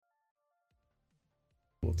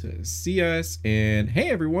able to see us. And hey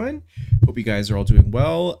everyone, hope you guys are all doing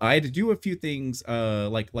well. I had to do a few things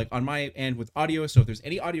like on my end with audio, so if there's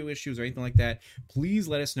any audio issues or anything like that, please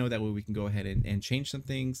let us know. That way we can go ahead and change some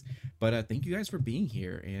things. But thank you guys for being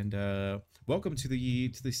here, and welcome to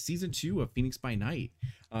the season 2 of Phoenix by Night.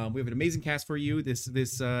 We have an amazing cast for you this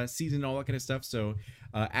season, all that kind of stuff. So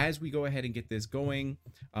as we go ahead and get this going,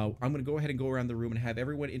 I'm going to go ahead and go around the room and have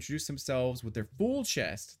everyone introduce themselves with their full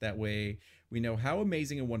chest. That way we know how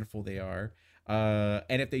amazing and wonderful they are.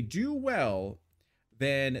 And if they do well,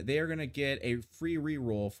 then they are going to get a free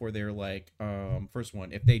reroll for their first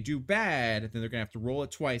one. If they do bad, then they're going to have to roll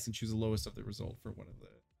it twice and choose the lowest of the result for one of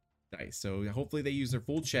the dice. So hopefully they use their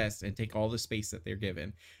full chest and take all the space that they're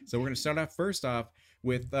given. So we're going to start off first off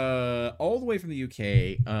with all the way from the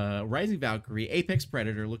UK, Rising Valkyrie, Apex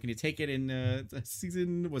Predator, looking to take it in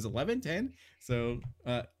season was 11, 10. So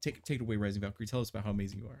take it away, Rising Valkyrie. Tell us about how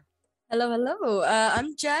amazing you are. Hello.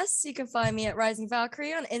 I'm Jess. You can find me at Rising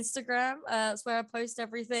Valkyrie on Instagram. That's where I post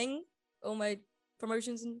everything, all my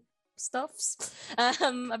promotions and stuffs.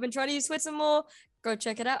 I've been trying to use Twitter more. Go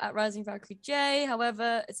check it out at Rising Valkyrie J.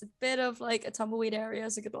 However, it's a bit of like a tumbleweed area,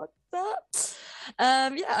 so good luck with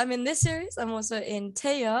that. Yeah, I'm in this series. I'm also in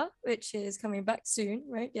Taya, which is coming back soon,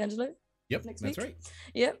 right, D'Angelo? Yep, Next that's week. right.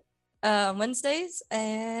 Yep. Wednesdays,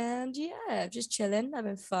 and yeah, just chilling,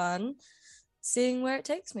 having fun, seeing where it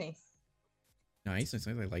takes me. Nice.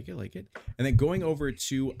 I like it. And then going over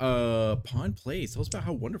to Pond Plays, tell us about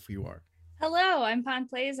how wonderful you are. Hello, I'm Pond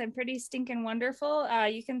Plays. I'm pretty stinking wonderful.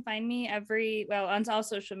 You can find me on all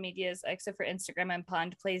social medias except for Instagram. I'm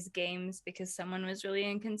Pond Plays Games because someone was really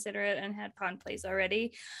inconsiderate and had Pond Plays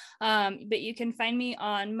already. But you can find me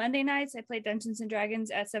on Monday nights. I play Dungeons and Dragons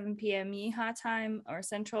at 7 p.m. Yeehaw time or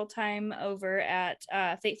Central time over at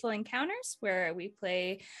Fateful Encounters, where we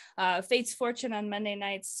play Fate's Fortune on Monday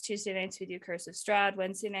nights. Tuesday nights we do Curse of Strahd.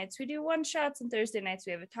 Wednesday nights we do one shots, and Thursday nights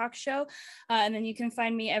we have a talk show. And then you can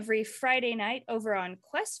find me every Friday night over on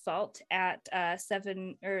Quest Vault at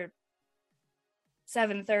 7 or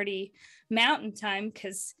 7:30 Mountain Time,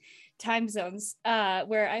 because time zones,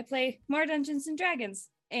 where I play more Dungeons and Dragons.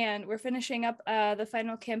 And we're finishing up the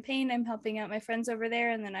final campaign. I'm helping out my friends over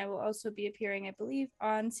there, and then I will also be appearing, I believe,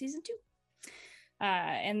 on season 2.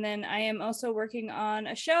 And then I am also working on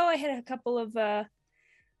a show. I had a couple of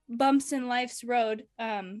bumps in life's road.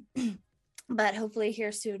 But hopefully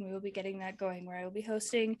here soon we will be getting that going, where I will be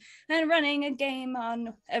hosting and running a game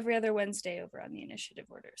on every other Wednesday over on the Initiative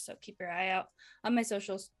Order. So keep your eye out on my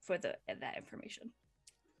socials for that information.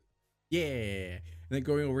 Yeah. And then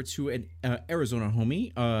going over to an Arizona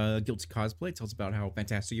homie, Guilty Cosplay. Tell us about how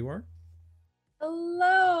fantastic you are.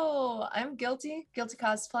 Hello, I'm Guilty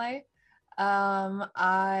Cosplay.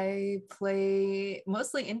 I play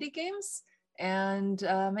mostly indie games and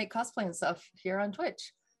make cosplay and stuff here on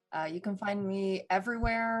Twitch. You can find me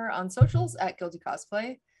everywhere on socials at Guilty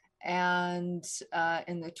Cosplay, and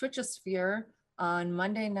in the Twitchosphere on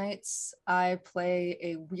Monday nights, I play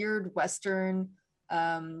a weird Western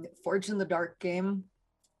Forge in the Dark game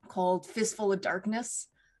called Fistful of Darkness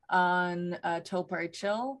on Topari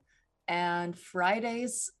Chill. And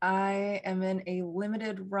Fridays, I am in a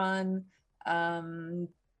limited run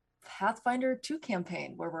Pathfinder 2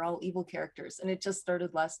 campaign where we're all evil characters, and it just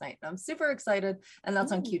started last night. I'm super excited, and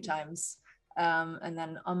that's on Q Times. And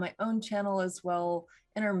then on my own channel as well,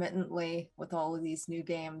 intermittently with all of these new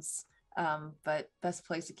games. But best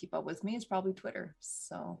place to keep up with me is probably Twitter.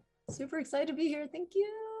 So super excited to be here. Thank you.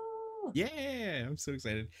 Yeah, I'm so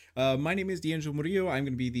excited. My name is D'Angelo Murillo. I'm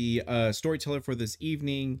going to be the storyteller for this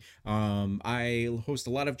evening. I host a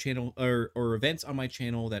lot of channel or events on my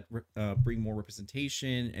channel that bring more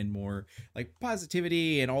representation and more like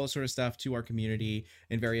positivity and all this sort of stuff to our community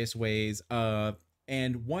in various ways.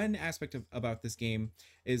 And one aspect about this game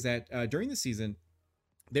is that during the season,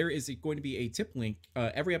 there is going to be a tip link.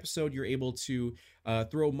 Every episode, you're able to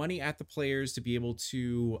throw money at the players to be able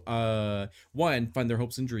to, one, fund their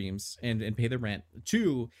hopes and dreams and pay their rent.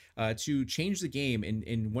 Two, to change the game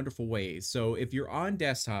in wonderful ways. So if you're on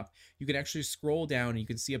desktop, you can actually scroll down and you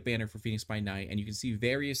can see a banner for Phoenix by Night, and you can see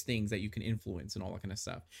various things that you can influence and all that kind of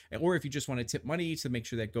stuff. Or if you just want to tip money to make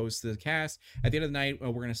sure that goes to the cast, at the end of the night,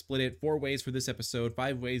 we're going to split it 4 ways for this episode,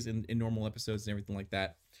 5 ways in normal episodes and everything like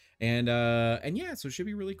that. And yeah, so it should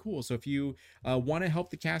be really cool. So if you want to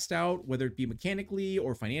help the cast out, whether it be mechanically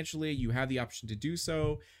or financially, you have the option to do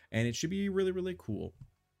so, and it should be really, really cool.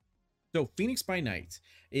 So Phoenix by Night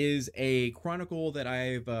is a chronicle that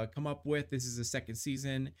I've come up with. This is the 2nd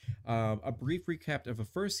season. A brief recap of the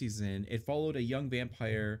 1st season. It followed a young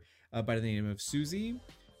vampire by the name of Susie,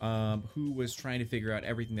 who was trying to figure out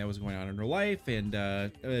everything that was going on in her life, and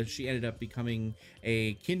she ended up becoming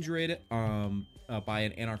a kindred by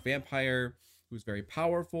an anarch vampire who was very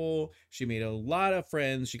powerful. She made a lot of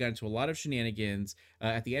friends. She got into a lot of shenanigans.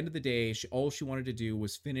 At the end of the day, all she wanted to do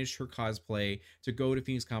was finish her cosplay, to go to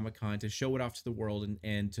Phoenix Comic Con, to show it off to the world,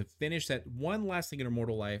 and to finish that one last thing in her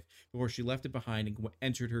mortal life before she left it behind and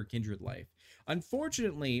entered her kindred life.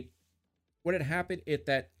 Unfortunately, what had happened at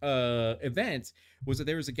that event was that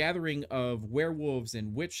there was a gathering of werewolves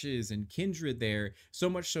and witches and kindred there, so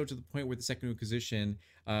much so to the point where the Second Inquisition,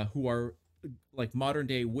 who are like modern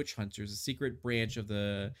day witch hunters, a secret branch of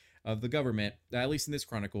the government, at least in this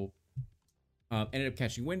chronicle, ended up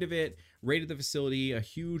catching wind of it, raided the facility. A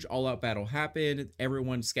huge all-out battle happened.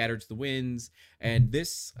 Everyone scattered to the winds, and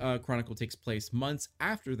this chronicle takes place months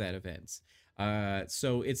after that event.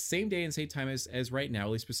 So it's same day and same time as right now, at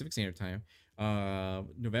least Pacific Standard Time,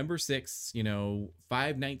 November 6th,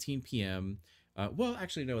 5:19 p.m. Well,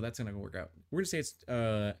 actually, no, that's not gonna work out. We're gonna say it's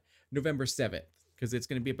November 7th, because it's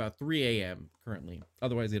gonna be about 3 a.m. currently.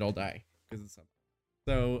 Otherwise, they'd all die because it's something.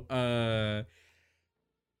 So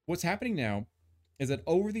what's happening now is that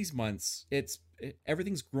over these months,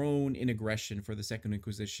 everything's grown in aggression for the Second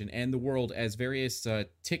Inquisition and the world, as various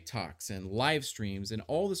TikToks and live streams and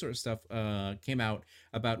all this sort of stuff came out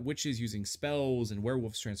about witches using spells and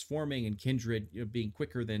werewolves transforming and kindred being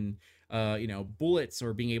quicker than bullets,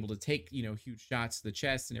 or being able to take huge shots to the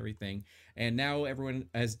chest and everything. And now everyone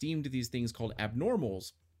has deemed these things called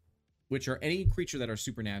abnormals, which are any creature that are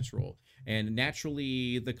supernatural. And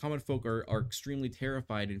naturally, the common folk are extremely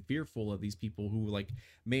terrified and fearful of these people who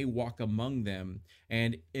may walk among them.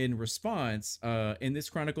 And in response, in this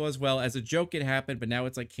chronicle, as well as a joke, it happened, but now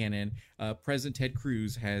it's like canon. President Ted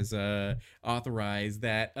Cruz has authorized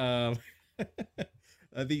that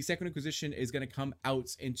the Second Inquisition is going to come out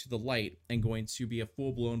into the light and going to be a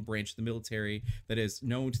full-blown branch of the military that is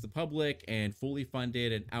known to the public and fully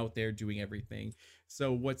funded and out there doing everything.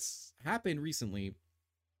 So what's happened recently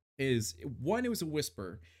is, one, it was a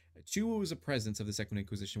whisper. Two, it was a presence of the Second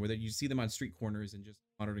Inquisition, where you see them on street corners and just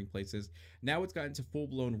monitoring places. Now it's gotten to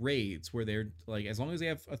full-blown raids, where they're as long as they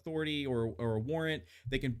have authority or a warrant,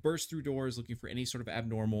 they can burst through doors looking for any sort of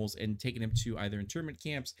abnormals and taking them to either internment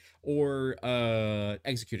camps or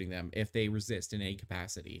executing them if they resist in any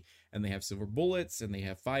capacity. And they have silver bullets, and they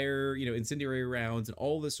have fire, incendiary rounds, and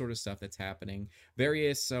all this sort of stuff that's happening.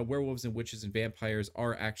 Various werewolves and witches and vampires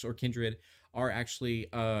or kindred are actually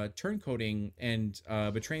turncoating and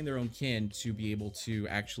betraying their own kin to be able to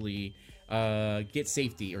actually get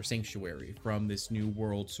safety or sanctuary from this new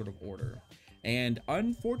world sort of order. And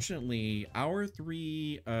unfortunately, our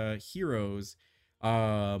three heroes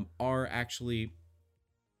are actually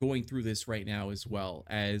going through this right now, as well,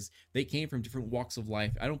 as they came from different walks of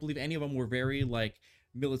life. I don't believe any of them were very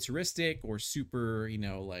militaristic or super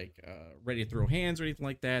ready to throw hands or anything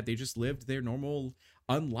like that. They just lived their normal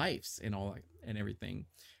unlives and all and everything.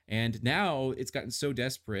 And now it's gotten so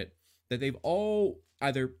desperate that they've all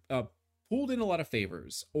either pulled in a lot of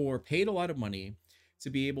favors or paid a lot of money to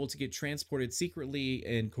be able to get transported secretly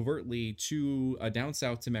and covertly to down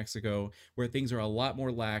south to Mexico, where things are a lot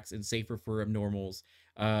more lax and safer for abnormals.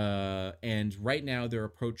 And right now they're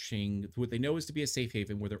approaching what they know is to be a safe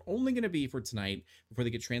haven, where they're only going to be for tonight before they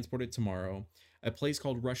get transported tomorrow. A place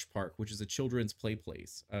called Rush Park, which is a children's play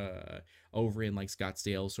place over in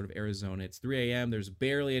Scottsdale, sort of Arizona. It's 3 a.m. There's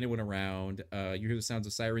barely anyone around. You hear the sounds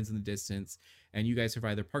of sirens in the distance, and you guys have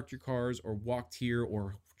either parked your cars or walked here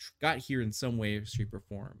or got here in some way, shape, or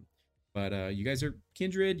form. But you guys are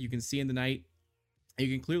kindred. You can see in the night. You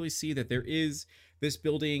can clearly see that there is this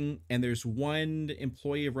building, and there's one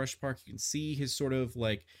employee of Rush Park. You can see his sort of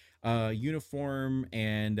uniform,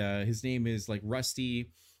 and his name is Rusty.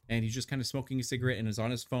 And he's just kind of smoking a cigarette and is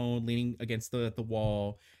on his phone, leaning against the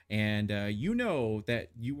wall. And you know that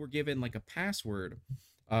you were given a password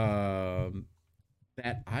that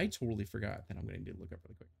I totally forgot, that I'm going to look up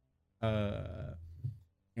really quick.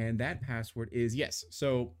 And that password is, yes.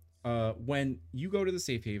 So when you go to the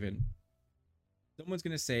safe haven, someone's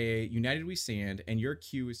going to say, "United we stand," and your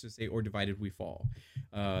cue is to say, "Or divided we fall."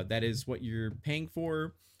 That is what you're paying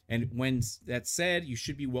for. And when that's said, you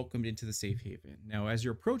should be welcomed into the safe haven. Now, as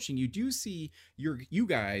you're approaching, you do see you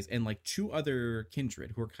guys and two other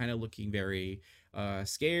kindred who are kind of looking very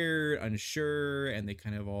scared, unsure, and they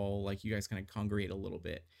kind of all you guys kind of congregate a little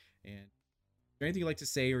bit. And is there anything you'd like to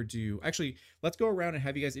say or do? Actually, let's go around and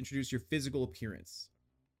have you guys introduce your physical appearance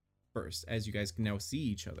first, as you guys can now see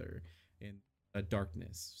each other in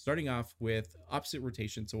darkness. Starting off with opposite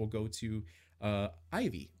rotation, so we'll go to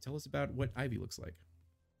Ivy. Tell us about what Ivy looks like.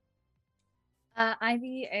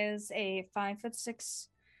 Ivy is a 5'6"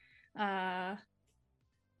 uh,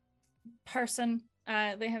 person.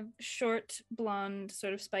 They have short, blonde,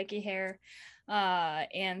 sort of spiky hair,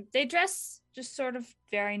 and they dress just sort of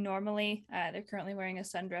very normally. They're currently wearing a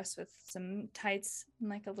sundress with some tights and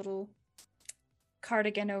like a little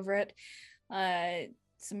cardigan over it,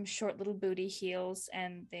 some short little booty heels,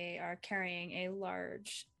 and they are carrying a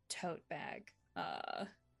large tote bag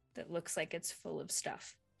that looks like it's full of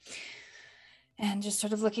stuff. And just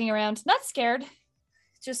sort of looking around, not scared,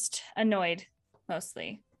 just annoyed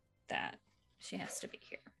mostly that she has to be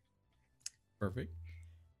here. Perfect.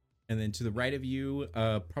 And then to the right of you,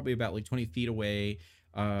 probably about like 20 feet away,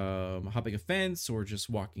 hopping a fence or just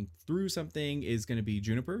walking through something is going to be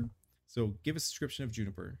Juniper. So give us a description of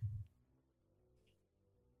Juniper.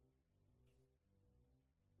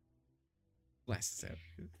 Glasses out.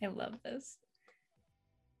 I love this.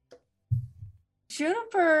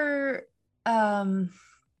 Juniper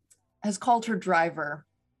has called her driver,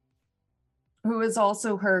 who is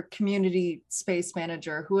also her community space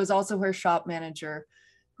manager, who is also her shop manager,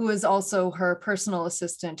 who is also her personal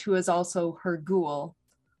assistant, who is also her ghoul,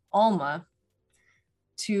 Alma,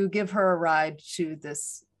 to give her a ride to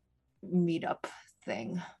this meetup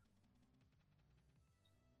thing.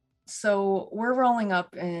 So we're rolling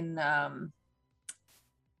up in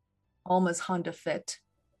Alma's Honda Fit.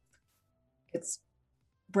 It's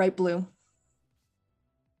bright blue.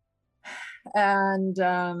 And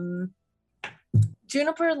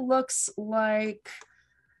Juniper looks like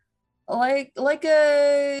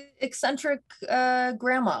a eccentric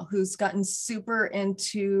grandma who's gotten super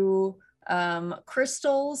into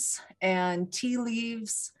crystals and tea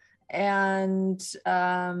leaves and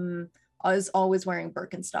is always wearing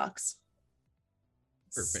Birkenstocks.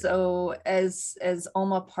 Perfect. So as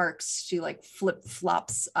Alma parks, she like flip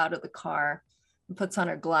flops out of the car and puts on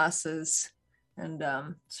her glasses and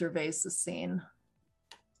surveys the scene.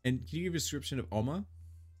 And can you give a description of Alma?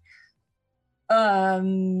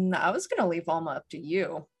 I was gonna leave Alma up to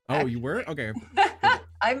you. Oh, you were? Okay.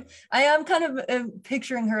 I am kind of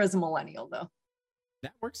picturing her as a millennial though.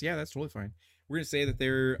 That works. Yeah, that's totally fine. We're gonna say that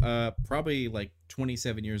they're probably like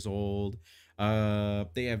 27 years old.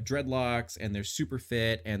 They have dreadlocks and they're super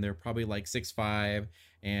fit and they're probably like 6'5",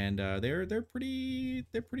 and they're pretty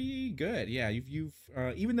good. Yeah, you've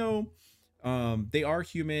even though they are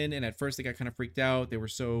human and at first they got kind of freaked out, they were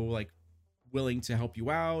so like willing to help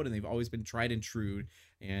you out and they've always been tried and true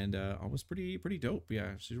and almost pretty dope.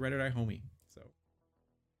 Yeah, she's right at our homie. So,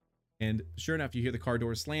 and sure enough, you hear the car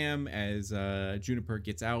door slam as Juniper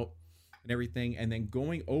gets out and everything, and then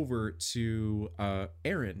going over to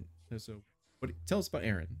Aaron. So tell us about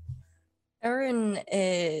Aaron. Erin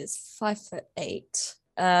is 5'8",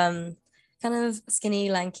 kind of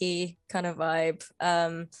skinny, lanky kind of vibe.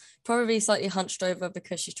 Probably slightly hunched over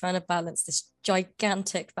because she's trying to balance this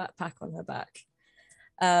gigantic backpack on her back.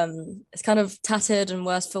 It's kind of tattered and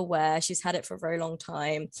worse for wear. She's had it for a very long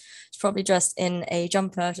time. She's probably dressed in a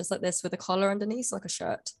jumper just like this with a collar underneath, like a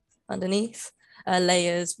shirt underneath,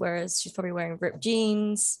 layers, whereas she's probably wearing ripped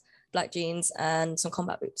jeans, black jeans, and some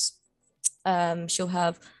combat boots. She'll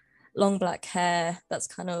have long black hair that's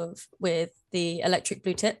kind of with the electric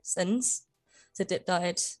blue tips ends, so dip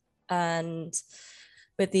dyed, and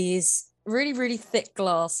with these really thick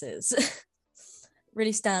glasses.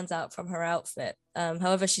 Really stands out from her outfit.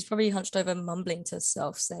 However, she's probably hunched over mumbling to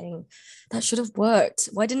herself saying, that should have worked.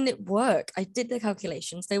 Why didn't it work? I did the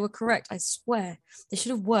calculations. They were correct. I swear they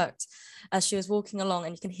should have worked. As she was walking along,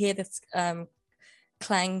 and you can hear this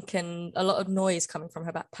clank and a lot of noise coming from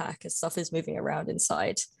her backpack as stuff is moving around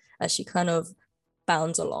inside as she kind of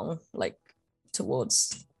bounds along like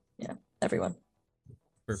towards everyone.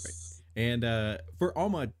 Perfect. And for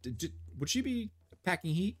Alma, would she be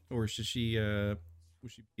packing heat or should she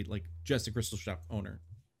would she be like just a crystal shop owner?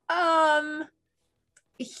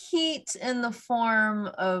 Heat in the form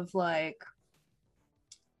of like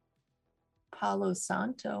Palo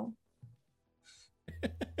Santo.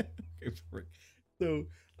 Okay, perfect. So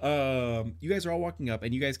you guys are all walking up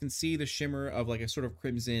and you guys can see the shimmer of like a sort of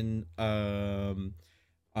crimson kind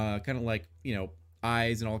of like, you know,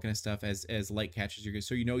 eyes and all kind of stuff as light catches you guys,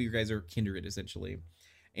 so you know you guys are kindred essentially.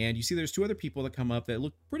 And you see there's two other people that come up that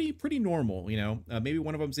look pretty normal, you know. Maybe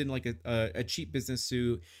one of them's in like a cheap business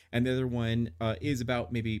suit and the other one is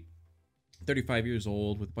about maybe 35 years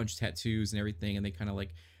old with a bunch of tattoos and everything, and they kind of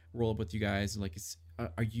like roll up with you guys and like,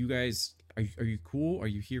 are you guys are you cool? Are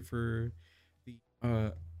you here for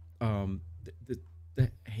the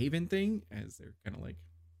Haven thing? As they're kind of like,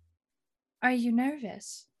 Are you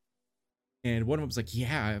nervous? And one of them's like,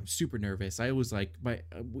 yeah, I'm super nervous. I was like,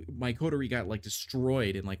 my coterie got like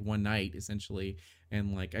destroyed in like one night essentially,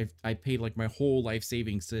 and like I paid like my whole life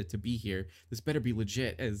savings to be here. This better be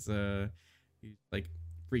legit. As he like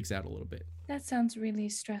freaks out a little bit. That sounds really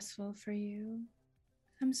stressful for you.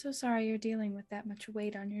 I'm so sorry you're dealing with that much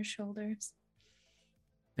weight on your shoulders.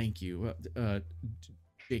 Thank you,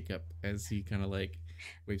 Jacob, as he kind of like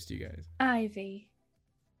waves to you guys. Ivy.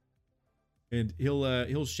 And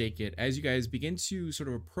he'll shake it as you guys begin to sort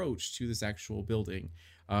of approach to this actual building.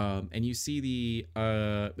 And you see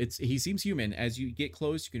he seems human. As you get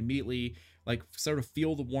close, you can immediately like sort of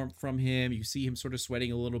feel the warmth from him. You see him sort of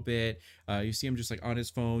sweating a little bit. You see him just like on his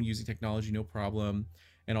phone using technology, no problem,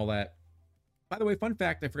 and all that. By the way, fun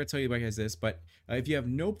fact, I forgot to tell you guys this, but if you have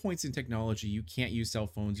no points in technology, you can't use cell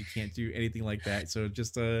phones. You can't do anything like that. So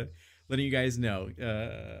just letting you guys know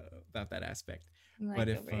about that aspect. I'm like But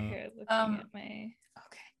if, over here looking at my.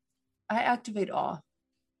 Okay. I activate awe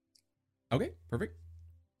Okay, perfect.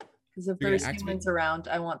 because if You're gonna there's activate- humans around,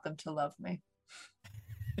 I want them to love me.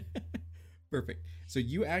 Perfect. So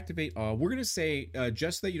you activate awe. We're gonna say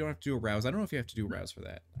just so that you don't have to do a rouse. I don't know if you have to do a rouse for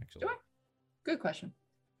that actually. Sure. Good question.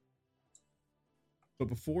 But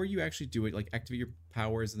before you actually do it, like activate your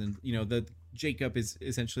powers, and then the Jacob is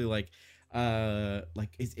essentially like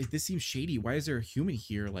this seems shady. Why is there a human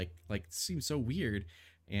here? Like this seems so weird.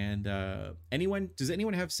 And does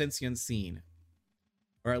anyone have sense the unseen,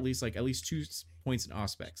 or at least 2 points in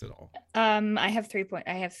aspects at all? I have 3 points.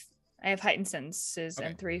 I have heightened senses Okay.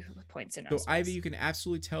 and 3 points in So aspects. Ivy, you can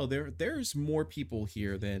absolutely tell there's more people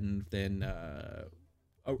here than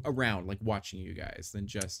around, like watching you guys, than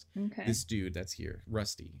just Okay. this dude that's here,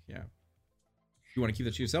 Rusty. Yeah. If you want to keep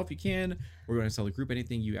that to yourself, you can. Or you want to tell the group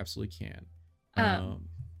anything, you absolutely can.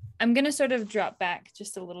 I'm gonna sort of drop back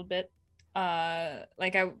just a little bit.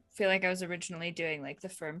 Like I feel like I was originally doing like the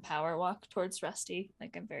firm power walk towards Rusty.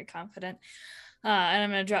 Like I'm very confident. And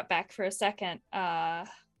I'm gonna drop back for a second. And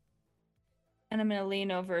I'm gonna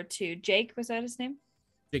lean over to Jake. Was that his name?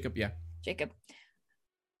 Jacob, yeah. Jacob.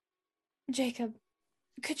 Jacob,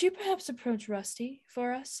 could you perhaps approach Rusty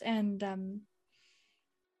for us and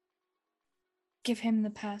give him the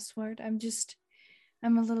password?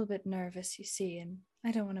 I'm a little bit nervous, you see, and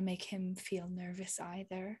I don't want to make him feel nervous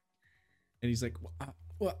either. And he's like,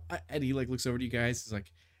 and he like looks over to you guys. He's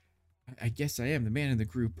like, I guess I am the man in the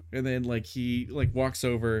group. And then like he like walks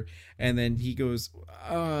over, and then he goes,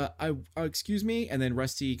 excuse me. And then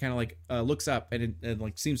Rusty kind of like looks up and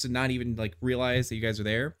like seems to not even like realize that you guys are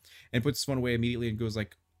there, and puts his phone away immediately and goes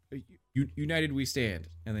like, United we stand.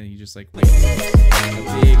 And then he just like waves a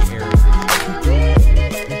big arrow.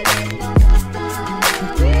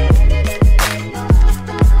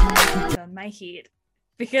 On my heat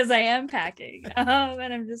because I am packing.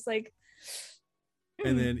 And I'm just like,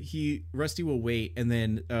 And then Rusty will wait, and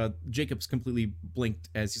then Jacob's completely blinked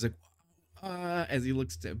as he's like, as he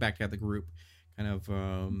looks back at the group, kind of.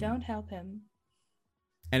 don't help him.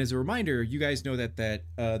 And as a reminder, you guys know that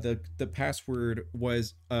the password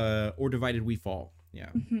was or divided we fall. Yeah.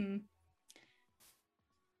 Mm-hmm.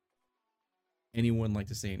 Anyone like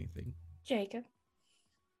to say anything? Jacob.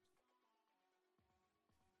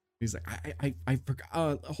 He's like, I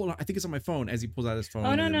forgot. Hold on, I think it's on my phone. As he pulls out his phone.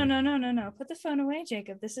 Oh, and then, no. Put the phone away,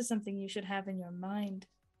 Jacob. This is something you should have in your mind.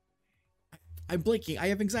 I'm blinking. I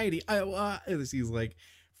have anxiety. He's like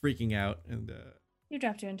freaking out, and You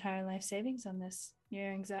dropped your entire life savings on this.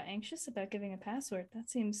 You're anxious about giving a password. That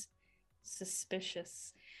seems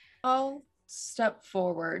suspicious. I'll step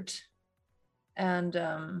forward and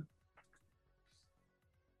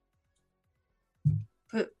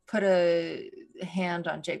put a hand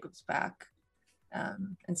on Jacob's back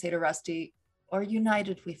and say to Rusty, or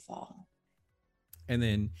united we fall. And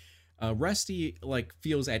then Rusty like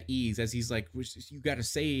feels at ease as he's like, you got to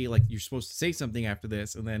say, like, you're supposed to say something after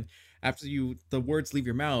this. And then after the words leave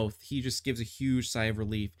your mouth, he just gives a huge sigh of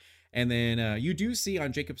relief. And then you do see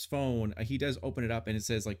on Jacob's phone, he does open it up, and it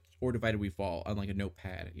says like, or divided we fall, on like a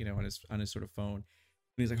notepad, on his sort of phone.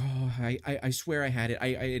 And he's like, oh, I swear I had it.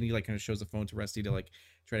 And he like kind of shows the phone to Rusty to like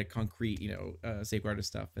try to concrete, safeguard his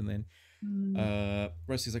stuff. And then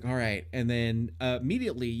Rusty's like, all right. And then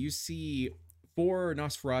immediately you see 4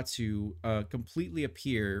 Nosferatu completely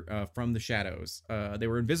appear from the shadows. They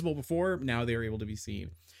were invisible before, now they're able to be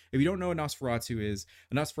seen. If you don't know what Nosferatu is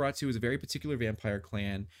a very particular vampire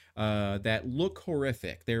clan that look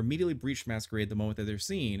horrific. They're immediately breached masquerade the moment that they're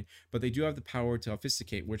seen, but they do have the power to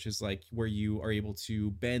obfuscate, which is like where you are able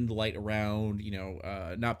to bend the light around,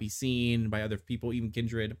 not be seen by other people, even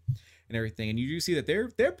kindred and everything. And you do see that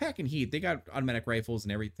they're packing heat. They got automatic rifles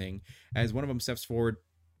and everything. As one of them steps forward,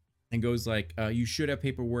 and goes like, you should have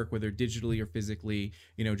paperwork, whether digitally or physically,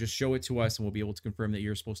 just show it to us and we'll be able to confirm that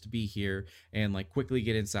you're supposed to be here, and like quickly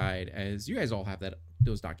get inside, as you guys all have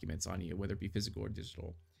those documents on you, whether it be physical or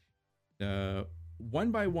digital.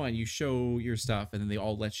 One by one you show your stuff, and then they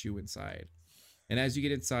all let you inside. And as you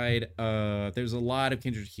get inside, there's a lot of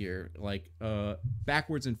kindred here, like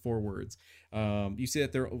backwards and forwards. You see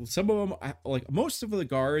that some of them, like most of the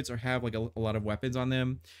guards, have like a lot of weapons on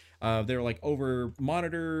them. They're like over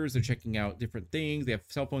monitors. They're checking out different things. They have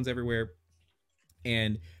cell phones everywhere.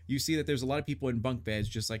 And you see that there's a lot of people in bunk beds,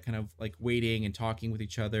 just like kind of like waiting and talking with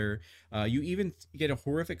each other. You even get a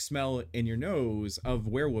horrific smell in your nose of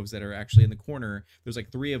werewolves that are actually in the corner. There's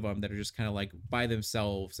like 3 of them that are just kind of like by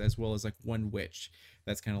themselves, as well as like one witch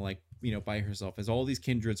that's kind of like, by herself, as all these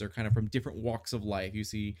kindreds are kind of from different walks of life. You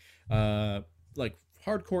see like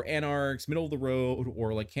hardcore anarchs, middle of the road,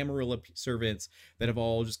 or like Camarilla servants that have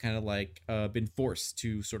all just kind of like been forced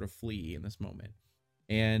to sort of flee in this moment.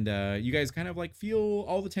 And you guys kind of like feel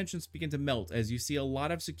all the tensions begin to melt as you see a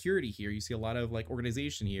lot of security here. You see a lot of like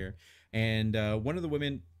organization here. And one of the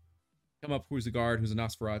women come up, who's a guard, who's a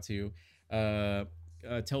Nosferatu,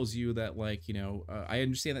 tells you that like, I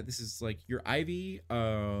understand that this is like your Ivy,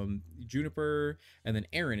 Juniper, and then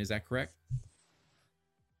Aaron. Is that correct?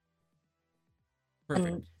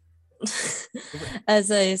 Perfect.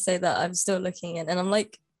 As I say that, I'm still looking in, and I'm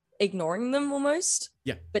like ignoring them almost.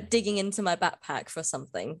 Yeah. But digging into my backpack for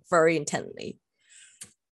something very intently.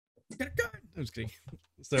 I'm just kidding.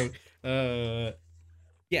 So,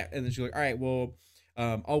 yeah, and then she's like, all right, well,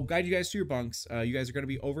 I'll guide you guys to your bunks. You guys are going to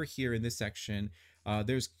be over here in this section.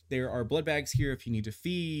 There are blood bags here if you need to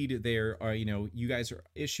feed. There are, you guys are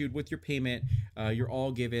issued with your payment. You're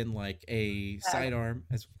all given like a sidearm.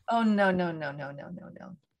 Oh, no.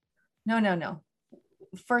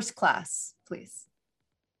 First class, please.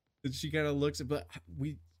 And she kind of looks at, but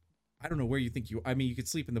I don't know where you think you could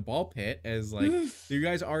sleep in the ball pit, as like you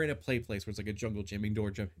guys are in a place where it's like a jungle gym,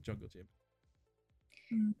 indoor jungle gym.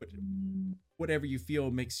 But whatever you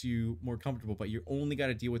feel makes you more comfortable, but you only got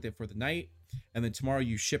to deal with it for the night, and then tomorrow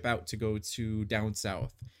you ship out to go to down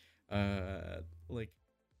south.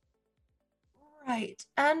 Right.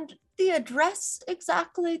 And the address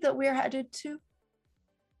exactly that we're headed to?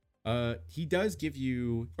 He does give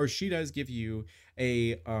you, or she does give you,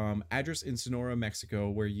 a address in Sonora,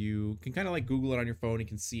 Mexico, where you can kind of like Google it on your phone. You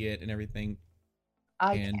can see it and everything.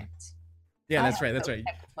 I can't. Yeah, that's right. That's right.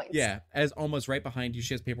 Yeah, as almost right behind you,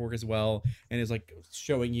 she has paperwork as well, and is like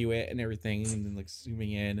showing you it and everything, and then like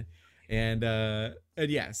zooming in, and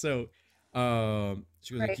yeah. So,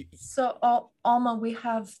 she goes like, so Alma, we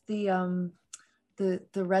have the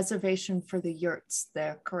reservation for the yurts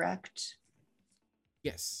there, correct?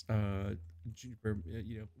 Yes. Juniper,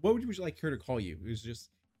 what would you like her to call you? It was just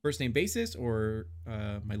first name basis, or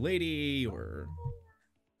my lady, or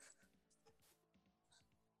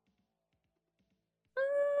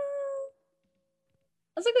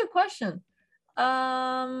that's a good question.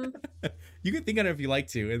 You can think on it if you like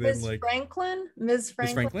to, and Ms. then like Franklin. Ms.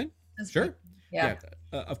 Franklin. Sure. Yeah.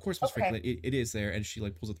 Of course, Ms. Franklin. It is there, and she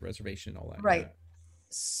like pulls up the reservation and all that. Right.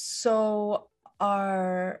 So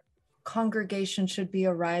our congregation should be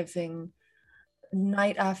arriving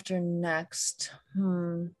night after next.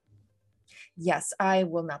 Yes, I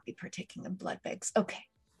will not be partaking in blood bags. Okay.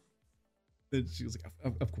 Then she was like,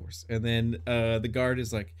 of course. And then the guard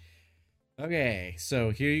is like, okay, so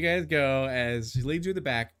here you guys go, as she leads you to the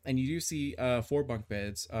back, and you do see 4 bunk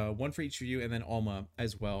beds, one for each of you, and then Alma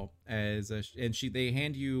as well, as and they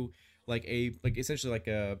hand you like essentially like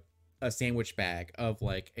a sandwich bag of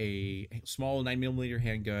like a small 9mm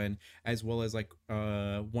handgun, as well as like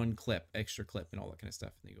one extra clip and all that kind of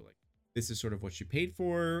stuff. And they go like, this is sort of what you paid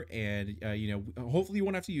for, and hopefully you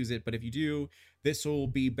won't have to use it, but if you do, this will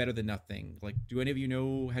be better than nothing. Like, do any of you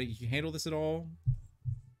know how you handle this at all?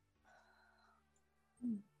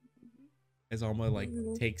 As Alma like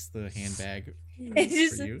takes the handbag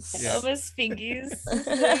It's for you. just Yeah. Alma's fingies.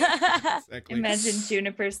 Exactly. Imagine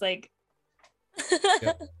Juniper's like.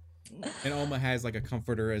 Yep. And Alma has like a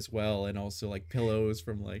comforter as well, and also like pillows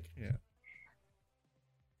from like, yeah.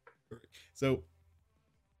 So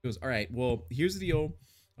he goes, all right, well, here's the deal.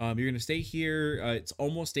 You're gonna stay here. It's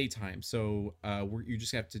almost daytime, so you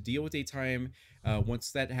just have to deal with daytime.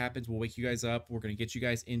 Once that happens, we'll wake you guys up. We're gonna get you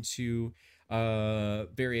guys into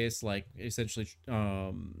various like essentially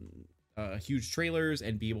huge trailers,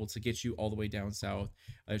 and be able to get you all the way down south.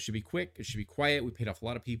 It should be quick. It should be quiet. We paid off a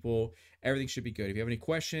lot of people. Everything should be good. If you have any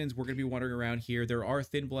questions, we're gonna be wandering around here. There are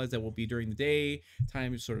thin bloods that will be during the day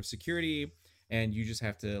time, sort of security, and you just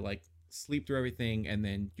have to like sleep through everything, and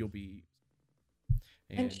then you'll be.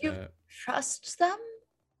 And you trust them?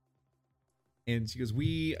 And she goes,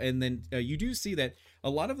 and then you do see that a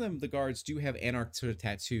lot of them, the guards, do have Anarch sort of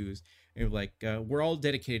tattoos. And like, we're all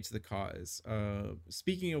dedicated to the cause.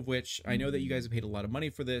 Speaking of which, I know that you guys have paid a lot of money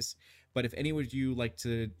for this, but if any of you like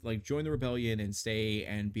to like join the rebellion and stay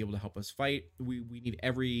and be able to help us fight, we need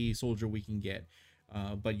every soldier we can get.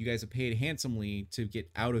 But you guys have paid handsomely to get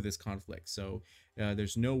out of this conflict. So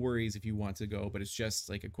there's no worries if you want to go, but it's just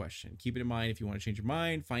like a question. Keep it in mind if you want to change your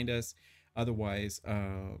mind, find us. Otherwise,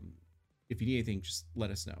 if you need anything, just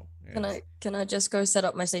let us know. Can I just go set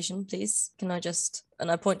up my station, please? Can I just,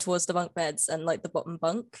 and I point towards the bunk beds and like the bottom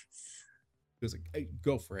bunk. He goes like, hey,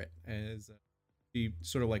 go for it. As he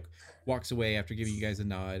sort of like walks away after giving you guys a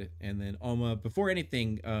nod, and then Alma, before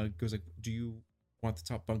anything, goes like, do you want the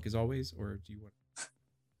top bunk as always, or do you want?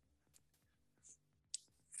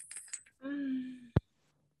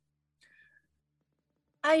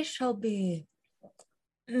 I shall be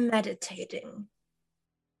meditating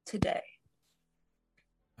today.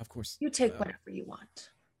 Of course. You take whatever you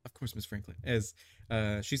want. Of course, Miss Franklin. As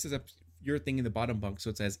she sets up your thing in the bottom bunk,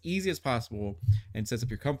 so it's as easy as possible, and sets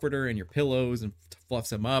up your comforter and your pillows and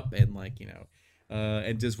fluffs them up, and like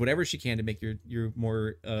and does whatever she can to make your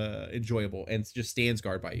more enjoyable, and just stands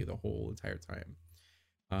guard by you the whole entire time.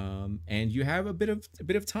 And you have a bit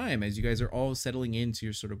of time as you guys are all settling into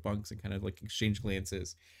your sort of bunks and kind of like exchange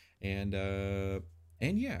glances, and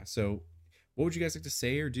yeah. So, what would you guys like to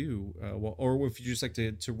say or do? Or if you just like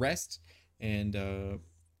to rest, and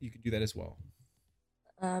you can do that as well.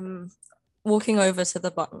 Walking over to the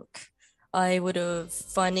bunk, I would have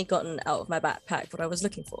finally gotten out of my backpack what I was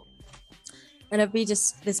looking for, and it'd be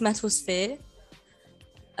just this metal sphere,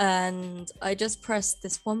 and I just pressed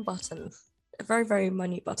this one button, a very, very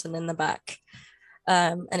minute button in the back,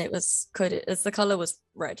 and it was coded as the color was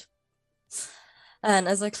red. And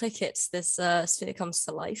as I click it, this sphere comes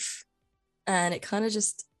to life, and it kind of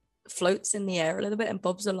just floats in the air a little bit and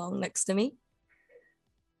bobs along next to me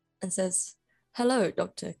and says, "Hello,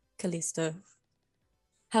 Dr. Callisto.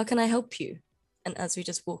 How can I help you?" And as we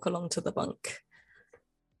just walk along to the bunk.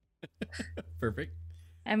 Perfect.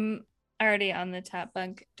 I'm already on the top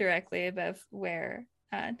bunk directly above where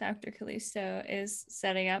Dr. Callisto is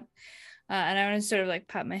setting up. And I want to sort of like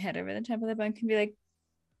pop my head over the top of the bunk and be like,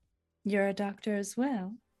 "You're a doctor as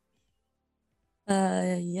well?"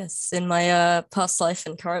 Yes, in my past life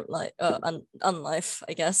and current life, unlife,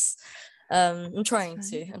 I guess. I'm trying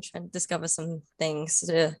to discover some things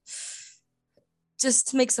to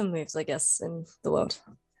just make some moves, I guess, in the world.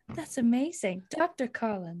 That's amazing. Dr.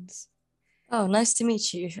 Collins. Oh, nice to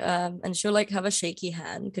meet you. And she'll like have a shaky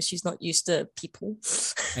hand because she's not used to people.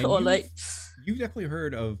 Or you've definitely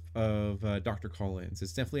heard of Dr. Collins.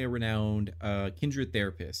 It's definitely a renowned kindred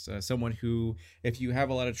therapist, someone who, if you have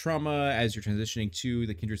a lot of trauma as you're transitioning to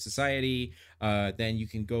the kindred society, then you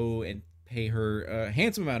can go and pay her a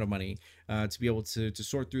handsome amount of money to be able to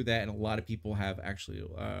sort through that, and a lot of people have actually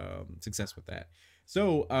success with that.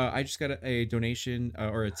 So I just got a donation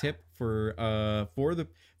or a tip for a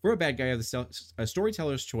bad guy of the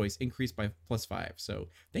Storyteller's Choice increased by +5. So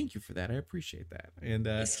thank you for that. I appreciate that. And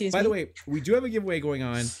by the way, we do have a giveaway going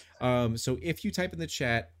on. So if you type in the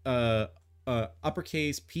chat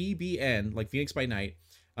uppercase PBN, like Phoenix by Night,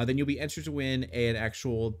 then you'll be entered to win an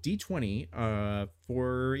actual D20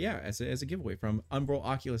 as a giveaway from Umbral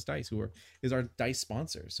Oculus Dice, who is our dice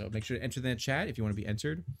sponsor. So make sure to enter that chat if you want to be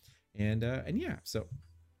entered. And yeah, so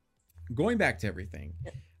going back to everything,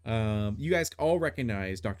 you guys all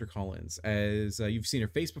recognize Dr. Collins, as you've seen her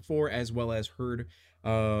face before, as well as heard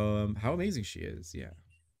how amazing she is. Yeah,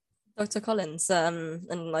 Dr. Collins,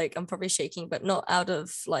 and like I'm probably shaking, but not out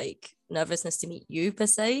of like nervousness to meet you per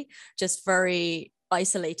se, just very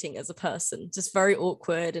isolating as a person, just very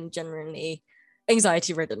awkward and genuinely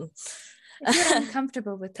anxiety ridden. If you're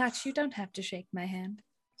uncomfortable with touch, you don't have to shake my hand.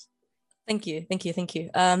 Thank you.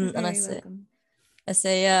 And I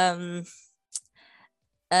say,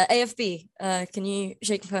 AFB, can you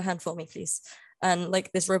shake her hand for me, please? And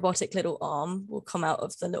like this robotic little arm will come out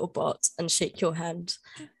of the little bot and shake your hand.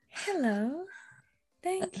 Hello.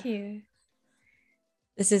 Thank you.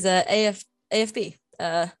 This is AFB,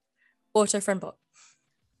 Auto Friend Bot.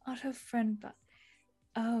 Auto Friend Bot.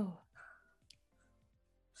 Oh.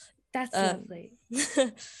 That's lovely.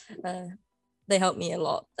 They help me a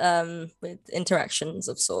lot with interactions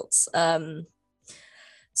of sorts.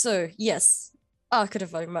 So yes, I could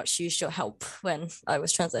have very much used your help when I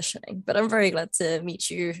was transitioning, but I'm very glad to meet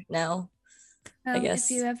you now. I guess.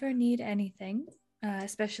 If you ever need anything,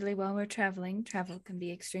 especially while we're traveling, travel can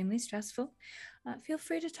be extremely stressful. Feel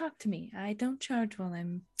free to talk to me. I don't charge while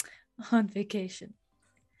I'm on vacation.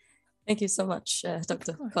 Thank you so much,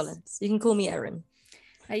 Dr. Collins. You can call me Erin.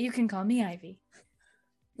 You can call me Ivy.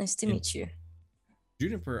 Nice to And- meet you.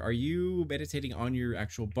 Juniper, are you meditating on your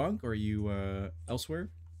actual bunk, or are you elsewhere?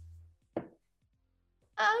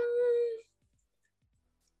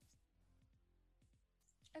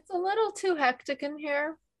 It's a little too hectic in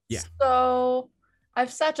here. Yeah. So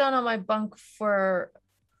I've sat down on my bunk for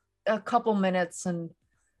a couple minutes and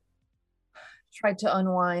tried to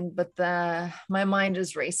unwind, but my mind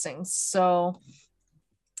is racing. So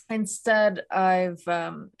instead, I've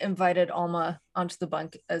invited Alma onto the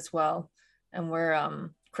bunk as well, and we're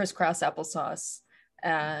crisscross applesauce,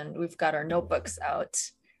 and we've got our notebooks out.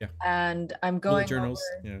 Yeah. And I'm Bullet going journals.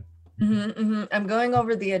 over, Yeah. I'm going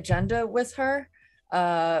over the agenda with her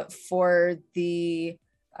for the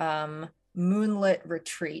moonlit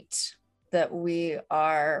retreat that we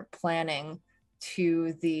are planning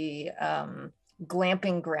to the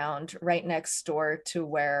glamping ground right next door to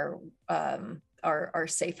where our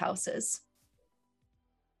safe house is.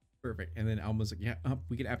 Perfect. And then Alma's like, yeah,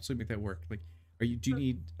 we can absolutely make that work. Like, do you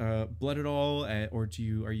need blood at all, or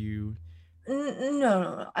are you?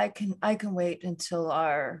 No, I can wait until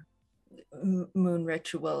our moon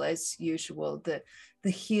ritual as usual. The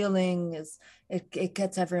healing is it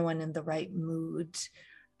gets everyone in the right mood.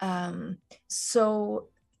 So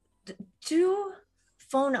do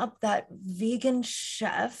phone up that vegan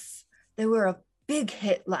chef. They were a big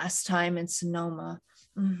hit last time in Sonoma.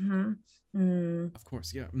 Of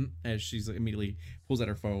course, yeah. As she's like, immediately pulls out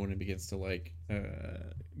her phone and begins to like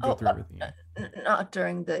go through everything. Not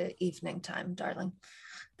during the evening time, darling.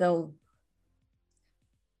 They'll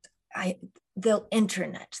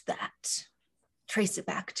internet that, trace it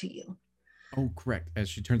back to you. Oh, correct. As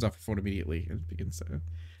she turns off her phone immediately and begins to,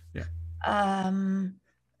 yeah.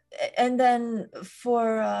 And then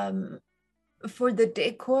for the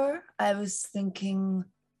decor, I was thinking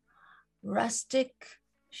rustic,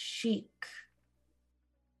 chic,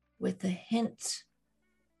 with a hint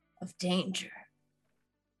of danger.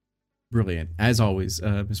 Brilliant, as always,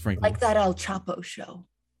 Miss Franklin. Like that El Chapo show.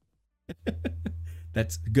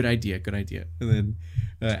 That's a good idea. Good idea. And then,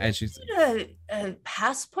 as she's a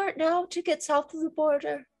passport now to get south of the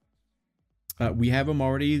border. We have them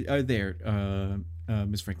already there,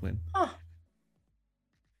 Miss Franklin. Huh.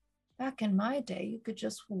 Back in my day, you could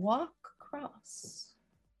just walk across.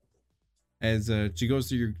 As she goes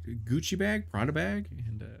through your Gucci bag, Prada bag,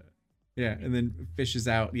 and yeah, and then fishes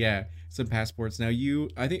out, yeah, some passports. Now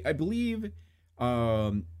I believe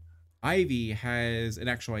Ivy has an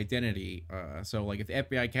actual identity. So like if the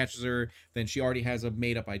FBI catches her, then she already has a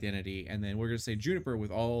made up identity. And then we're gonna say Juniper with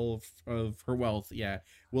all of her wealth, yeah,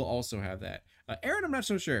 will also have that. Aaron, I'm not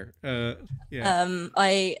so sure. Yeah.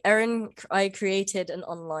 I created an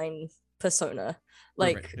online persona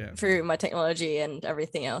like Perfect, yeah. through my technology and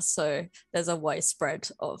everything else. So there's a widespread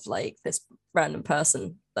of like this random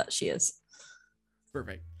person that she is.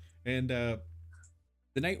 Perfect. And the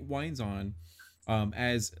night winds on.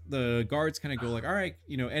 As the guards kind of go like, all right,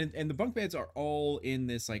 and the bunk beds are all in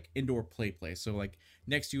this like indoor play place. So like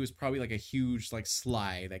next to you is probably like a huge like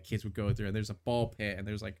slide that kids would go through, and there's a ball pit, and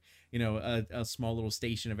there's like a small little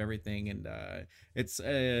station of everything, and it's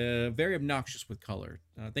very obnoxious with color.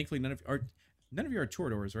 Thankfully none of you are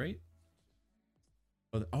toreadors, right?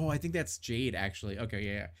 Oh, I think that's Jade actually. Okay,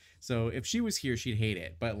 yeah. So if she was here, she'd hate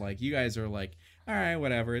it, but like you guys are like, all right,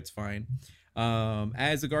 whatever, it's fine.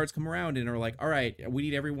 As the guards come around and are like, all right, we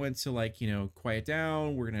need everyone to like quiet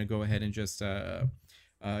down, we're gonna go ahead and just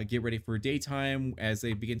get ready for daytime, as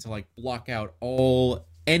they begin to like block out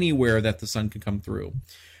anywhere that the sun can come through.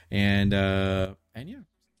 And yeah,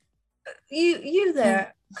 You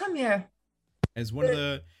there, come here. as one of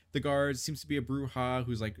the guards seems to be a Bruja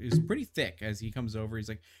who's pretty thick. As he comes over, he's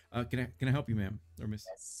like, can I help you, ma'am or miss?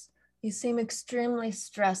 Yes. You seem extremely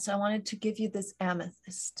stressed. I wanted to give you this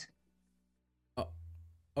amethyst.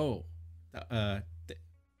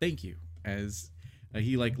 Thank you. As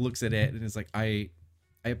he like looks at it and is like, I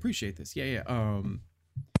appreciate this. Yeah.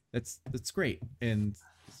 That's great. And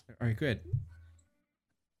all right, good.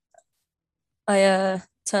 I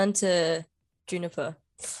turn to Juniper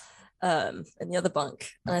in the other bunk,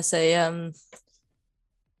 and I say,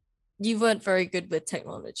 you weren't very good with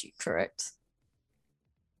technology, correct?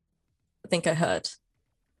 I think I heard.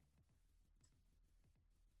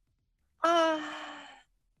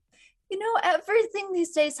 Everything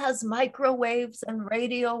these days has microwaves and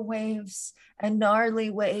radio waves and gnarly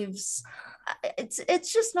waves.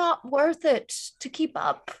 It's just not worth it to keep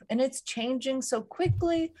up, and it's changing so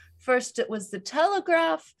quickly. First it was the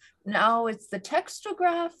telegraph, now it's the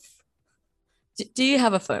textograph. Do you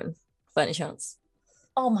have a phone by any chance?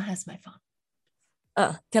 Alma has my phone.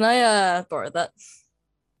 Can I borrow that?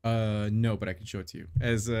 No, but I can show it to you.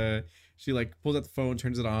 As she like pulls out the phone,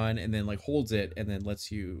 turns it on, and then like holds it, and then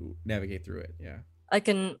lets you navigate through it. Yeah. I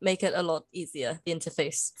can make it a lot easier, the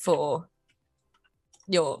interface for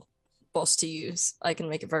your boss to use. I can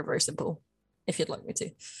make it very, very simple if you'd like me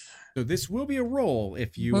to. So this will be a roll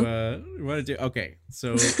if you want to do. Okay,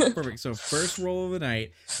 so perfect. So first roll of the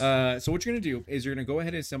night. So what you're gonna do is you're gonna go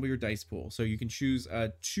ahead and assemble your dice pool. So you can choose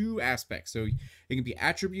two aspects. So it can be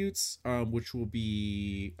attributes, which will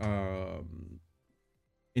be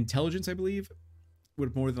intelligence, I believe,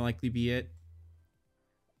 would more than likely be it.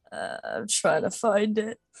 I'm trying to find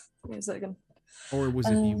it. Give me a second. Or was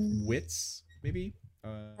it the wits, maybe?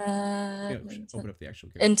 Yeah, open up the actual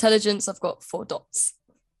character. Intelligence, I've got 4 dots.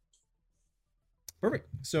 Perfect.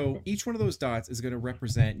 So each one of those dots is going to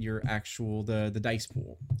represent your actual the dice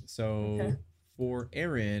pool. So Okay. for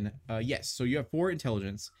Aaron, yes. So you have 4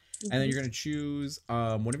 intelligence, and then you're going to choose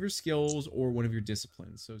one of your skills or one of your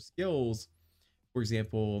disciplines. So skills, for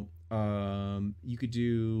example, you could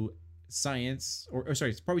do science or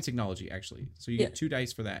sorry, it's probably technology actually. So you get 2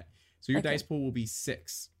 dice for that. So your Okay. dice pool will be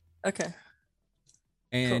 6. Okay.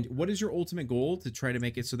 And what is your ultimate goal to try to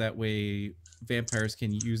make it so that way vampires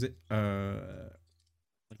can use it,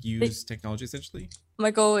 like use technology essentially?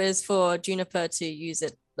 My goal is for Juniper to use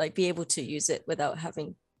it, like be able to use it without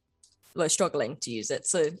having, well, struggling to use it.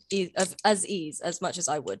 So as much as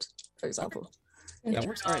I would, for example. That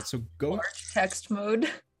works. All right, so go. Large text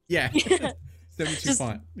mode. Yeah, Yeah. 72 Just-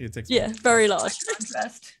 font. It takes. Yeah, very large.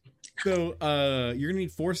 Contrast. So you're gonna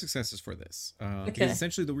need 4 successes for this. Okay. Because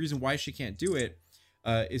essentially the reason why she can't do it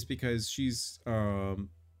is because she's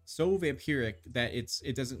so vampiric that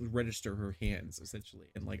it doesn't register her hands essentially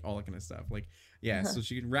and like all that kind of stuff. Like so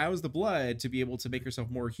she can rouse the blood to be able to make herself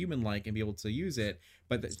more human-like and be able to use it.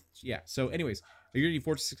 But so anyways, you're gonna need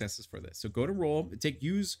 4 successes for this. So go to roll,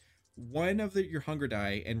 use one of your hunger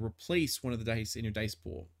die and replace one of the dice in your dice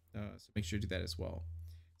pool. So make sure to do that as well.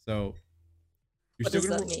 So you're What still does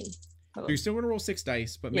gonna that roll, mean? so you're still gonna roll 6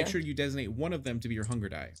 dice, but make Yeah. sure you designate one of them to be your hunger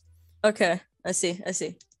die. Okay, I see.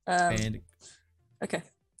 And Okay,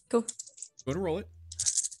 cool. go to roll it.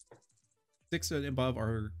 6 and above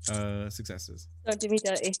are successes. Don't do me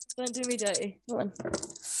dirty. Don't do me dirty. Come on.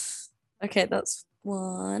 Okay, that's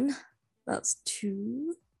 1. That's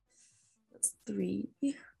 2. That's 3.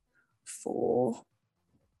 4.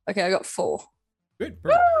 Okay, I got 4. Good.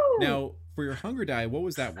 Perfect. Woo! Now for your hunger die, what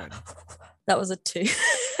was that one? That was a 2.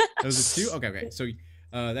 That was a 2. Okay. So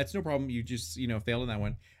that's no problem. You just failed on that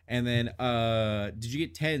one. And then did you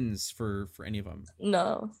get 10s for any of them?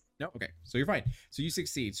 No. No. Okay. So you're fine. So you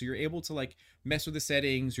succeed. So you're able to like mess with the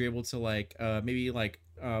settings. You're able to like maybe like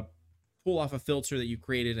pull off a filter that you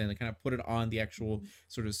created and kind of put it on the actual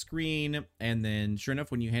sort of screen. And then sure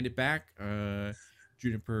enough, when you hand it back,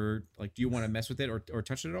 Juniper, like, do you want to mess with it or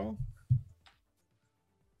touch it at all?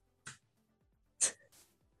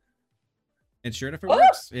 And sure enough, it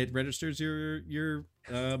works. It registers your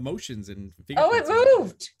motions and Oh, it fingerprints.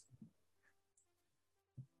 moved.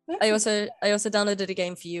 I also downloaded a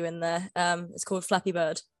game for you in there. It's called Flappy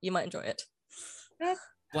Bird. You might enjoy it.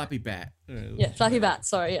 Flappy Bat. Yeah, Flappy Bat.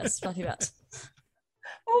 Sorry, yes, Flappy Bat.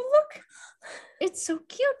 Oh, look. It's so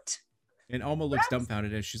cute. And Alma looks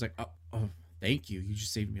dumbfounded as she's like, oh, thank you. You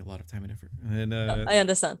just saved me a lot of time and effort. And I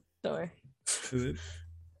understand. Don't worry.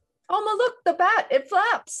 Alma, look, the bat. It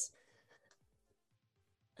flaps.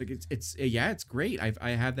 like it's great. I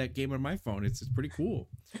have that game on my phone. It's pretty cool.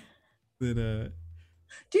 But Do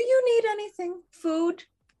you need anything? Food?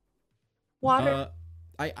 Water?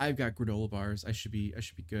 I've got granola bars. I should be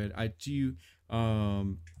good. Do you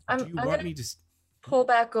I'm want gonna me to pull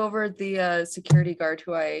back over the security guard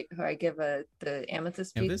who I give the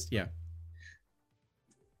amethyst have piece. this? Yeah.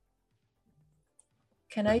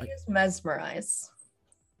 Can I use mesmerize?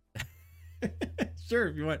 Sure,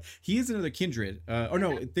 if you want. He is another kindred. Oh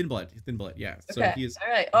no, thin blood. Yeah. So Okay. he is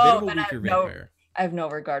All right. a bit of Oh, a then weaker vampire. I have no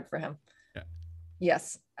regard for him. Yeah.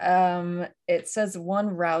 Yes. It says 1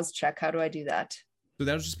 rouse check. How do I do that? So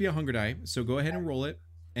that'll just be a hunger die. So go ahead and roll it.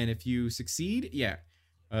 And if you succeed, you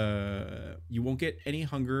won't get any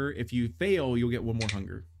hunger. If you fail, you'll get 1 more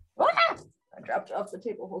hunger. I dropped it off the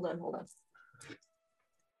table. Hold on.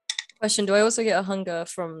 Question: do I also get a hunger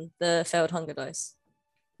from the failed hunger dice?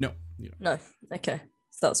 No, you know. No. Okay,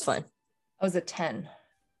 so that's fine. I was a 10.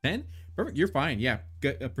 10? Perfect. You're fine. Yeah.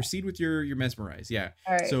 Proceed with your mesmerize. Yeah.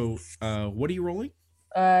 All right. So what are you rolling?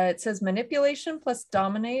 It says manipulation plus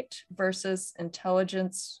dominate versus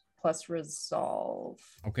intelligence plus resolve.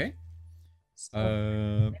 Okay.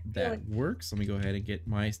 So, That works. Let me go ahead and get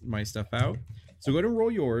my stuff out. So go to roll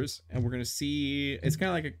yours, and we're gonna see. It's kind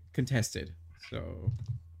of like a contested. So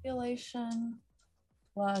manipulation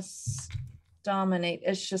plus dominate.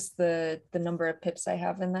 It's just the number of pips I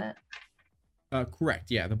have in that. Correct.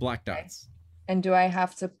 Yeah, the black Okay. dots. And do I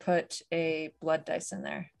have to put a blood dice in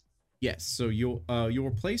there? Yes. So you'll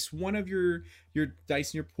replace one of your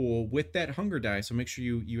dice in your pool with that hunger die. So make sure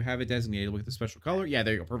you have it designated with a special color. Yeah,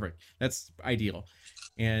 there you go. Perfect. That's ideal.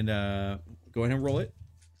 And go ahead and roll it.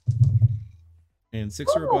 And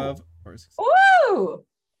 6 or Ooh. above. Or 6. Woo!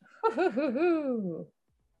 Hoo-hoo-hoo-hoo.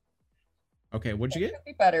 Okay, what'd you get? Could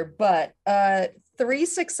be better, but 3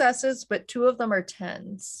 successes, but 2 of them are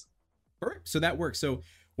 10s. Perfect. So that works. So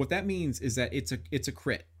what that means is that it's a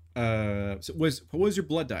crit. So what was your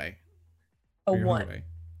blood die? A Or your 1. hunger die?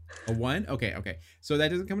 A 1? Okay. So that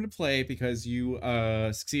doesn't come into play because you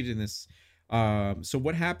succeeded in this. So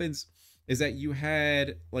what happens is that you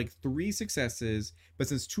had like 3 successes, but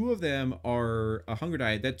since 2 of them are a hunger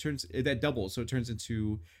die, that doubles, so it turns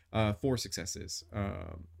into 4 successes.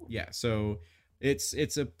 Yeah, so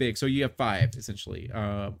it's a big. So you have 5 essentially.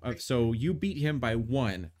 So you beat him by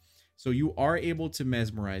 1. So you are able to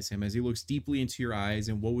mesmerize him as he looks deeply into your eyes.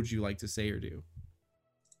 And what would you like to say or do?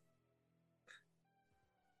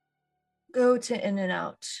 Go to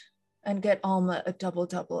In-N-Out and get Alma a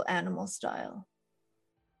double animal style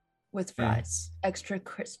with fries, extra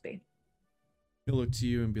crispy. He'll look to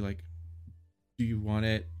you and be like, "Do you want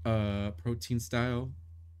it protein style?"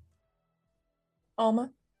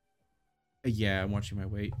 Alma? Yeah, I'm watching my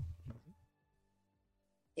weight.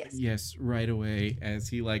 Yes. Yes, right away as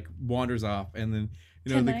he like wanders off, and then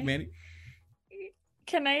Can the I? command.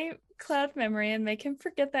 Can I cloud memory and make him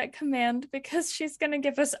forget that command because she's gonna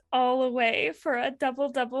give us all away for a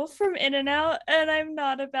double from In-N-Out, and I'm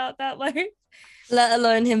not about that life. Let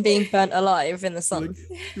alone him being burnt alive in the sun.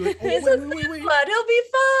 You're like, oh, He's wait. But he'll be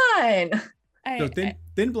fine. So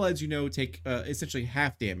thin bloods, take essentially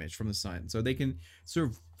half damage from the sun, so they can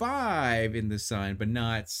survive in the sun, but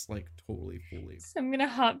not like totally fully. So I'm gonna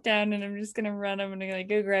hop down and I'm just gonna run. I'm gonna like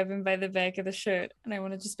go grab him by the back of the shirt, and I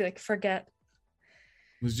want to just be like, forget.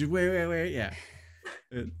 Wait, yeah.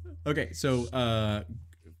 Okay, so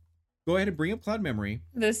go ahead and bring up cloud memory.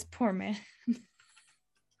 This poor man.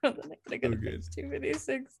 Hold on, I gotta good. fix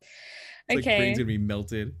 256. It's Okay. like brain's gonna be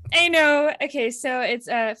melted. I know. Okay, so it's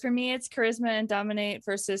for me it's charisma and dominate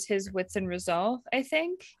versus his wits and resolve, I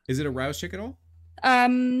think. Is it a rouse check at all?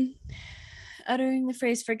 Uttering the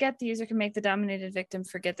phrase forget, the user can make the dominated victim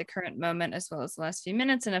forget the current moment as well as the last few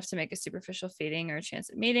minutes, enough to make a superficial feeding or a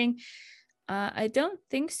chance at meeting. I don't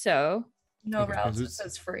think so. No Okay, routes, it it's-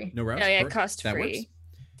 says free. No rouse? Oh yeah, Perfect. cost That works. free.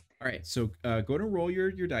 All right, so go ahead and roll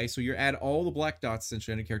your dice. So you add all the black dots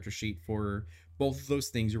essentially on a character sheet for both of those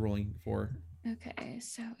things you're rolling for. Okay,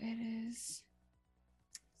 so it is.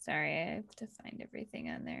 Sorry, I have to find everything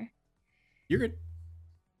on there. You're good.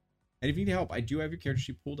 And if you need help, I do have your character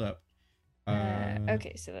sheet pulled up.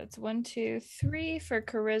 Okay, so that's 1, 2, 3 for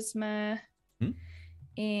charisma,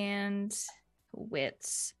 and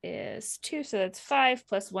wits is 2, so that's 5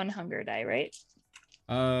 plus 1 hunger die, right?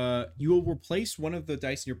 You will replace one of the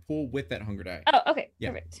dice in your pool with that hunger die. Oh, okay, Yeah.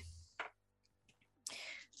 perfect.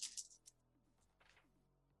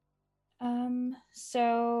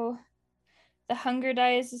 So the hunger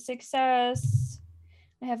die is a success.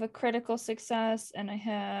 I have a critical success, and I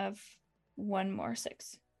have 1 more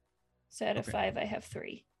 6. So out of Okay. 5, I have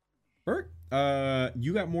 3. Bert,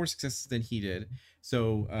 you got more successes than he did.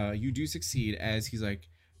 So you do succeed as he's like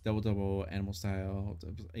double animal style,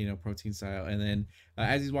 protein style, and then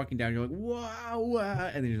as he's walking down, you're like wow,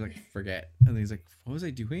 and then you're like forget, and then he's like, what was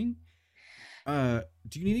I doing? Do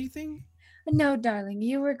you need anything? No, darling,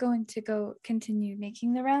 you were going to go continue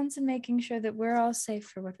making the rounds and making sure that we're all safe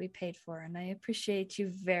for what we paid for, and I appreciate you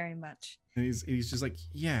very much. And he's just like,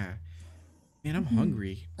 yeah, man, I'm Mhm.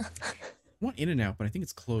 hungry. I want In-N-Out, but I think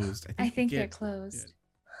it's closed. I think you they're get- closed.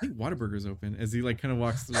 I think Whataburger's open as he like kind of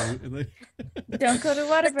walks through. And like, Don't go to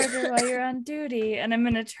Whataburger while you're on duty. And I'm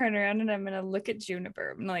gonna turn around and I'm gonna look at Juniper.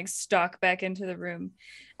 I'm gonna like stalk back into the room,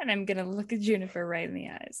 and I'm gonna look at Juniper right in the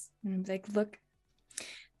eyes. And I'm like, look,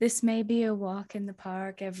 this may be a walk in the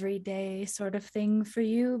park every day sort of thing for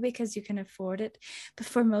you because you can afford it. But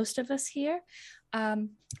for most of us here,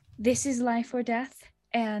 this is life or death.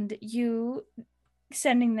 And you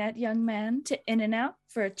sending that young man to In-N-Out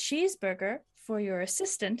for a cheeseburger for your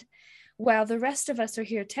assistant, while the rest of us are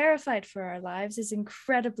here terrified for our lives, is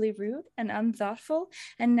incredibly rude and unthoughtful.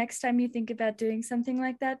 And next time you think about doing something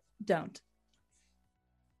like that, don't.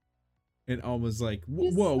 and Alma's like,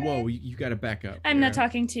 You whoa, you got to back up. I'm not there."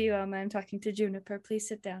 talking to you, Alma. I'm talking to Juniper. Please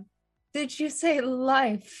sit down. Did you say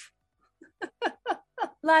life?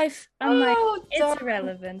 Life, unlike, Oh, it's darn.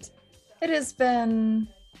 irrelevant. It has been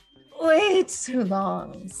way too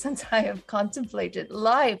long since I have contemplated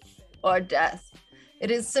life or death.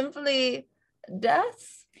 It is simply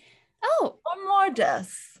death Oh, or more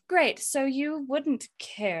death. great. So you wouldn't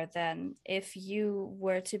care then if you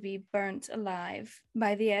were to be burnt alive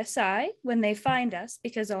by the SI when they find us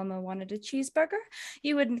because Alma wanted a cheeseburger?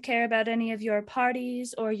 You wouldn't care about any of your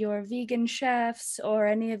parties or your vegan chefs or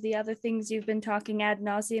any of the other things you've been talking ad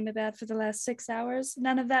nauseum about for the last 6 hours?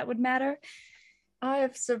 None of that would matter? I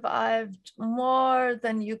have survived more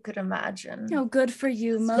than you could imagine. Oh, good for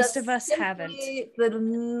you. It's Most just of us haven't. simply the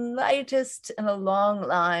lightest in a long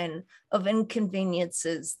line of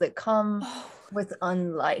inconveniences that come Oh, with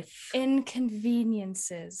unlife.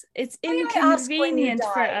 inconveniences. It's May I ask when you inconvenient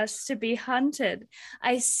for died? us to be hunted.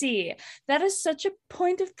 I see. That is such a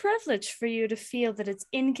point of privilege for you to feel that it's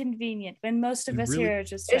inconvenient when most of And us really- here are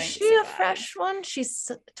just Is trying to she a survive. fresh one?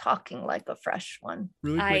 She's talking like a fresh one.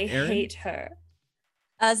 Really I quick, Aaron. hate her.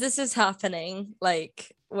 As this is happening,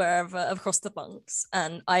 like wherever across the bunks,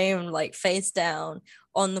 and I am like face down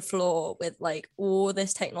on the floor with like all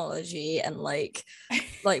this technology and like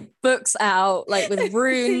books out, like with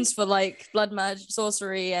runes for like blood magic,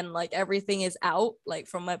 sorcery, and like everything is out like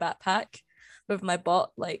from my backpack with my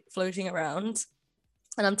bot like floating around.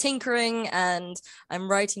 And I'm tinkering and I'm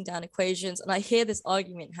writing down equations, and I hear this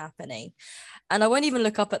argument happening, and I won't even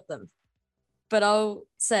look up at them, but I'll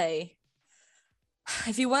say,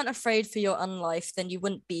 if you weren't afraid for your unlife, then you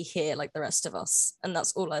wouldn't be here like the rest of us. And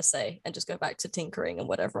that's all I say, and just go back to tinkering and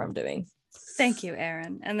whatever I'm doing. Thank you,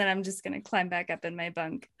 Aaron. And then I'm just gonna climb back up in my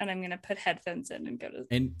bunk and I'm gonna put headphones in and go to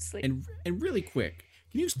And sleep. and really quick,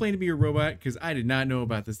 can you explain to me your robot? Because I did not know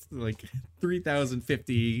about this. Like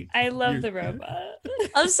 3050. I love You're- the robot.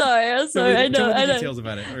 I'm sorry. I'm sorry. I Tell know. me I the know. details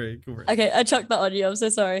about it. All right, go for it. Okay, I chucked that on you. I'm so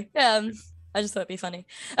sorry. I just thought it'd be funny.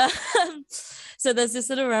 So there's this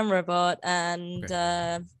little RAM robot, and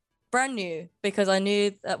brand new, because I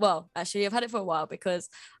knew that, well, actually I've had it for a while because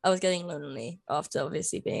I was getting lonely after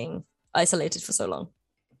obviously being isolated for so long.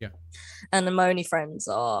 Yeah. And my only friends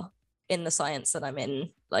are in the science that I'm in,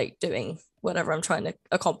 like doing whatever I'm trying to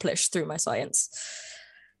accomplish through my science.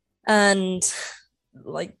 And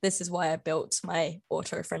like, this is why I built my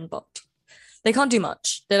auto friend bot. They can't do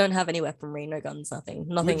much. They don't have any weaponry, no guns, nothing.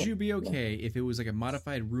 Would you be okay if it was like a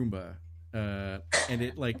modified Roomba, and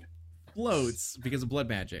it like floats because of blood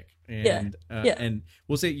magic? And Yeah. and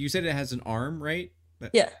we'll say you said it has an arm, right?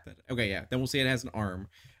 Yeah. Okay, yeah. Then we'll say it has an arm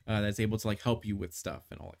that's able to like help you with stuff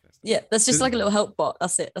and all like that. Yeah, that's just So- like a little help bot.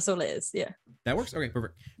 That's it. That's all it is. Yeah. That works. Okay,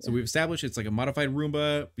 perfect. So we've established it's like a modified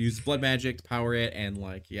Roomba, uses blood magic to power it, and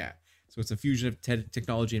like yeah. So it's a fusion of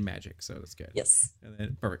technology and magic. So that's good. Yes. And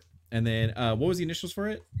then perfect. And then what was the initials for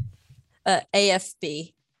it?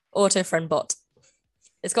 AFB, auto friend bot.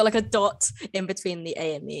 It's got like a dot in between the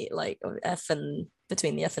A and the like or F and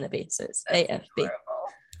between the F and the B. So it's AFB. Adorable.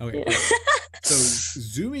 Okay. Yeah. So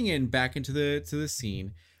zooming in back into the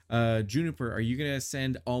scene, Juniper, are you gonna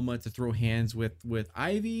send Alma to throw hands with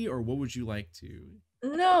Ivy, or what would you like to?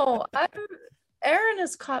 No, Aaron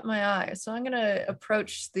has caught my eye, so I'm gonna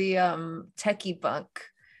approach the techie bunk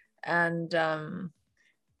and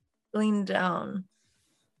lean down.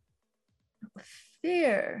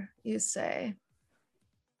 Fear, you say?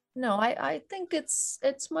 No, I think it's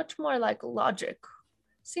much more like logic.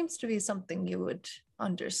 Seems to be something you would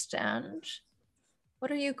understand.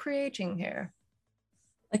 What are you creating here?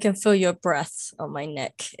 I can feel your breath on my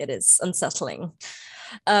neck. It is unsettling.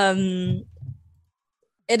 It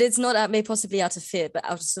is not maybe possibly out of fear, but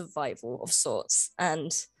out of survival of sorts,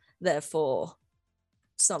 and therefore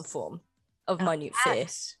some form of Now minute fear.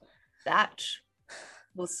 That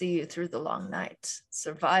will see you through the long night.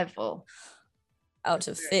 Survival. Out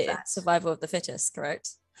of Very fear, fast. survival of the fittest,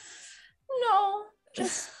 correct? No,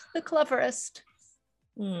 just the cleverest.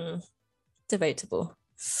 Debatable.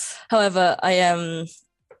 However, I am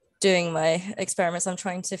doing my experiments. I'm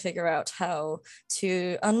trying to figure out how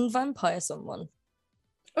to unvampire someone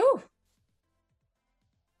Oh,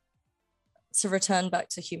 to return back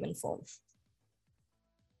to human form.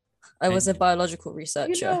 I was a And- biological you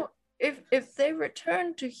researcher. know, if they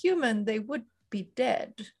returned to human, they would be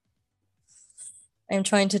dead. I'm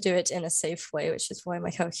trying to do it in a safe way, which is why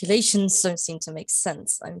my calculations don't seem to make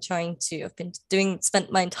sense. I've been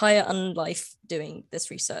spent my entire life doing this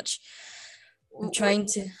research. I'm trying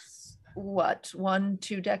to What,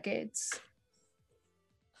 1-2 decades?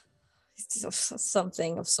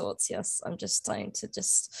 something of sorts. Yes, I'm just trying to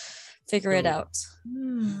figure it So- out.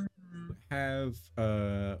 Hmm. Have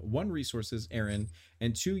one, resources, Aaron,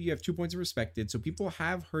 and two, you have 2 points of respected. So people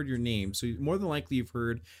have heard your name. So more than likely you've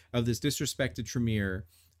heard of this disrespected Tremere,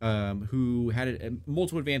 who had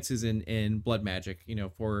multiple advances in blood magic, you know,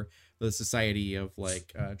 for the society of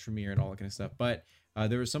like Tremere and all that kind of stuff. But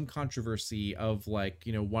there was some controversy of like,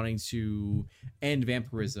 you know, wanting to end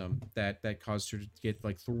vampirism that caused her to get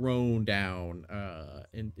like thrown down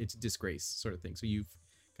into disgrace, sort of thing. So you've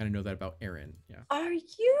kind of know that about Erin. Yeah. Are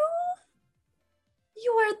you?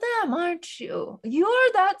 You are them, aren't you?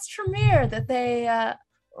 You're that's Tremere that they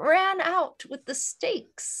ran out with the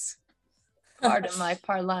stakes. Pardon my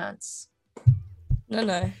parlance.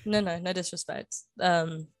 No disrespect.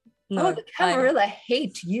 No, Oh, the Camarilla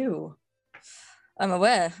hate you. I'm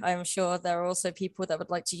aware. I'm sure there are also people that would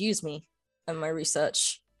like to use me and my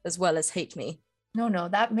research as well as hate me. No,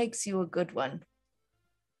 that makes you a good one.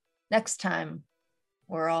 Next time,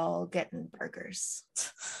 we're all getting burgers.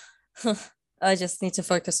 I just need to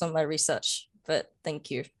focus on my research, but thank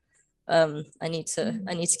you. I need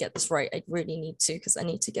to get this right. I really need to, because I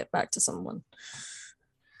need to get back to someone.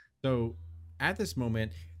 So at this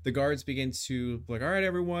moment, the guards begin to be like, all right,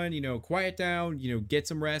 everyone, you know, quiet down, you know, get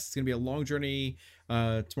some rest. It's gonna be a long journey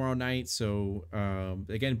tomorrow night. So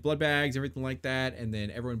again, blood bags, everything like that, and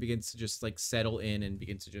then everyone begins to just like settle in and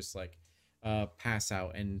begin to just like pass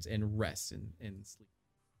out and rest and sleep.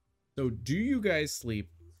 So do you guys sleep?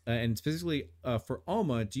 And specifically for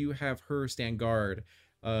Alma, do you have her stand guard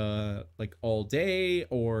like all day,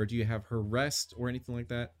 or do you have her rest or anything like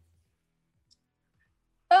that?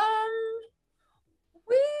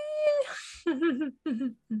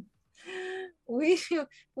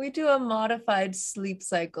 We do a modified sleep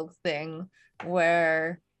cycle thing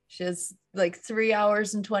where she has like 3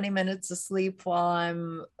 hours and 20 minutes of sleep while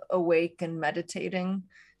I'm awake and meditating,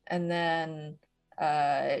 and then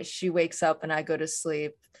she wakes up and I go to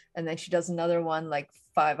sleep, and then she does another one like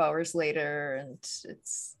 5 hours later, and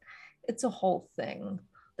it's a whole thing.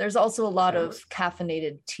 There's also a lot of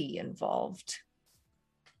caffeinated tea involved.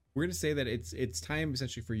 We're gonna say that it's time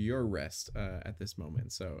essentially for your rest at this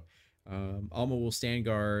moment. So Alma will stand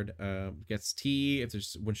guard, gets tea. If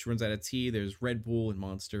there's when she runs out of tea, there's Red Bull and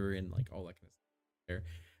Monster and like all that kind of stuff there.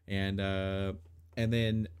 And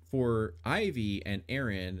then for Ivy and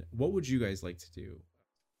Erin, what would you guys like to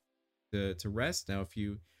do to rest? Now, if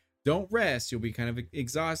you don't rest, you'll be kind of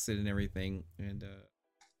exhausted and everything. And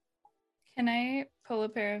can I pull a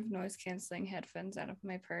pair of noise canceling headphones out of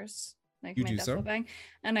my purse, like you my do duffel so? bag,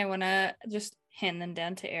 and I want to just hand them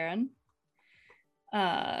down to Erin.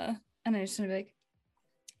 And I just want to be like,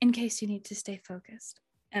 in case you need to stay focused.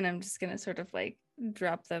 And I'm just gonna sort of like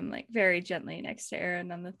drop them like very gently next to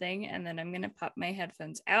Erin on the thing, and then I'm gonna pop my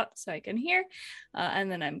headphones out so I can hear, and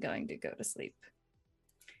then I'm going to go to sleep.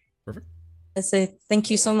 Perfect. I say thank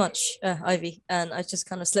you so much, Ivy, and I just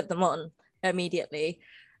kind of slip them on immediately,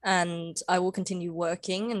 and I will continue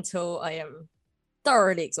working until I am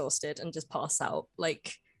thoroughly exhausted and just pass out,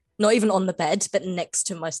 like not even on the bed, but next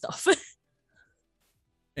to my stuff.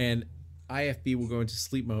 And IFB will go into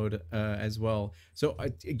sleep mode as well. So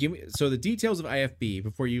give me the details of IFB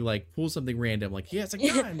before you like pull something random, like he has a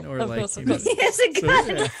gun, or Of like course, of you know, course. He has a gun.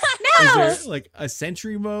 yeah. No. Is there like a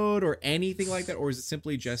sentry mode or anything like that, or is it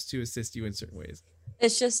simply just to assist you in certain ways?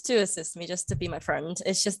 It's just to assist me, just to be my friend.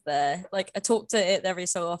 It's just there. Like I talk to it every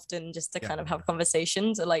so often just to Yeah. kind of have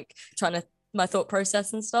conversations or like trying to my thought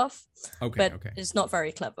process and stuff. Okay, But okay. it's not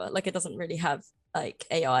very clever. Like it doesn't really have like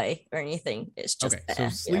AI or anything. It's just Okay, there.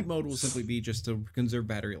 so sleep mode will simply be just to conserve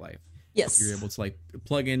battery life. Yes. You're able to like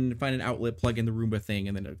plug in, find an outlet, plug in the Roomba thing,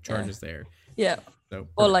 and then it charges there. Yeah. So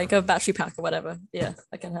Or like a battery pack or whatever. Yeah,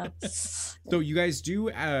 I can have. So you guys do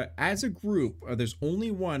as a group, there's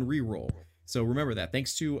only one reroll. So remember that.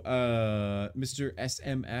 Thanks to Mr.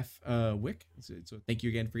 SMF Wick. So thank you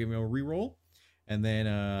again for giving me a reroll. And then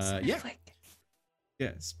Smithwick.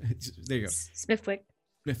 yes, there you go. Smithwick.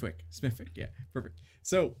 Smithwick, yeah, perfect.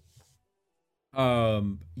 So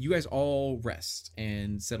you guys all rest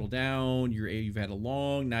and settle down. You've had a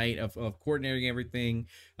long night of coordinating everything,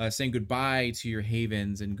 saying goodbye to your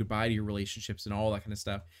havens and goodbye to your relationships and all that kind of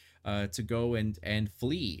stuff, to go and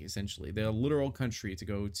flee essentially the literal country, to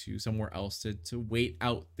go to somewhere else to wait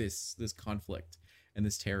out this conflict and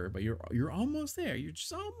this terror. But you're almost there. You're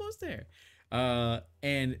just almost there.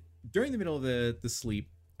 And during the middle of the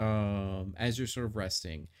sleep, as you're sort of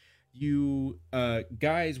resting, you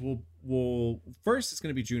guys will first, it's going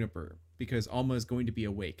to be Juniper, because Alma is going to be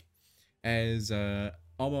awake, as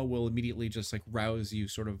Alma will immediately just like rouse you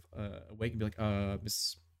sort of awake and be like,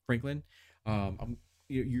 Miss Franklin,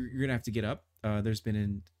 you're gonna have to get up. There's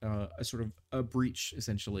been a sort of a breach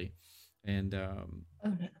essentially, and Oh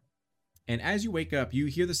no. and as you wake up, you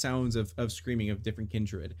hear the sounds of screaming of different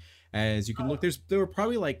kindred. As you can look, there were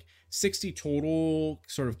probably like 60 total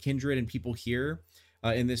sort of kindred and people here.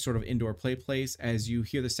 in this sort of indoor play place as you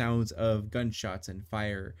hear the sounds of gunshots and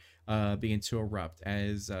fire begin to erupt,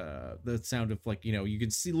 as the sound of, like, you can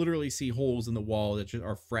literally see holes in the wall that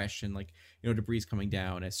are fresh, and, like, debris coming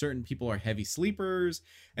down, as certain people are heavy sleepers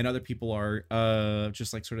and other people are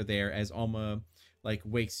just like sort of there, as Alma like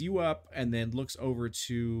wakes you up and then looks over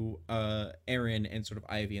to Aaron and sort of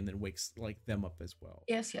Ivy, and then wakes like them up as well.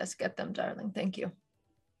 Yes, get them, darling. Thank you.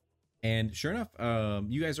 And sure enough,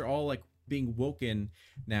 you guys are all like being woken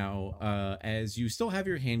now, as you still have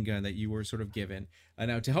your handgun that you were sort of given.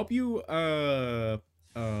 Now to help you,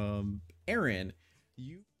 Aaron,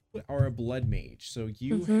 you are a blood mage, so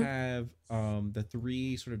you have the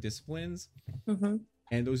 3 sort of disciplines.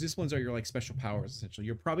 And those disciplines are your like special powers, essentially.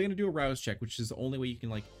 You're probably gonna do a rouse check, which is the only way you can,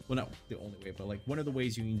 like, well, not the only way, but like one of the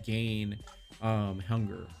ways you can gain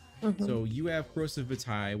hunger. So you have corrosive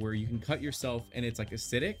vitae, where you can cut yourself and it's like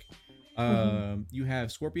acidic. You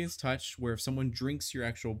have Scorpion's Touch, where if someone drinks your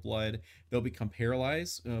actual blood, they'll become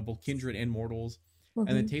paralyzed, both kindred and mortals. And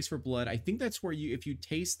then Taste for Blood, I think that's where if you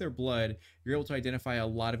taste their blood, you're able to identify a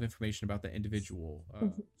lot of information about the individual.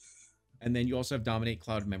 And then you also have Dominate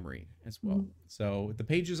Cloud Memory as well. So the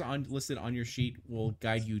pages listed on your sheet will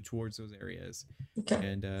guide you towards those areas.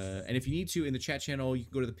 And if you need to, in the chat channel, you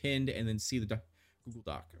can go to the pinned and then see the Google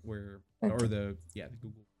Doc or the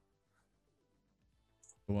Google.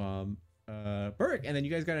 So, Burke, and then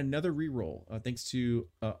you guys got another reroll thanks to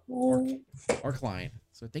Arcline.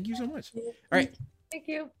 So thank you so much. All right. Thank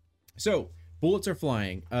you. So bullets are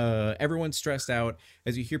flying. Everyone's stressed out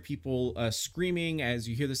as you hear people screaming, as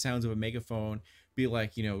you hear the sounds of a megaphone. Be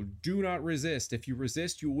like, do not resist. If you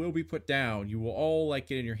resist, you will be put down. You will all like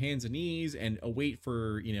get in your hands and knees and await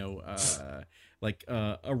for,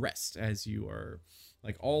 arrest, as you are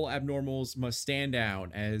like all abnormals must stand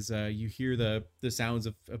down, as you hear the sounds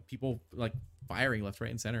of people like firing left, right,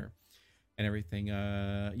 and center and everything.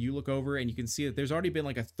 You look over and you can see that there's already been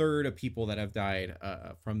like a third of people that have died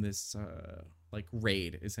from this like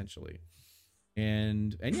raid, essentially.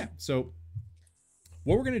 And yeah, so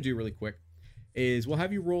what we're gonna do really quick is we'll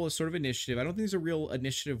have you roll a sort of initiative. I don't think there's a real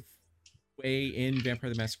initiative way in Vampire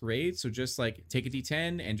the Masquerade, so just like take a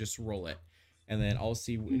d10 and just roll it, and then I'll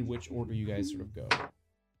see in which order you guys sort of go.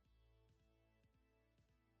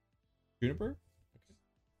 Juniper?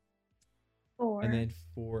 4. And then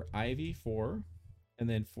for Ivy, 4. And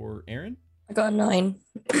then for Aaron? I got a 9.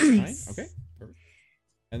 9? Okay, perfect.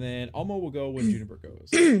 And then Alma will go when Juniper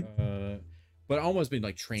goes. But Alma's been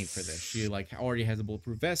like trained for this. She like already has a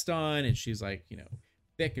bulletproof vest on, and she's like,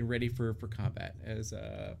 thick and ready for combat. As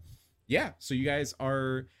yeah, so you guys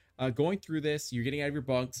are going through this. You're getting out of your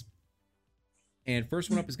bunks. And first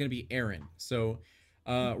one up is going to be Aaron. So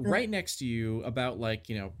right next to you, about like,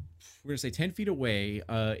 we're going to say 10 feet away,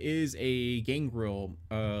 is a gangrel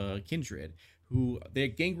kindred, who the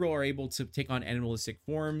gangrel are able to take on animalistic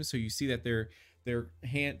forms. So you see that their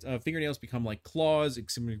fingernails become like claws,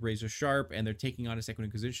 extremely razor sharp, and they're taking on a Second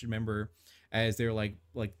Inquisition member as they're like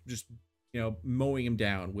just mowing him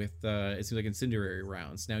down with it seems like incendiary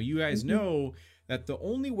rounds. Now you guys know that the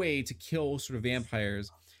only way to kill sort of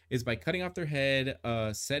vampires is by cutting off their head,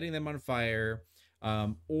 setting them on fire,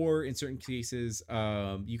 or in certain cases,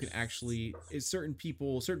 you can actually, certain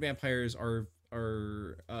vampires are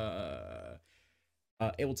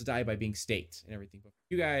able to die by being staked and everything. But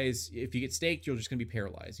you guys, if you get staked, you're just gonna be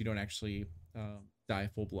paralyzed. You don't actually die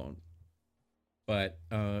full blown. But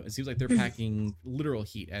it seems like they're packing literal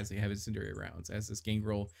heat as they have incendiary rounds as this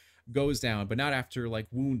gangrel goes down, but not after like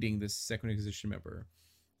wounding this Second Inquisition member.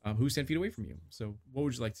 Who's 10 feet away from you. So what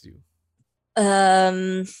would you like to do?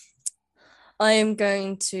 I am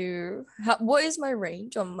going to... what is my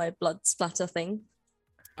range on my blood splatter thing?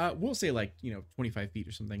 We'll say like, 25 feet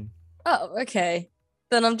or something. Oh, okay.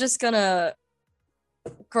 Then I'm just gonna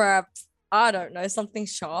grab, I don't know, something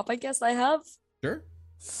sharp, I guess I have. Sure.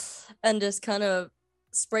 And just kind of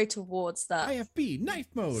spray towards that. IFB, knife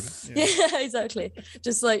mode. Yeah, exactly.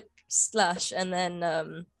 Just like slash, and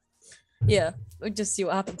then yeah, we'll just see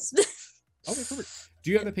what happens. Okay, perfect.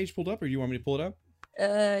 Do you have the page pulled up, or do you want me to pull it up?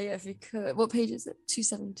 Yeah, if you could. What page is it?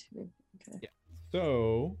 272. Okay. Yeah.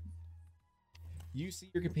 So you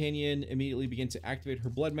see your companion immediately begin to activate her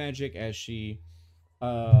blood magic as she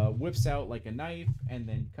whips out like a knife and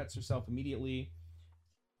then cuts herself immediately.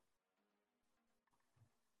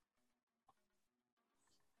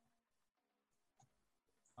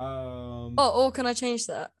 Or can I change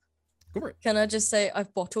that? Go for it. Can I just say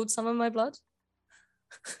I've bottled some of my blood?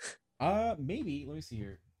 Maybe. Let me see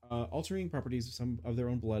here. Altering properties of some of their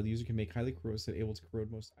own blood, the user can make highly corrosive, able to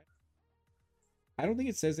corrode most items. I don't think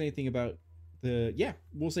it says anything about the... Yeah,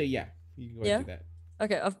 we'll say yeah. You can go ahead and do that.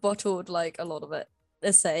 Okay, I've bottled like a lot of it.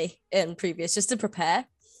 essay in previous just to prepare,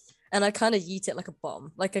 and I kind of yeet it like a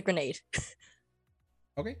bomb, like a grenade.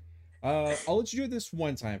 Okay. I'll let you do it this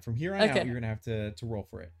one time. From here on Okay. out, you're gonna have to roll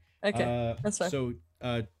for it. Okay, that's fine. So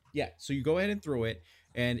yeah, so you go ahead and throw it,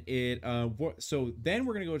 and it so then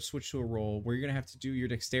we're gonna go switch to a roll where you're gonna have to do your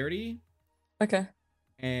dexterity Okay.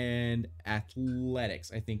 and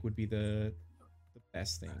athletics. I think would be the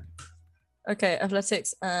best thing. Okay,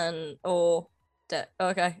 athletics okay.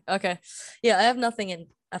 Yeah, I have nothing in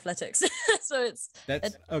athletics. So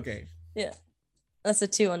That's okay. that's a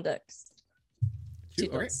 2 on dex. Two,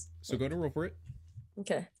 2 okay. dots. So go to roll for it.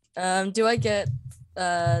 Okay. Do I get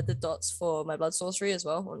the dots for my blood sorcery as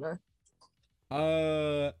well or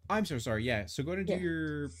no? I'm so sorry. Yeah. So go ahead and do Yeah.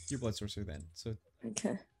 your blood sorcery then. So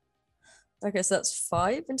Okay. Okay, so that's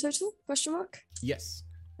 5 in total? Question mark? yes,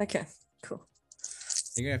 Okay, cool.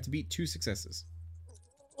 you're gonna have to beat 2 successes.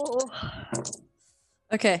 Oh.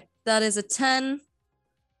 Okay, that is a 10,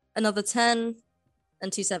 another 10,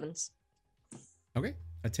 and 2 7s. Okay,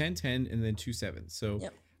 a 10, 10, and then 2 7s. So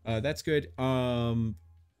Yep. that's good.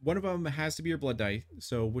 One of them has to be your blood die.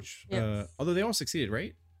 So which although they all succeeded,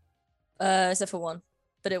 right? Except for one,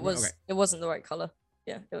 but it was Okay. it wasn't the right color.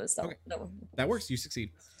 Yeah, it was that, Okay. that one. That works. You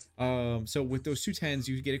succeed. So with those 2 10s,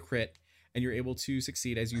 you get a crit, and you're able to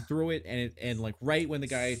succeed as you throw it, and like right when the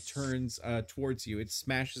guy turns towards you, it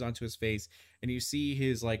smashes onto his face, and you see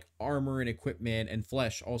his like armor and equipment and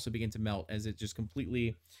flesh also begin to melt as it just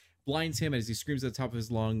completely blinds him as he screams at the top of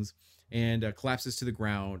his lungs and collapses to the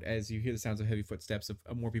ground as you hear the sounds of heavy footsteps of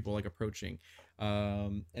more people like approaching,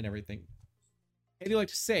 and everything. What do you like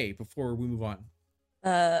to say before we move on?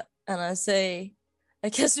 And I say, I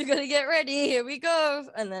guess we're gonna get ready. Here we go.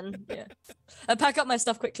 And then I pack up my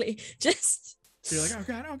stuff quickly. Just So you're like,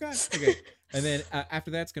 oh god. Okay, and then after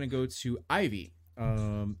that's gonna go to Ivy.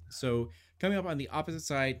 So coming up on the opposite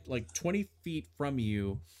side, like 20 feet from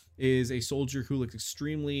you, is a soldier who looks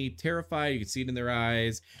extremely terrified. You can see it in their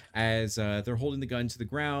eyes as they're holding the gun to the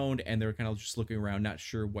ground and they're kind of just looking around, not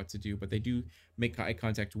sure what to do, but they do make eye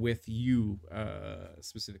contact with you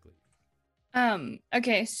specifically.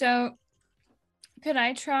 Okay, so could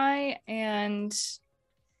I try and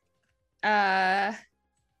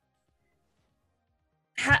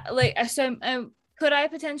could I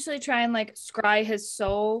potentially try and like scry his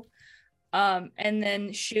soul and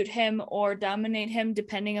then shoot him or dominate him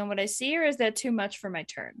depending on what I see, or is that too much for my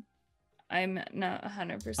turn? I'm not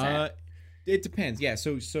 100%. It depends. Yeah.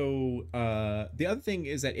 So the other thing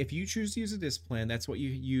is that if you choose to use a discipline, that's what you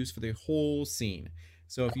use for the whole scene.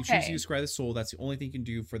 So if you choose to use Scry the Soul, that's the only thing you can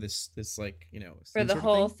do for this like, you know, for the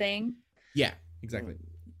whole thing. Yeah, exactly.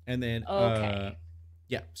 And then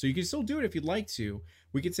yeah, so you can still do it if you'd like to.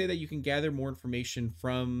 We could say that you can gather more information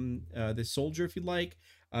from the soldier if you'd like,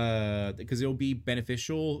 because it'll be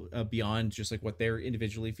beneficial beyond just like what they're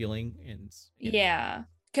individually feeling. And yeah.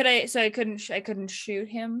 Could I? So I couldn't shoot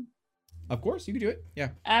him. Of course, you can do it. Yeah.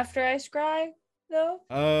 After I scry, though.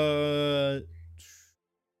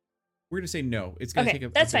 We're gonna say no. It's gonna take a.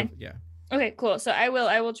 That's fine. Yeah. Okay, cool. So I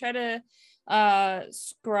will try to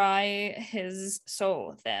scry his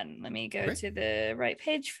soul then. Let me go to the right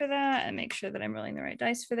page for that and make sure that I'm rolling the right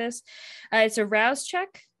dice for this. It's a rouse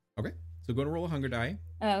check. Okay. So go to roll a hunger die.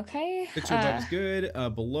 Okay. 6 or above is good.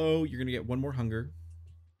 Below, you're gonna get 1 more hunger.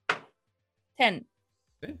 10.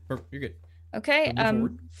 Okay, perfect. You're good. Okay.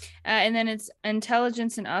 And then it's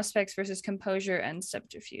intelligence and aspects versus composure and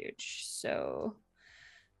subterfuge. So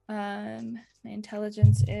my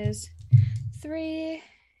intelligence is 3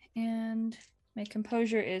 and my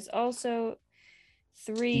composure is also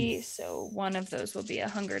 3, so one of those will be a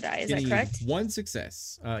hunger die. Is that correct? 1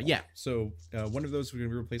 success. Yeah. So one of those is going to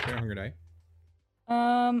be replaced by a hunger die.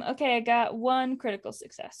 Okay, I got 1 critical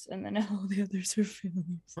success, and then all the others are failures.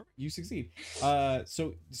 You succeed.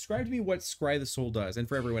 So describe to me what Scry the Soul does, and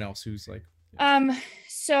for everyone else who's like.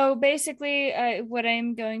 So basically, what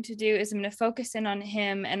I'm going to do is I'm going to focus in on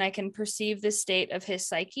him, and I can perceive the state of his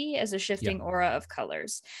psyche as a shifting aura of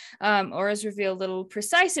colors. Auras reveal little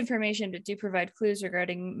precise information, but do provide clues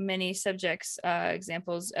regarding many subjects,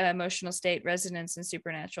 examples, emotional state, resonance, and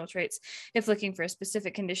supernatural traits. If looking for a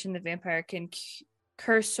specific condition, the vampire can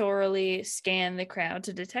cursorily scan the crowd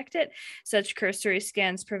to detect it. Such cursory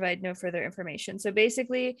scans provide no further information. So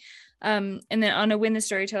basically, and then on a win, the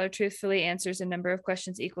storyteller truthfully answers a number of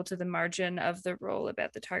questions equal to the margin of the roll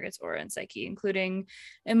about the target's aura and psyche, including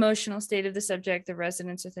emotional state of the subject, the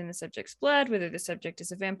resonance within the subject's blood, whether the subject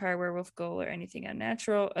is a vampire, werewolf, ghoul, or anything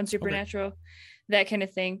unnatural, unsupernatural, that kind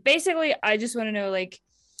of thing. Basically, I just want to know, like,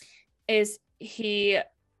 is he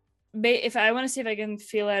if I want to see if I can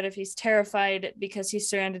feel out if he's terrified because he's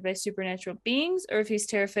surrounded by supernatural beings, or if he's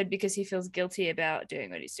terrified because he feels guilty about doing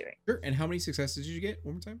what he's doing. Sure. And how many successes did you get?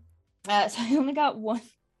 One more time. So I only got one,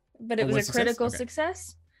 but it Oh, one was a success? critical Okay.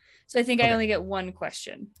 success. So I think I Okay. only get one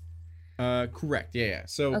question. Correct. Yeah.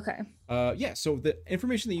 So Okay. yeah, so the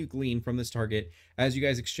information that you glean from this target as you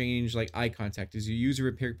guys exchange like eye contact is you use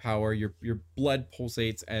your vampiric power, your blood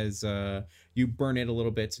pulsates as you burn it a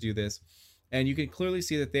little bit to do this. And you can clearly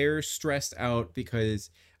see that they're stressed out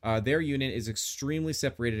because their unit is extremely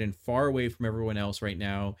separated and far away from everyone else right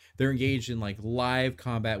now. They're engaged in like live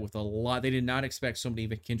combat with a lot. They did not expect so many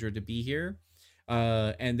kindred to be here.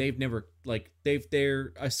 And they've never like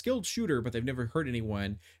they're a skilled shooter, but they've never hurt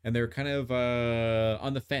anyone, and they're kind of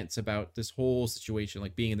on the fence about this whole situation,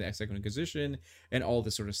 like being in the Second Inquisition and all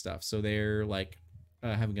this sort of stuff. So they're like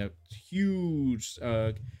having a huge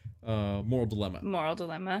moral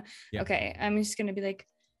dilemma. Yeah. Okay, I'm just gonna be like,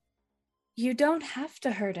 you don't have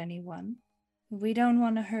to hurt anyone. We don't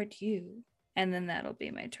want to hurt you, and then that'll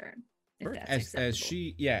be my turn. If that's as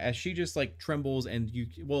acceptable. she just like trembles, and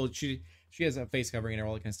she has a face covering and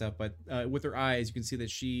all that kind of stuff, but with her eyes you can see that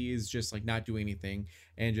she is just like not doing anything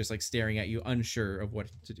and just like staring at you, unsure of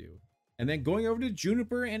what to do. And then going over to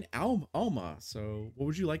Juniper and Alma. So what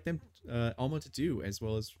would you like them Alma to do, as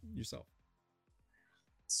well as yourself?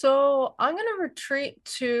 So I'm gonna retreat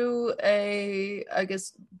to a, I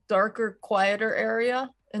guess, darker, quieter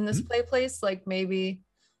area in this place, like maybe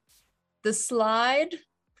the slide.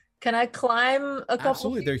 Can I climb a couple?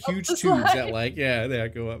 Absolutely, they're feet up huge the tubes slide? that like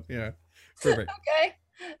they go up. Yeah, perfect. Okay.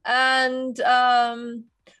 And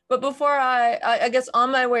but before I guess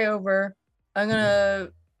on my way over, I'm gonna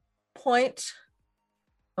point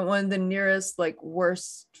at one of the nearest, like,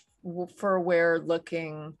 worst for wear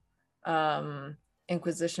looking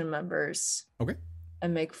Inquisition members. Okay.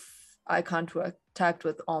 And make eye contact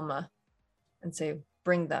with Alma and say,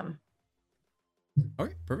 bring them.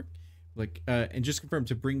 Okay, perfect. Like and just confirm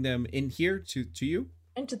to bring them in here to you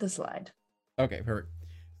Into the slide. Okay, perfect.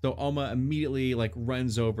 So Alma immediately like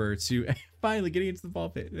runs over to finally getting into the ball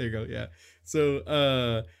pit. There you go. Yeah. So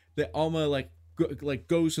the Alma like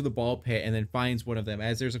goes to the ball pit and then finds one of them,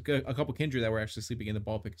 as there's a couple kindred that were actually sleeping in the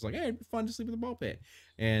ball pit. It's like, hey, it'd be fun to sleep in the ball pit.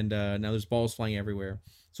 And now there's balls flying everywhere.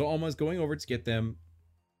 So Alma's going over to get them.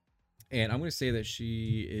 And I'm going to say that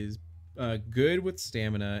she is good with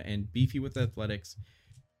stamina and beefy with athletics.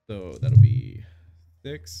 So that'll be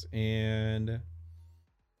 6 and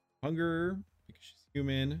hunger because she's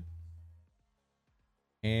human.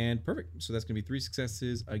 And perfect. So that's going to be 3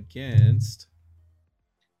 successes against.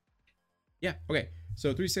 Yeah. Okay.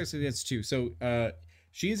 So 3 successes against 2. So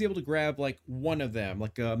she is able to grab like one of them,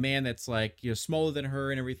 like a man that's like, you know, smaller than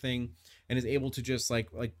her and everything, and is able to just like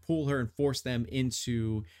pull her and force them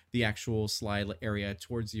into the actual slide area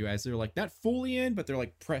towards you, as they're like not fully in, but they're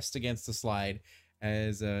like pressed against the slide.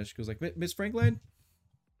 As she goes like, Miss Franklin.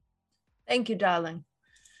 Thank you, darling.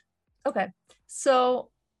 Okay,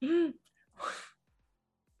 so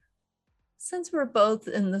since we're both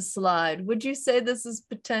in the slide, would you say this is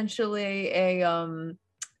potentially a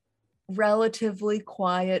relatively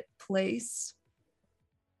quiet place?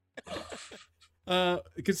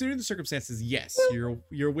 Considering the circumstances, yes.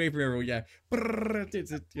 You're away from everyone. Yeah.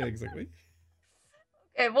 Yeah, exactly.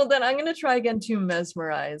 Okay, well then I'm gonna try again to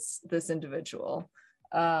mesmerize this individual.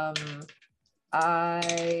 I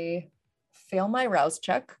fail my rouse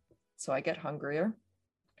check, so I get hungrier.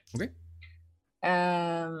 Okay.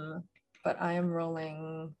 But I am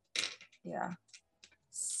rolling,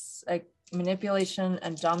 like manipulation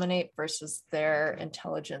and dominate versus their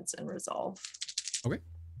intelligence and resolve. Okay.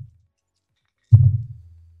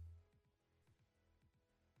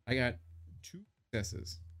 I got 2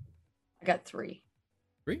 successes. I got 3.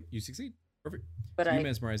 3. You succeed. Perfect. But so you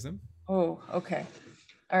mesmerize them. Oh, okay.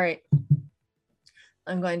 All right.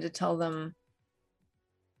 I'm going to tell them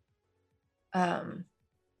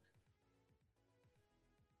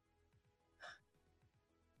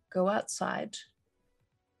go outside,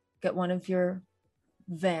 get one of your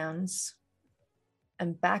vans,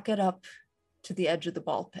 and back it up to the edge of the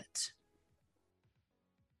ball pit.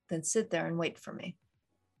 Then sit there and wait for me.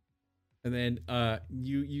 And then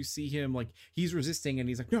you see him like he's resisting, and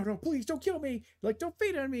he's like, no, please don't kill me, like don't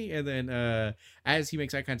feed on me. And then as he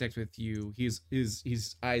makes eye contact with you, his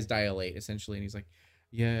eyes dilate essentially, and he's like,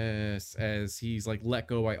 yes, as he's like let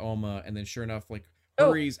go by Alma, and then sure enough like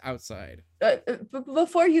hurries outside.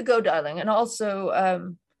 Before you go, darling, and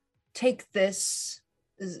also take this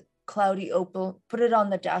cloudy opal, put it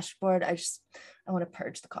on the dashboard. I want to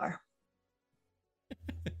purge the car.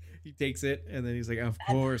 He takes it and then he's like, of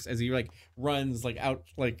course, as he like runs like out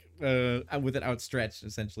like with it outstretched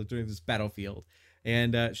essentially during this battlefield.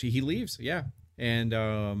 And he leaves, yeah. And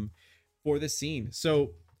for this scene.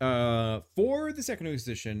 So for the second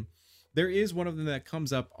exposition, there is one of them that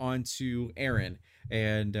comes up onto Aaron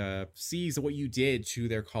and sees what you did to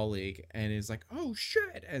their colleague and is like, oh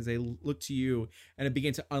shit, as they look to you and it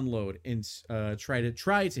begin to unload and try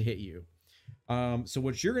to hit you. So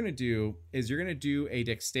what you're gonna do is you're gonna do a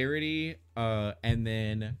dexterity and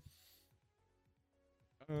then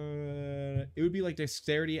it would be like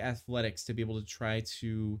dexterity athletics to be able to try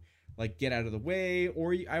to like get out of the way,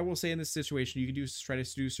 or I will say in this situation you can try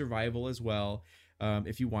to do survival as well,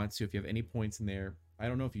 if you want to, if you have any points in there. I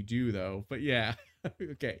don't know if you do though, but yeah.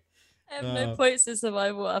 Okay. I have no points in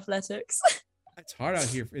survival athletics. It's hard out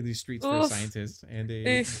here in these streets for a scientist and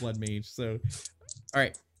a blood mage. So all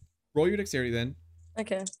right, roll your dexterity then.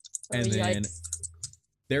 Okay. And then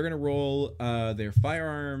they're gonna roll their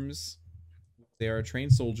firearms. They are a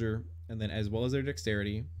trained soldier, and then as well as their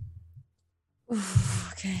dexterity.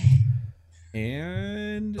 Okay.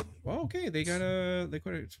 And okay, they got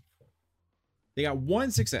one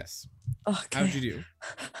success. Okay. How'd you do?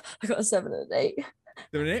 I got a 7 and an 8.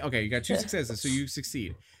 7 and 8? Okay, you got 2 successes, so you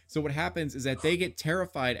succeed. So what happens is that they get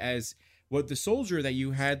terrified as what the soldier that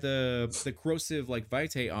you had the corrosive like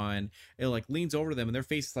vitae on, it like leans over to them and their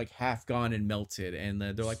face is like half gone and melted, and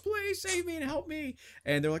they're like, please save me and help me,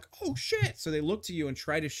 and they're like, oh shit. So they look to you and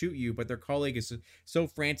try to shoot you, but their colleague is so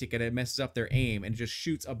frantic that it messes up their aim and just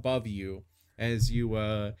shoots above you as you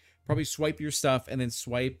probably swipe your stuff and then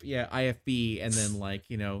swipe IFB and then like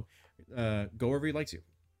go wherever you'd like to.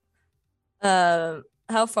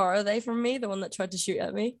 How far are they from me, the one that tried to shoot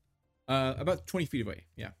at me? About 20 feet away.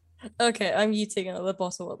 Yeah. Okay, I'm yeeting another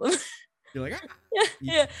bottle at them. You're like,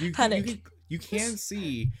 panic. You can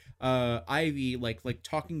see Ivy like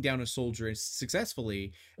talking down a soldier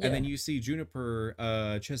successfully, and then you see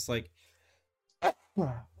Juniper just like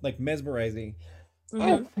mesmerizing.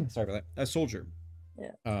 Mm-hmm. Sorry about that. A soldier.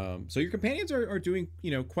 Yeah. So your companions are doing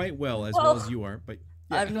quite well as well as you are, but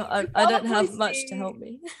yeah. I don't have much to help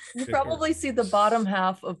me. You probably see the bottom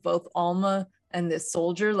half of both Alma and this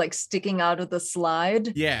soldier like sticking out of the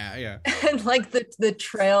slide. Yeah. And like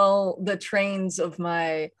the trains of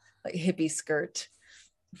my like hippie skirt.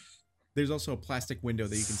 There's also a plastic window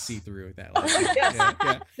that you can see through that. Yes.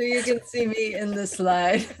 Yeah. So you can see me in the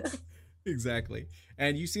slide. Exactly.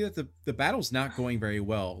 And you see that the battle's not going very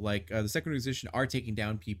well. Like the second position are taking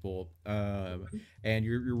down people, and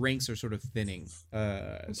your ranks are sort of thinning.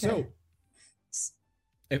 So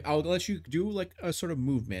I'll let you do like a sort of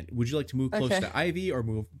movement. Would you like to move close to Ivy or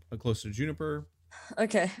move closer to Juniper?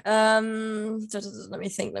 Okay. Let me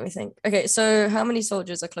think. Okay, so how many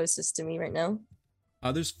soldiers are closest to me right now?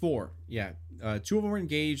 There's 4. Yeah. 2 of them are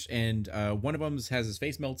engaged, and one of them has his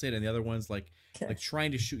face melted, and the other one's like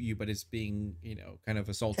trying to shoot you, but is being kind of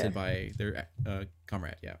assaulted by their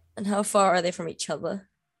comrade. Yeah. And how far are they from each other?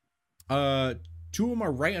 2 of them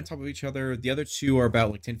are right on top of each other. The other 2 are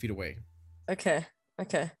about like 10 feet away. Okay.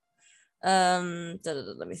 Let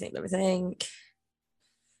me think.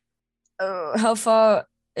 Oh, how far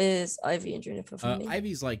is Ivy and Juniper from me?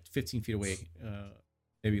 Ivy's like 15 feet away,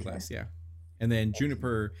 maybe less, yeah. And then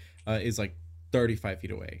Juniper is like 35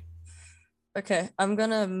 feet away. Okay, I'm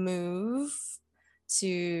gonna move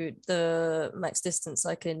to the max distance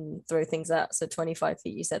I can throw things at. So 25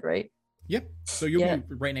 feet, you said, right? Yep. So you'll be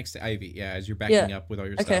right next to Ivy, as you're backing up with all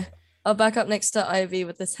your stuff. Okay, I'll back up next to Ivy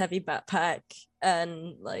with this heavy backpack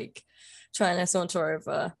and like trying to saunter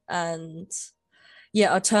over, and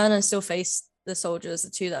I'll turn and still face the soldiers, the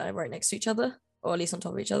 2 that are right next to each other, or at least on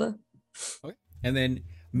top of each other. Okay. And then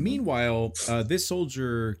meanwhile, this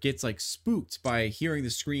soldier gets like spooked by hearing the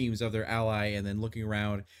screams of their ally, and then looking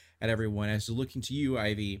around at everyone as they're looking to you,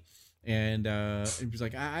 Ivy, and he's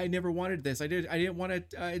like, I never wanted this. I didn't want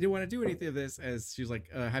to do anything of this, as she's like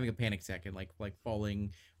having a panic attack and like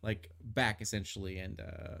falling like back essentially, and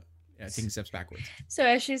taking steps backwards. So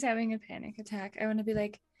as she's having a panic attack, I want to be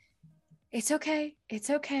like, it's okay.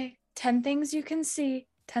 10 things you can see.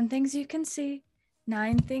 10 things you can see.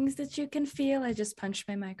 9 things that you can feel. I just punched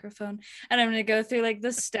my microphone, and I'm gonna go through like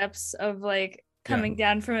the steps of like coming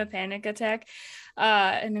down from a panic attack,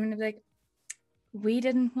 and I'm gonna be like, we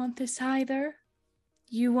didn't want this either.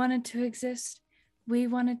 You wanted to exist. We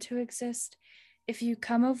wanted to exist. If you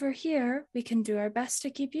come over here, we can do our best to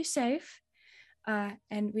keep you safe,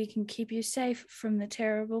 and we can keep you safe from the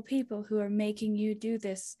terrible people who are making you do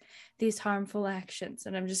these harmful actions.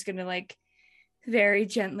 And I'm just gonna like very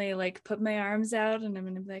gently like put my arms out, and I'm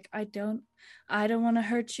gonna be like, I don't want to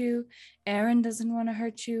hurt you. Aaron doesn't want to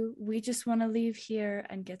hurt you. We just want to leave here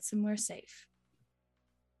and get somewhere safe.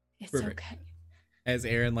 It's Perfect. okay. As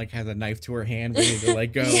Aaron like has a knife to her hand, ready to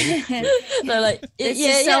like go. They're like, This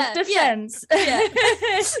yeah, is self-defense. yeah.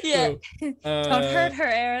 So, Don't hurt her,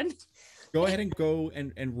 Aaron. go ahead and go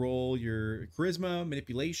and roll your charisma,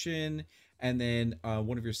 manipulation, and then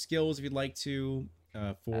one of your skills if you'd like to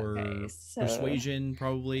for Okay, so persuasion,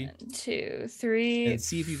 probably. 1, 2, 3. And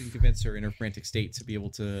see if you can convince her in her frantic state to be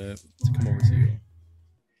able to come over to you.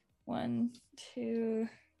 1, 2.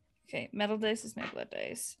 Okay, metal dice is my blood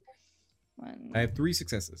dice. 1, I have 3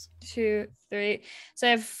 successes. 2, 3. So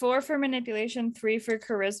I have 4 for manipulation, 3 for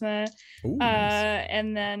charisma. Ooh, nice.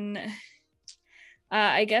 And then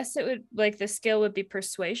I guess it would like the skill would be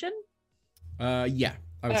persuasion. Yeah,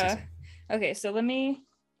 I would say so. Okay, so let me.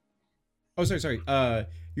 Oh, sorry.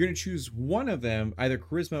 You're gonna choose one of them, either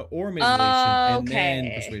charisma or manipulation, and then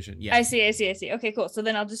Okay. persuasion. Yeah. I see. Okay, cool. So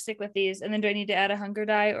then I'll just stick with these. And then do I need to add a hunger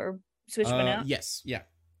die or switch one out? Yes. Yeah.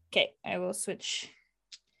 Okay, I will switch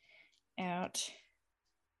out.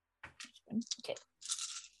 Okay.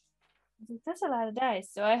 That's a lot of dice.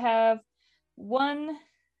 So I have 1,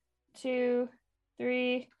 2,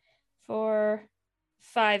 3, 4,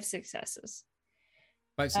 5 successes.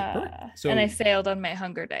 5 perfect. So and I failed on my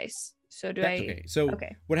hunger dice. So do that's I? okay. So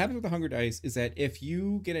Okay. what happens with the hunger dice is that if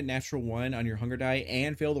you get a natural 1 on your hunger die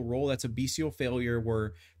and fail the roll, that's a bestial failure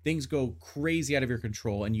where things go crazy out of your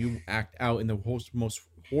control and you act out in the most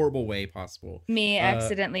horrible way possible. Me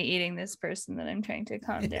accidentally eating this person that I'm trying to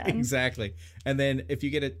calm down. Exactly. And then if you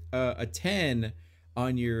get a 10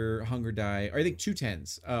 on your hunger die, or I think 2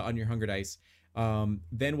 10s on your hunger dice,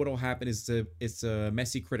 then what will happen is it's a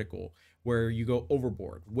messy critical where you go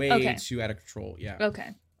overboard, way too out of control. Yeah. Okay.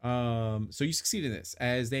 So you succeed in this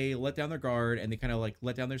as they let down their guard and they kind of like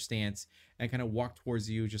let down their stance and kind of walk towards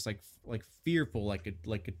you, just like fearful, like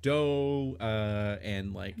a doe,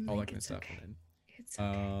 and like all that kind of stuff. Okay. And then, It's okay.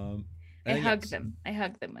 and I then, hug yes. them. I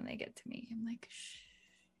hug them when they get to me. I'm like, shh.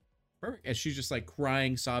 Perfect. And she's just like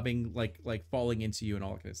crying, sobbing, like falling into you and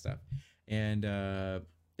all that kind of stuff. And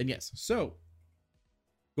yes, so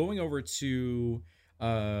going over to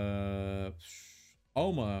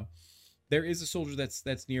Alma, there is a soldier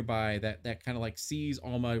that's nearby that kind of like sees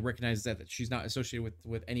Alma, recognizes that she's not associated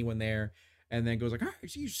with anyone there, and then goes like, "Ah,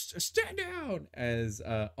 you stand down," as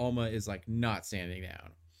Alma is like not standing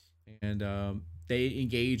down, and they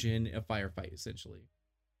engage in a firefight essentially.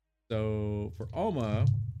 So for Alma,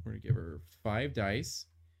 we're gonna give her 5 dice,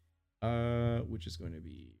 which is going to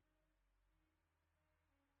be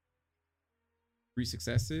 3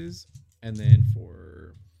 successes, and then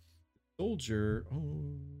for soldier,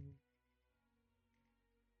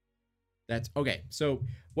 that's okay. So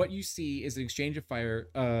what you see is an exchange of fire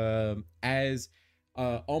as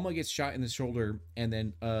Alma gets shot in the shoulder and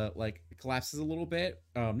then like collapses a little bit,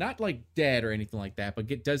 not like dead or anything like that, but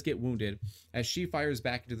does get wounded as she fires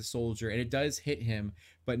back into the soldier, and it does hit him,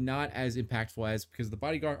 but not as impactful as because of the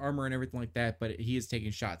bodyguard armor and everything like that. But he is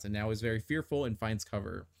taking shots and now is very fearful and finds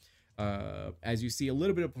cover. As you see a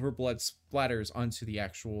little bit of her blood splatters onto the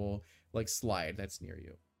actual like slide that's near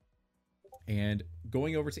you. And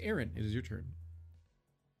going over to Aaron, it is your turn.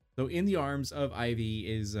 So in the arms of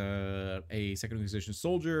Ivy is a second Inquisition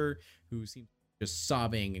soldier who seems just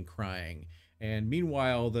sobbing and crying. And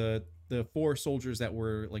meanwhile, the 4 soldiers that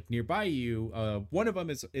were like nearby you, one of them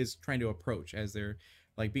is trying to approach as they're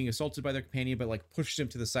like being assaulted by their companion, but like pushed him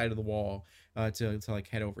to the side of the wall to like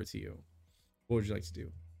head over to you. What would you like to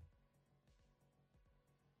do?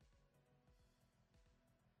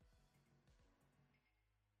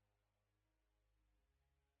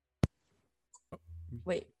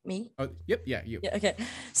 Wait, me? Oh, yep, yeah, you. Yeah, okay.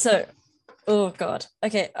 So, oh god.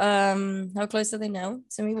 Okay. How close are they now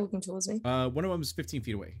to me walking towards me? One of them is 15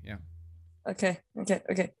 feet away. Yeah. Okay.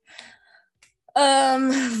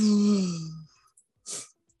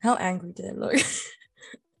 How angry do they look?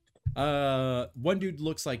 One dude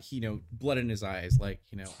looks like blood in his eyes, like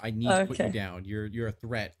I need to put you Okay. down. You're a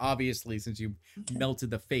threat, obviously, since you melted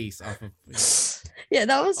the face off of. Yeah,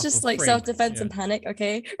 that was Off just of like Frank, self-defense yeah. and panic,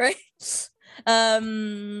 okay? Right?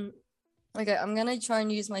 Okay, I'm gonna try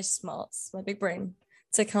and use my smarts, my big brain,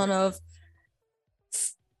 to kind of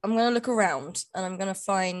I'm gonna look around and I'm gonna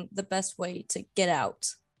find the best way to get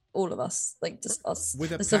out, all of us, like just us,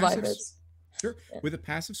 With a the passive- survivors. Sure. Yeah. With a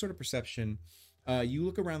passive sort of perception, you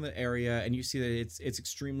look around the area and you see that it's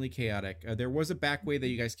extremely chaotic. There was a back way that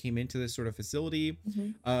you guys came into this sort of facility,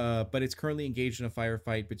 Mhm. but it's currently engaged in a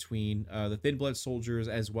firefight between the Thin Blood soldiers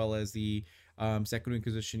as well as the Second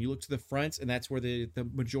Inquisition. You look to the front, and that's where the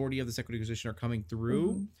majority of the Second Inquisition are coming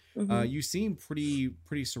through. You seem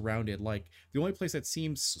pretty surrounded. Like the only place that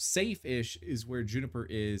seems safe-ish is where Juniper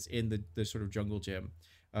is in the sort of jungle gym.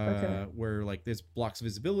 Where like there's blocks of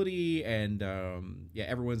visibility, and yeah,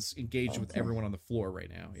 everyone's engaged with everyone on the floor right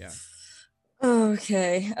now. Yeah.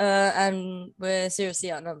 Okay. And we're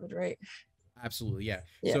seriously outnumbered, right? Absolutely, yeah.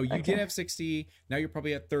 Yeah, So you okay. did have 60. Now you're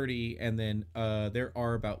probably at 30, and then there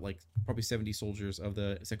are about like probably 70 soldiers of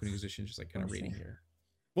the Second Inquisition, just like kind of reading here.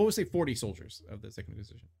 Well, we'll say 40 soldiers of the Second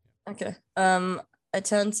Inquisition. Okay. I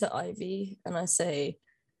turn to Ivy and I say,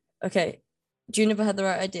 okay, Juniper had the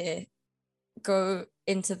right idea. Go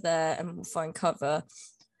into there and we'll find cover.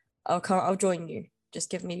 I'll join you.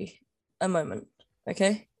 Just give me a moment.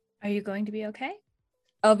 Okay? Are you going to be okay?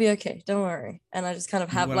 I'll be okay. Don't worry. And I just kind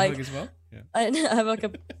of You have want a like hug as well? Yeah. I have like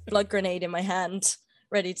a blood grenade in my hand,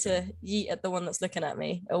 ready to yeet at the one that's looking at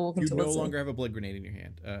me or walking You no towards me. longer have a blood grenade in your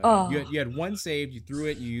hand. Oh. You had one saved. You threw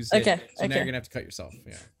it. You used Okay, it. So now okay. you're gonna have to cut yourself.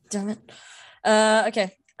 Yeah. Damn it.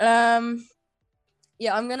 Okay.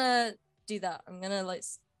 Yeah, I'm gonna do that. I'm gonna like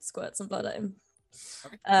squirt some blood at him.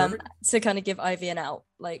 Okay, perfect. To kind of give Ivy an out,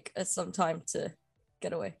 like some time to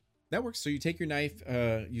get away. That works. So you take your knife.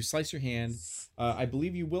 You slice your hand. I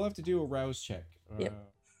believe you will have to do a rouse check. Yep.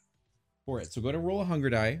 For it. So go to roll a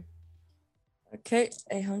hunger die. Okay,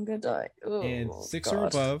 a hunger die. Oh, And 6 or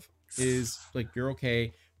God. above is like you're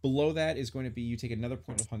okay. Below that is going to be you take another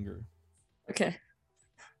point of hunger. Okay.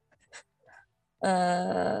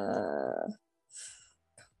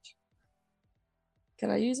 Can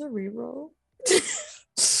I use a reroll?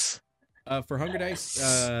 For hunger dice,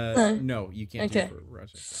 no, you can't Okay. do it for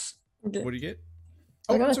rouse check. Okay. What do you get?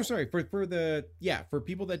 I Oh, got I'm a- so sorry. For the for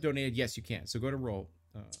people that donated, yes, you can. So go to roll.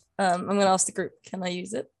 I'm gonna ask the group. Can I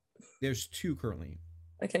use it? There's 2 currently.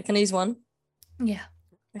 Okay. Can I use one? Yeah.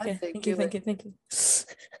 Okay. say Thank you. do Thank it. you. Thank you.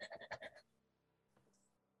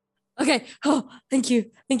 Okay. Oh, thank you.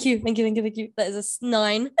 Thank you. Thank you. Thank you. Thank you. That is a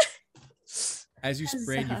 9. As you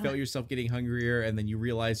sprayed, you felt yourself getting hungrier, and then you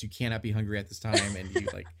realize you cannot be hungry at this time, and you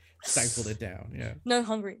like stifled it down. Yeah. No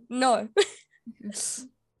hungry. No.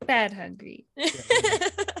 Bad hungry.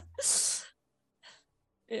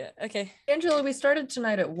 Yeah. Okay. Angela, we started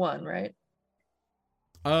tonight at 1, right?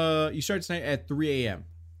 You started tonight at 3 a.m.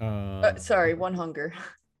 Sorry, 1 hunger.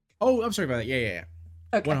 Oh, I'm sorry about that. Yeah.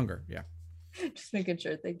 Okay. 1 hunger. Yeah. Just making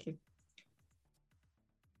sure. Thank you.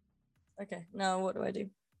 Okay. Now what do I do?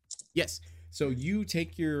 Yes. So you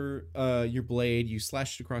take your blade, you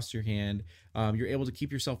slash it across your hand. You're able to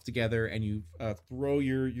keep yourself together, and you throw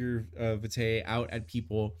your vitae out at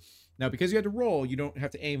people. Now, because you had to roll, you don't have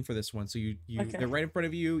to aim for this one. So you Okay. they're right in front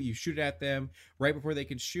of you. You shoot at them right before they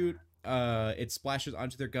can shoot. It splashes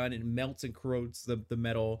onto their gun and melts and corrodes the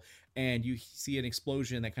metal, and you see an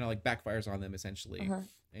explosion that kind of like backfires on them essentially. Uh-huh.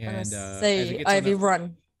 And I as it say, gets on Ivy, the-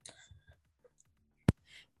 run.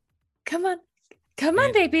 Come on. Come on,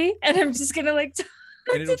 And- baby. And I'm just gonna like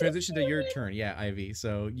and it'll transition to your turn. Yeah, Ivy.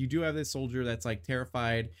 So you do have this soldier that's like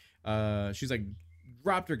terrified. She's like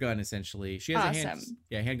dropped her gun essentially. She has a Awesome.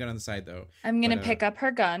 handgun on the side though. I'm gonna But, pick up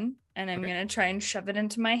her gun and I'm okay. gonna try and shove it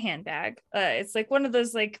into my handbag. It's like one of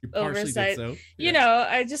those like You partially oversized, did so. you know,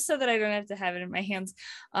 I just so that I don't have to have it in my hands.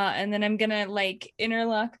 And then I'm gonna like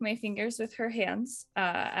interlock my fingers with her hands.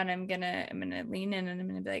 And I'm gonna lean in and I'm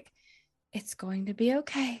gonna be like, it's going to be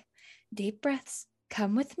okay. Deep breaths.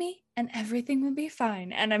 Come with me and everything will be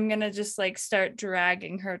fine. And I'm gonna just like start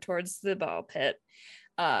dragging her towards the ball pit.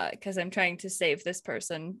 Because I'm trying to save this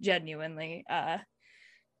person genuinely.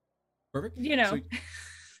 Perfect. You know.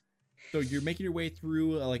 So you're making your way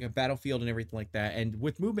through like a battlefield and everything like that, and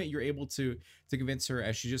with movement you're able to convince her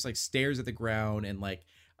as she just like stares at the ground and like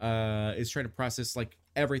is trying to process like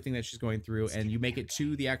everything that she's going through, and you make it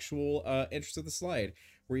to the actual entrance of the slide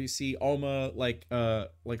where you see Alma like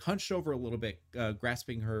hunched over a little bit,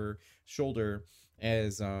 grasping her shoulder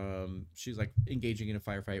as she's like engaging in a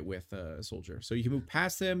firefight with a soldier. So you can move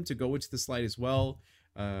past them to go into the slide as well.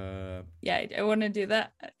 Yeah, I want to do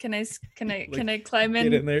that. Can I climb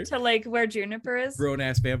get in there? to like where Juniper is? Grown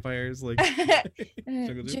ass vampires like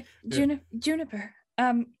Jungle Gym? Juniper.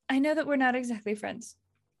 I know that we're not exactly friends,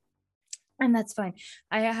 and that's fine.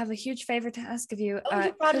 I have a huge favor to ask of you. Oh,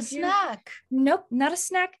 you brought a could snack. Nope, not a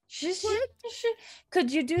snack.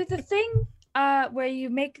 Could you do the thing where you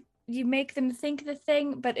make them think the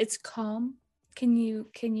thing, but it's calm? Can you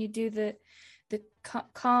do the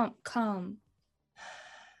calm?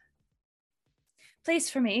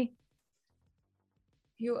 Please, for me.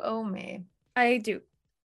 You owe me. I do.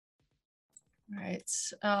 All right.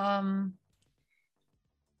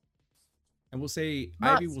 And we'll say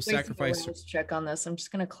Not Ivy will spacing a sacrifice. rouse check on this. I'm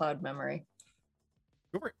just gonna cloud memory.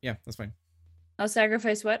 Go for it. Yeah, that's fine. I'll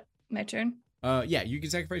sacrifice what? My turn? Yeah, you can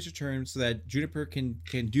sacrifice your turn so that Juniper can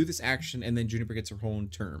do this action, and then Juniper gets her whole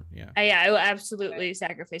turn. Yeah. Yeah, I will absolutely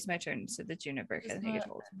sacrifice my turn so that Juniper can take it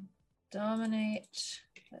hold. Dominate.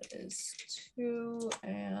 That is 2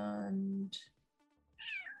 and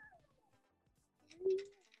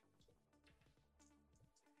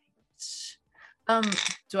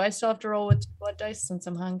do I still have to roll with blood dice since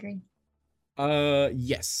I'm hungry?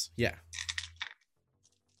 Yes. Yeah.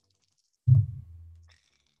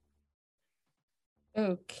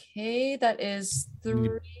 Okay, that is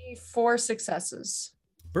 4 successes.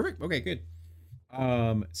 Perfect. Okay, good.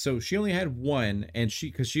 So she only had one, and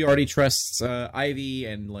because she already trusts Ivy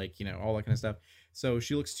and like, you know, all that kind of stuff. So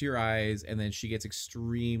she looks to your eyes, and then she gets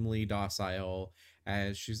extremely docile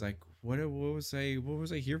as she's like, what was I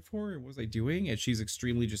here for? What was I doing? And she's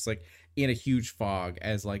extremely just like in a huge fog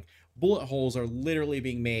as like bullet holes are literally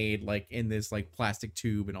being made like in this like plastic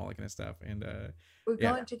tube and all that kind of stuff. And we're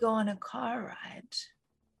yeah. going to go on a car ride.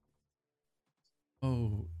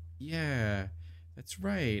 Oh, yeah, that's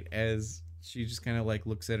right. As she just kind of like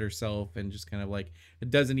looks at herself and just kind of like it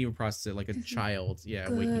doesn't even process it like a child. Yeah,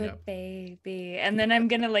 waking Good up. baby. And then I'm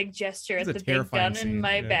gonna like gesture It's at a the big terrifying gun in scene,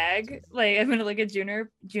 my yeah. bag. Like I'm gonna look at Juniper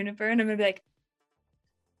and I'm gonna be like,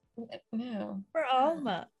 No. for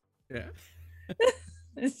Alma. Yeah.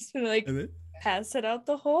 Just gonna like And then, pass it out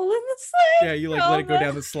the hole in the slide. yeah, you like for let it go Alma.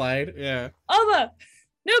 down the slide. Yeah. Alma,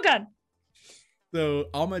 new gun. So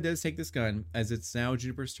Alma does take this gun as it's now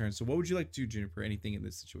Juniper's turn. So what would you like to do, Juniper? Anything in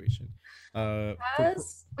this situation?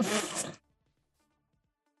 Has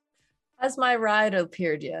my ride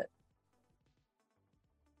appeared yet?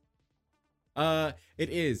 It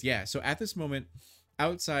is, yeah. So at this moment,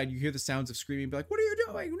 outside you hear the sounds of screaming, be like, "What are you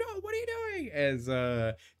doing? No, what are you doing?" As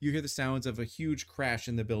you hear the sounds of a huge crash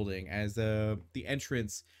in the building as the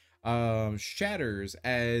entrance shatters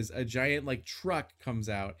as a giant like truck comes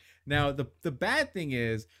out. Now the bad thing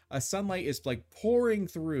is sunlight is like pouring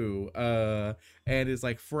through and is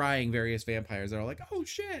like frying various vampires that are like, oh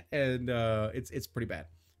shit, and it's pretty bad.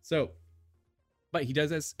 So but he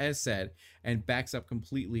does as said and backs up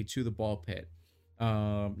completely to the ball pit.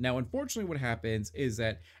 Now unfortunately what happens is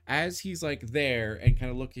that as he's like there and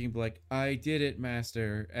kind of looking like, I did it,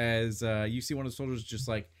 master, as you see one of the soldiers just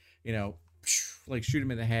like, you know, like shoot him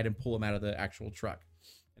in the head and pull him out of the actual truck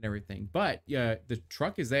and everything. But yeah, the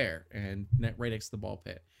truck is there and right next to the ball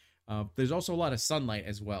pit. There's also a lot of sunlight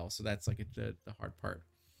as well, so that's like the hard part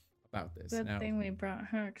about this. Good Now, thing we brought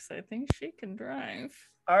her because I think she can drive.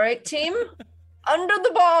 All right, team. Under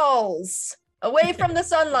the balls. Away from the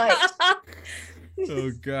sunlight.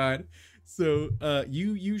 oh god. So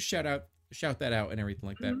you shout that out and everything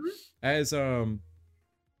like that. As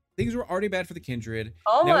things were already bad for the Kindred.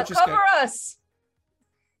 Alma, cover us.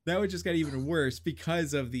 Now it just got even worse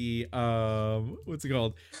because of the what's it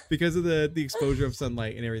called? Because of the exposure of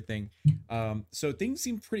sunlight and everything. So things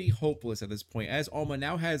seem pretty hopeless at this point as Alma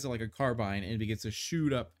now has like a carbine and begins to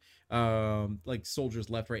shoot up like soldiers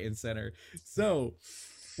left, right, and center. So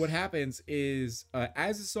what happens is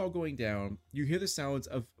as it's all going down, you hear the sounds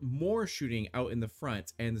of more shooting out in the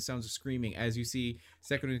front and the sounds of screaming as you see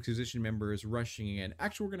Second Inquisition members rushing in.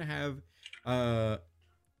 Actually, we're gonna have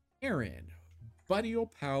Aaron, buddy,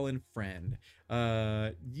 old pal, and friend.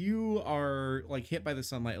 You are like hit by the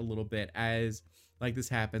sunlight a little bit as like this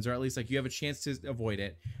happens, or at least like you have a chance to avoid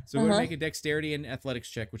it. So go ahead and make a dexterity and athletics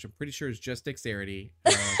check, which I'm pretty sure is just dexterity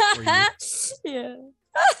for you. Yeah.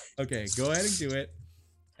 Okay, go ahead and do it.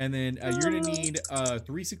 And then you're gonna need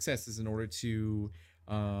 3 successes in order to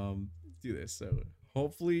do this. So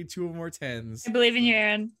hopefully 2 of them are 10s. I believe in you,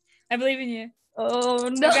 Aaron. I believe in you. Oh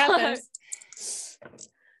You no. got this.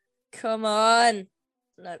 Come on.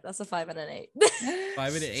 No, that's a 5 and an 8.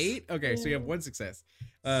 5 and an 8. Okay, so you have 1 success.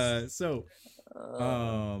 So you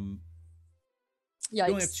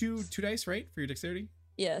only have Yikes. two dice, right, for your dexterity?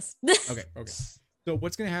 Yes. Okay. So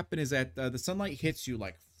what's gonna happen is that the sunlight hits you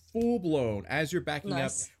like full blown as you're backing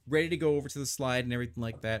Nice. up, ready to go over to the slide and everything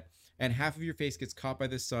like that. And half of your face gets caught by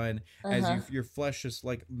the sun as your flesh just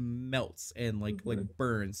like melts and like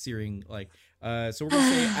burns, searing like. So we're gonna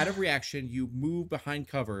say out of reaction, you move behind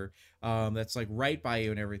cover, that's like right by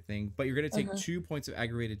you and everything. But you're gonna take 2 points of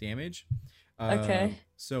aggravated damage. Okay.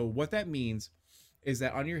 So what that means is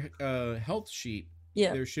that on your health sheet,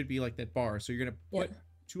 Yeah. there should be like that bar. So you're gonna put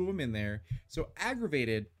 2 of them in there. So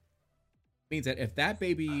aggravated means that if that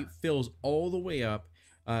baby fills all the way up,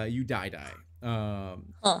 you die.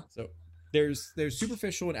 So there's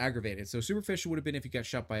superficial and aggravated. So superficial would have been if you got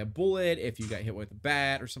shot by a bullet, if you got hit with a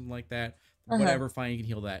bat or something like that. Whatever, fine, you can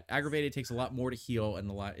heal that. Aggravated takes a lot more to heal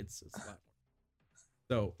and it's a lot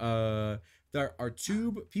more. So our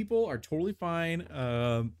tube people are totally fine.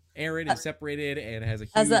 Aaron is separated and has a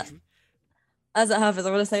As huge. As it happens,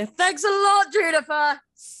 I want to say thanks a lot, Juniper.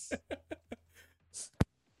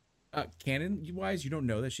 Canon wise, you don't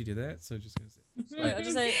know that she did that, so just gonna say. Right, I'll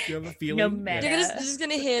just say You have a feeling. No Yeah. matter. you're just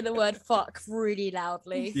gonna hear the word "fuck" really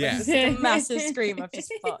loudly. Yeah. Just like a massive scream of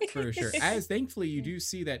just "fuck." For sure. As thankfully, you do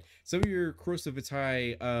see that some of your corrosive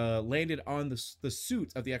vitae landed on the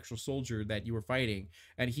suit of the actual soldier that you were fighting,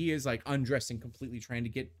 and he is like undressing completely, trying to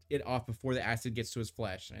get it off before the acid gets to his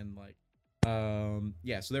flesh, and like,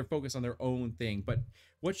 yeah. So they're focused on their own thing. But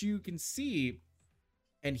what you can see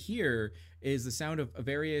and hear is the sound of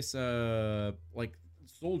various like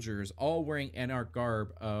soldiers all wearing Anarch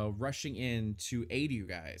garb rushing in to aid you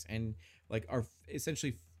guys, and like are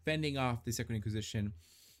essentially fending off the Second Inquisition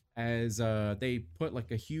as they put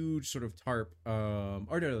like a huge sort of tarp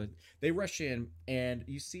or no, they rush in, and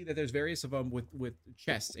you see that there's various of them with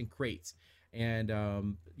chests and crates, and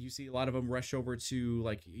you see a lot of them rush over to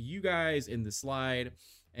like you guys in the slide,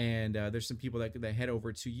 and there's some people that head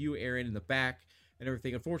over to you, Aaron, in the back and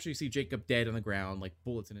everything. Unfortunately, you see Jacob dead on the ground, like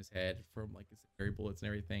bullets in his head from like incendiary bullets and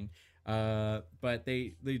everything. But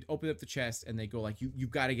they open up the chest and they go like,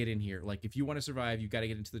 you've got to get in here. Like if you want to survive, you've got to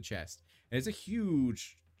get into the chest. And it's a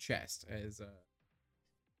huge chest as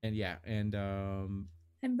and yeah, and I'm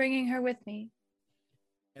bringing her with me.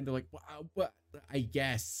 and they're like, wow, what? I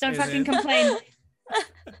guess. Don't And fucking then complain.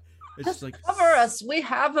 it's just like, Cover us. We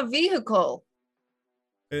have a vehicle.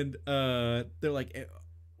 and they're like,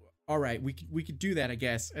 all right, we could do that, I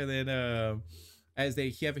guess. And then as they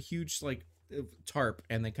have a huge like tarp,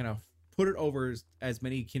 and they kind of put it over as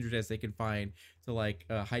many kindred as they can find to like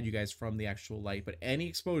hide you guys from the actual light. But any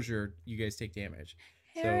exposure, you guys take damage.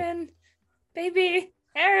 Aaron, baby,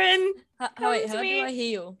 Aaron. Wait, Come to how do me. I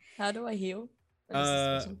heal? How do I heal? in this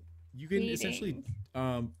situation? You can essentially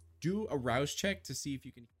Bleeding. do a rouse check to see if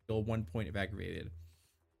you can heal 1 point of aggravated.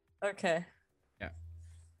 Okay. Yeah.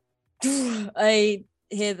 I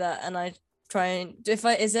hear that and I try and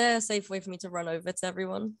is there a safe way for me to run over to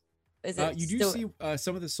everyone? Is it You do still... see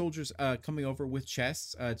some of the soldiers coming over with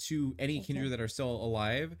chests to any Okay. kindred that are still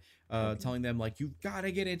alive, Okay. telling them like, you've got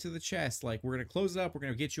to get into the chest, like we're gonna close it up, we're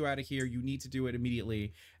gonna get you out of here, you need to do it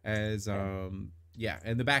immediately. As yeah,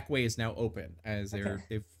 and the back way is now open as they're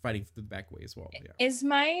fighting through the back way as well. Yeah. Is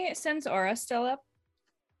my sense aura still up?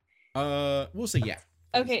 We'll say yeah.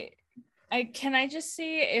 Okay. Can I just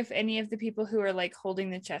see if any of the people who are like holding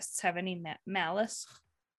the chests have any malice?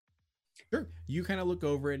 Sure. You kind of look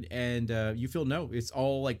over it, and you feel no, it's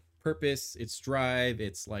all like purpose, it's drive,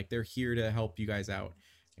 it's like they're here to help you guys out.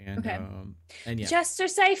 And Okay. and yeah. Chests are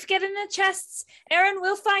safe. Get in the chests. Aaron,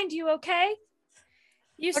 we'll find you, okay?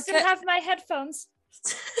 You still Okay. have my headphones.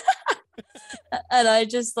 And I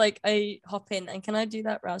just like I hop in, and can I do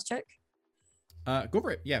that rouse check? Go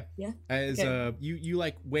for it. Yeah. Yeah, As okay. you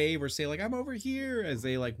like wave or say like, I'm over here, as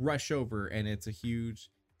they like rush over, and it's a huge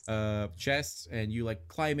chest, and you like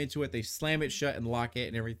climb into it, they slam it shut and lock it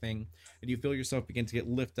and everything, and you feel yourself begin to get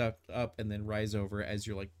lifted up and then rise over as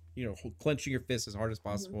you're like, you know, clenching your fist as hard as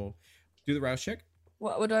possible. Do the rouse check.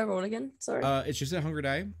 What do I roll again? Sorry. It's just a hunger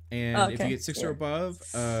die, and Oh, if you okay. get 6 or Yeah.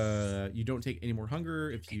 above, you don't take any more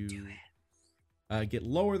hunger. If you get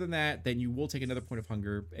lower than that, then you will take another point of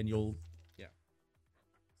hunger, and you'll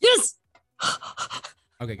Yes.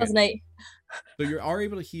 okay, That's good. an 8. So you are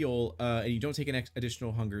able to heal, and you don't take an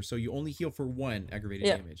additional hunger, so you only heal for 1 aggravated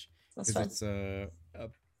Yeah, damage That's because fine. it's a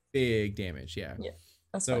big damage. Yeah. Yeah,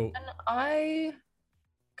 That's So And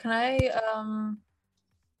can I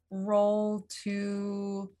roll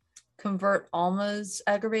to convert Alma's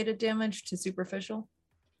aggravated damage to superficial?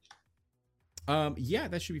 yeah,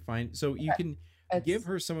 that should be fine. So you can It's- give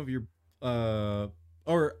her some of your I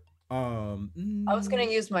was gonna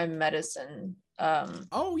use my medicine.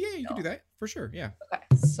 Oh yeah, you can do that for sure. Yeah. Okay,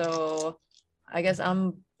 so I guess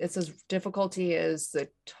it says difficulty is the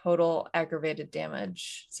total aggravated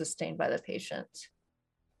damage sustained by the patient.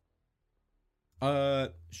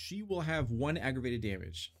 She will have 1 aggravated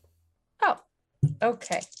damage. Oh,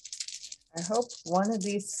 okay. I hope one of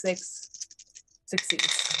these 6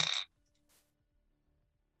 succeeds.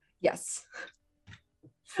 Yes,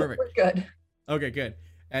 Perfect. we're good. Okay, good.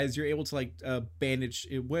 As you're able to like bandage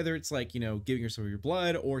it, whether it's like, you know, giving her some of your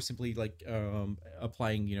blood or simply like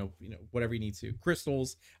applying, you know, whatever you need to,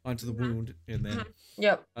 crystals onto the wound, and then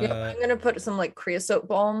Yep. Uh, I'm gonna put some like creosote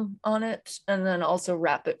balm on it, and then also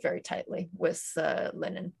wrap it very tightly with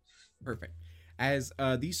linen. perfect. As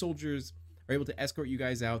these soldiers are able to escort you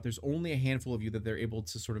guys out, there's only a handful of you that they're able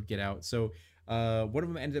to sort of get out. So one of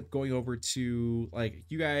them ended up going over to like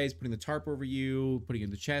you guys, putting the tarp over you, putting in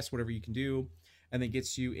the chest, whatever you can do. and then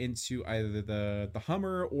gets you into either the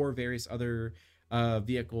Hummer or various other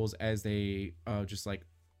vehicles as they just like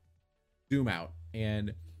zoom out.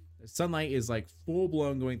 And sunlight is like full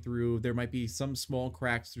blown going through. There might be some small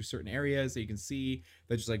cracks through certain areas that you can see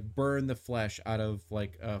that just like burn the flesh out of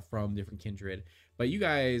like from different kindred. But you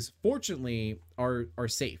guys fortunately are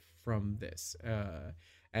safe from this.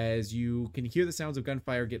 As you can hear the sounds of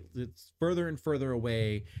gunfire get further and further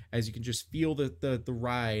away, as you can just feel the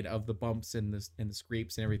ride of the bumps and the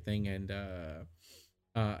scrapes and everything. And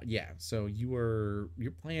yeah, so your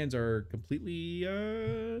plans are completely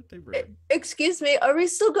diverted. Excuse me, are we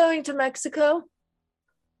still going to Mexico?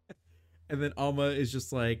 And then Alma is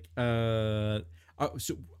just like so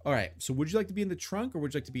all right, so would you like to be in the trunk or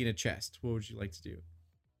would you like to be in a chest? What would you like to do?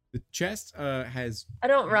 The chest has I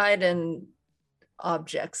don't ride in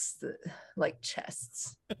objects like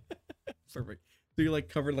chests. perfect. So you're like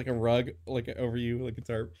covered like a rug, like over you, like a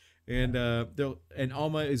tarp. And and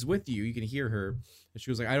Alma is with you. You can hear her. And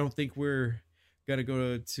she was like, I don't think we're gonna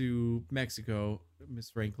go to Mexico,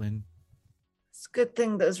 Miss Franklin. It's a good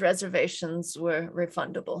thing those reservations were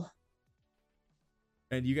refundable.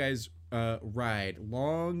 And you guys ride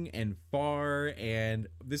long and far, and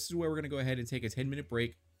this is where we're gonna go ahead and take a 10-minute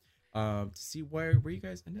break to see where you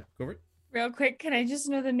guys end up. Go over it. Real quick, can I just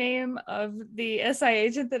know the name of the SI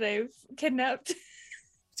agent that I've kidnapped?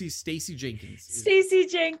 See, Stacy Jenkins. Stacy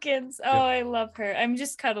Jenkins. Oh, Yep. I love her. I'm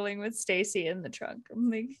just cuddling with Stacy in the trunk. I'm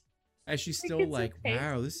like, As she's still it's like, okay.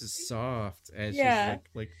 wow, this is soft. As Yeah.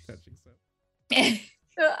 she's like touching stuff.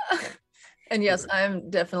 And yes, I'm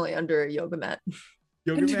definitely under a yoga mat.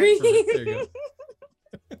 Yoga mat. Dream. Perfect. There you go.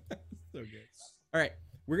 So good. All right,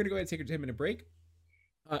 we're gonna go ahead and take a 10-minute break.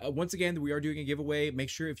 Once again, we are doing a giveaway. Make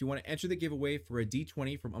sure if you want to enter the giveaway for a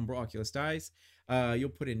D20 from Umbral Oculus Dice, you'll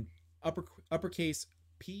put in uppercase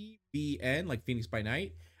PBN, like Phoenix by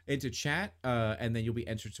Night, into chat, and then you'll be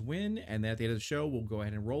entered to win. And then at the end of the show, we'll go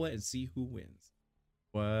ahead and roll it and see who wins.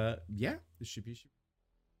 Yeah, this should be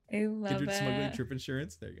I love Kindred Smuggling it. Trip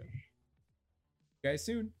Insurance. There you go. Guys,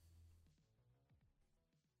 soon.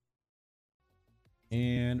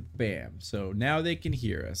 And bam. So now they can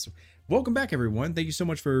hear us. Welcome back, everyone. Thank you so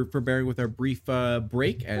much for bearing with our brief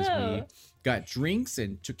break as we Oh. got drinks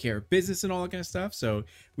and took care of business and all that kind of stuff. So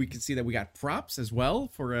we can see that we got props as well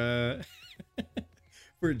for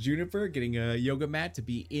for Juniper getting a yoga mat to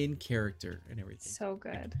be in character and everything. So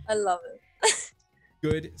good. I love it.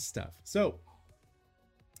 Good stuff. So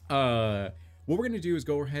what we're gonna do is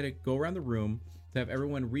go ahead and go around the room to have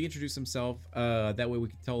everyone reintroduce themselves. That way we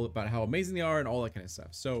can tell about how amazing they are and all that kind of stuff.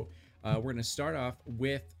 So we're gonna start off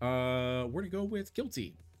with we're gonna go with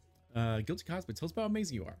Guilty. Guilty Cosplay. Tell us about how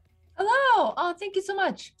amazing you are. Hello. Oh, thank you so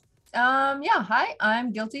much. Yeah, hi,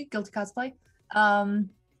 I'm Guilty Cosplay.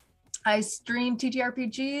 I stream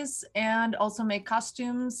TTRPGs and also make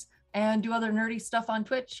costumes and do other nerdy stuff on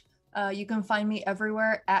Twitch. You can find me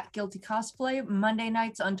everywhere at Guilty Cosplay. Monday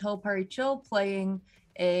nights on Tulipari Chill, playing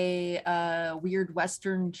a weird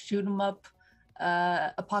Western shoot 'em up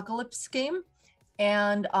apocalypse game.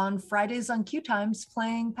 And on Fridays on Q Times,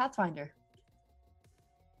 playing Pathfinder.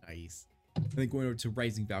 Nice. And then going over to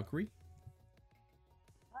Rising Valkyrie.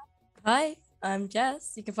 Hi, I'm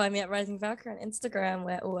Jess. You can find me at Rising Valkyrie on Instagram,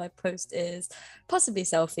 where all I post is possibly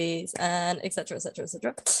selfies and etc. etc.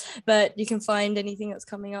 etc. But you can find anything that's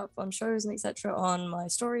coming up on shows and etc. on my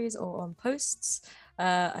stories or on posts.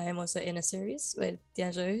 I am also in a series with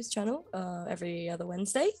D'Angelo's channel every other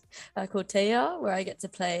Wednesday called Taya, where I get to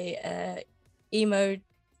play emo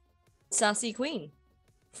sassy queen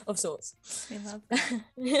of sorts. We love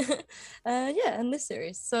that. Yeah, and this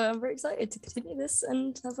series. So I'm very excited to continue this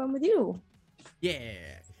and have fun with you. Yeah.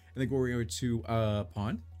 And then going over to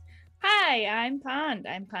Pond. Hi, I'm Pond.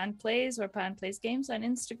 I'm Pond Plays or Pond Plays Games on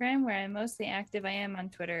Instagram, where I'm mostly active. I am on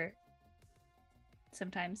Twitter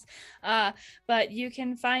sometimes. But you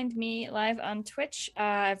can find me live on Twitch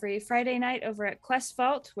every Friday night over at Quest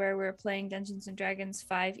Vault, where we're playing Dungeons and Dragons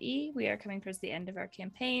 5e. We are coming towards the end of our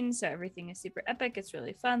campaign, so everything is super epic. It's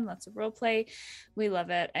really fun, lots of role play. We love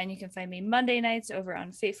it. And you can find me Monday nights over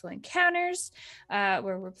on Fateful Encounters,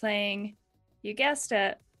 where we're playing, you guessed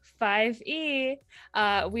it, 5e.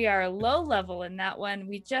 We are low level in that one.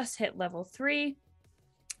 We just hit level 3,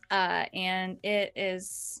 and it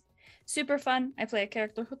is super fun. I play a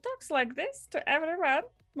character who talks like this to everyone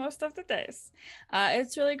most of the days.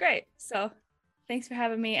 It's really great. So thanks for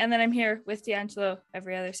having me. And then I'm here with D'Angelo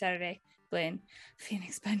every other Saturday playing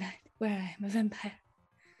Phoenix by Night, where I'm a vampire.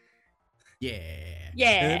 Yeah. Yeah.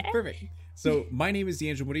 And then, perfect. So my name is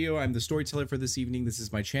D'Angelo Murillo. I'm the storyteller for this evening. This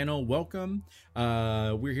is my channel. Welcome.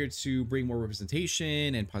 We're here to bring more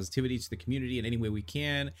representation and positivity to the community in any way we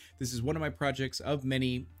can. This is one of my projects of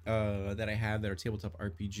many that I have that are tabletop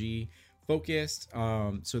RPG focused.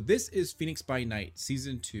 So this is Phoenix by Night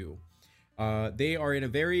Season 2. They are in a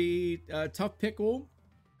very tough pickle,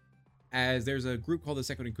 as there's a group called the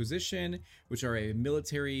Second Inquisition, which are a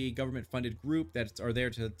military government-funded group that are there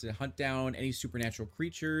to hunt down any supernatural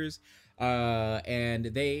creatures. And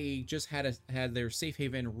they just had their safe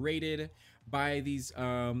haven raided by these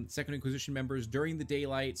Second Inquisition members during the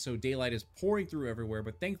daylight. So daylight is pouring through everywhere,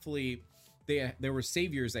 but thankfully there were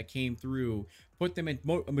saviors that came through, put them in,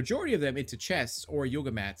 a majority of them into chests or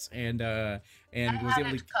yoga mats, and was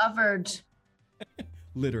able to covered.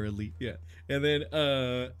 Literally, yeah. And then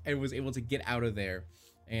and was able to get out of there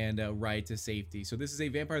and ride to safety. So this is a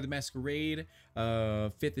Vampire the Masquerade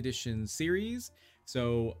 5th edition series.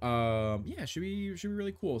 So yeah, should be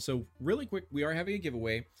really cool. So really quick, we are having a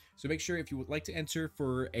giveaway. So make sure if you would like to enter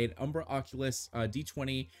for an Umbra Oculus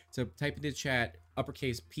D20 to type into chat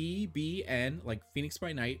uppercase PBN, like Phoenix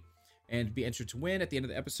by Night, and be entered to win. At the end of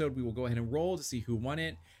the episode, we will go ahead and roll to see who won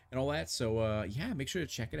it and all that. So yeah, make sure to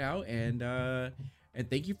check it out, and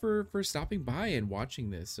thank you for stopping by and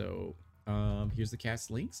watching this. So here's the cast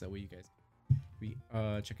links, that way you guys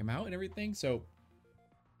check them out and everything. So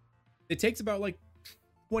it takes about like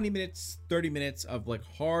 20 minutes, 30 minutes of like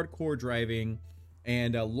hardcore driving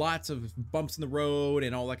and lots of bumps in the road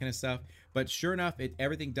and all that kind of stuff. But sure enough,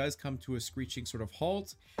 everything does come to a screeching sort of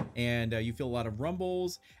halt, and you feel a lot of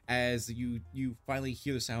rumbles as you finally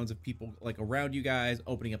hear the sounds of people like around you guys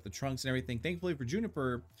opening up the trunks and everything. Thankfully for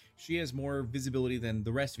Juniper, she has more visibility than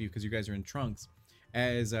the rest of you because you guys are in trunks.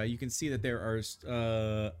 As you can see that there are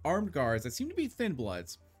armed guards that seem to be thin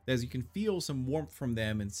bloods, as you can feel some warmth from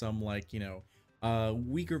them and some, like, you know,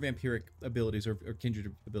 weaker vampiric abilities or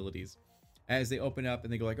kindred abilities. As they open up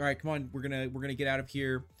and they go like, all right, come on, we're gonna get out of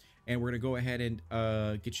here, and we're gonna go ahead and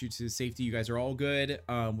get you to safety. You guys are all good.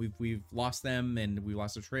 We've lost them, and we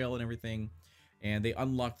lost the trail and everything, and they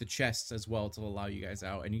unlock the chests as well to allow you guys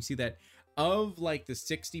out. And you see that of like the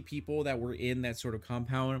 60 people that were in that sort of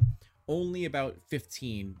compound, only about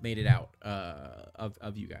 15 made it out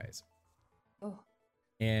of you guys. Oh.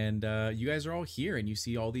 And you guys are all here, and you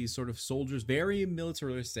see all these sort of soldiers, very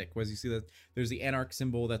militaristic. Whereas you see that there's the Anarch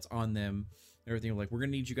symbol that's on them, everything. Like, we're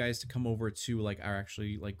gonna need you guys to come over to like our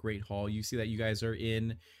actually like Great Hall. You see that you guys are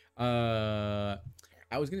in I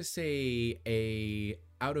was gonna say a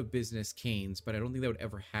out of business Canes, but I don't think that would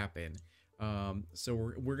ever happen.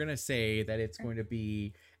 So we're gonna say that it's going to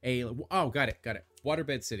be got it,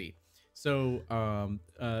 Waterbed City. So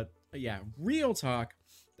yeah, real talk.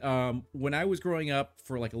 When I was growing up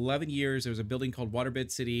for like 11 years, there was a building called Waterbed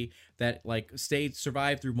City that like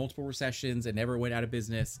survived through multiple recessions and never went out of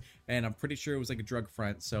business. And I'm pretty sure it was like a drug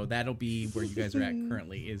front. So that'll be where you guys are at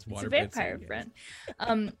currently, is Waterbed City. It's a vampire front.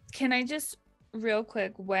 Can I just real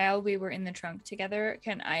quick, while we were in the trunk together,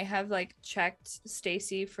 can I have like checked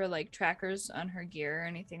Stacy for like trackers on her gear or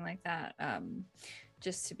anything like that?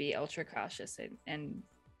 Just to be ultra cautious and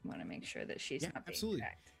want to make sure that she's not being absolutely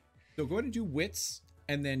tracked. So go ahead and do wits.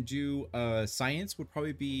 And then do science would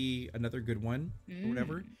probably be another good one, or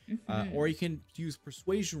whatever. Or you can use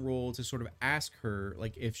persuasion roll to sort of ask her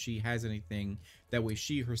like if she has anything. That way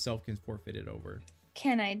she herself can forfeit it over.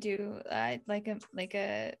 Can I do like a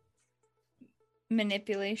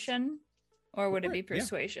manipulation, or would it be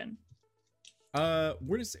persuasion? Yeah.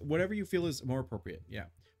 Whatever you feel is more appropriate. Yeah,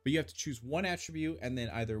 but you have to choose one attribute and then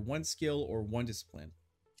either one skill or one discipline.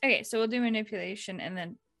 Okay, so we'll do manipulation and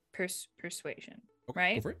then persuasion. Okay,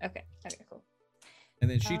 right? go for it. Okay, cool. And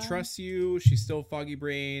then she trusts you. She's still foggy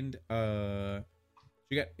brained.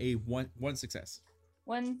 She got a one success.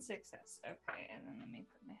 One success. Okay, and then let me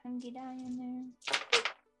put my hunky die in there.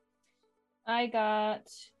 I got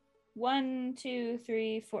 1, 2,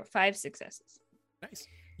 3, 4, 5 successes. Nice.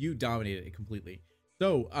 You dominated it completely.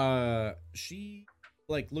 So she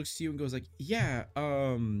like looks to you and goes like, yeah,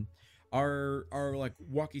 our like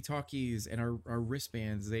walkie-talkies and our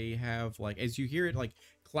wristbands, they have like, as you hear it like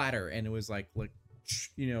clatter, and it was like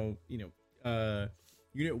unit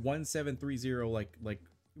 1730, like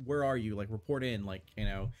where are you, like report in, like,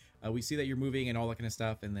 we see that you're moving and all that kind of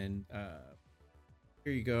stuff. And then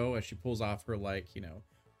here you go, as she pulls off her like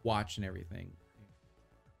watch and everything.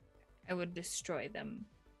 I would destroy them.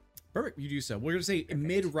 Perfect. You do so. We're gonna say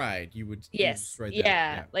mid-ride you would destroy them.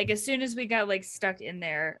 Yeah, like as soon as we got like stuck in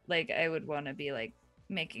there, like I would want to be like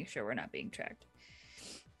making sure we're not being tracked.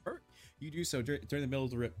 Perfect. You do so during the middle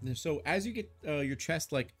of the rip. So as you get your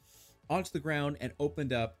chest like onto the ground and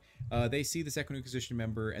opened up. They see the Second Inquisition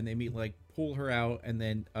member and they like pull her out and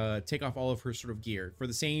then take off all of her sort of gear for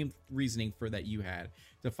the same reasoning for that you had,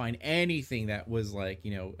 to find anything that was like,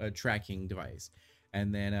 you know, a tracking device.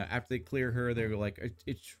 And then after they clear her, they're like,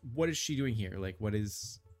 it's what is she doing here? Like, what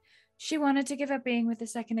is... She wanted to give up being with the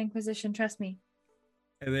Second Inquisition, trust me.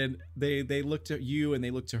 And then they looked at you and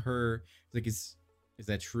they looked to her like, is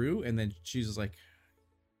that true? And then she's just like,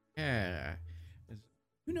 yeah,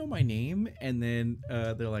 you know my name? And then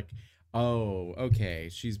they're like, oh, okay,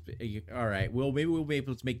 she's all right, well, maybe we'll be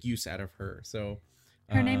able to make use out of her. So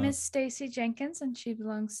her name is Stacy Jenkins and she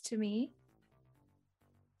belongs to me.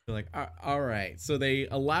 they're like, all right. So they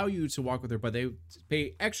allow you to walk with her, but they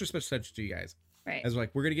pay extra special attention to you guys. Right. As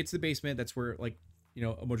like, we're gonna get to the basement. That's where, like, you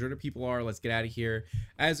know, a majority of people are. Let's get out of here.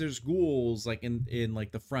 As there's ghouls like in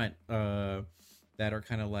like the front that are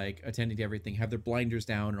kind of like attending to everything, have their blinders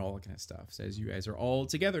down and all that kind of stuff. So as you guys are all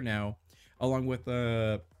together now, along with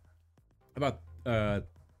about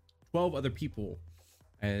 12 other people,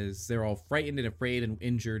 as they're all frightened and afraid and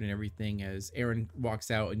injured and everything, as Aaron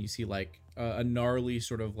walks out and you see like a gnarly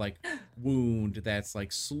sort of like wound that's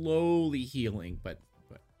like slowly healing, but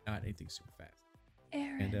not anything super fast.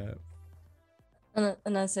 Aaron.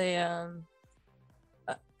 And I say, I'm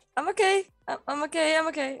okay. I'm okay. I'm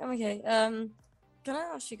okay. I'm okay. Can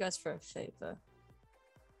I ask you guys for a favor?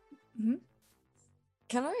 Mhm.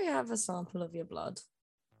 Can I have a sample of your blood?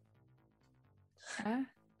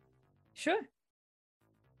 Sure.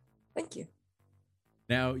 Thank you.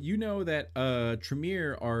 Now, you know that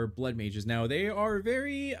Tremere are blood mages. Now, they are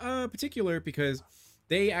very particular because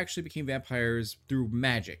they actually became vampires through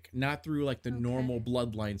magic, not through like the normal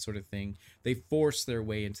bloodline sort of thing. They forced their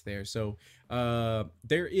way into there. So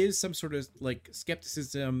there is some sort of like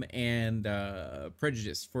skepticism and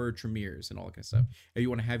prejudice for Tremeres and all that kind of stuff. If you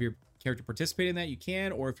want to have your character participate in that, you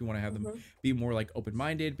can, or if you want to have them be more like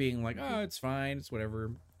open-minded, being like, oh, it's fine, it's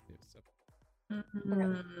whatever.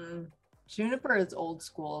 Juniper is old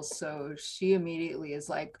school, so she immediately is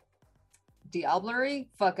like, Diablerie,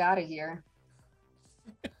 fuck out of here.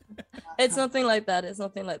 It's nothing like that. It's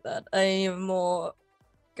nothing like that. I am more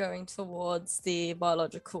going towards the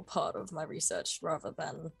biological part of my research rather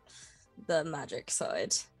than the magic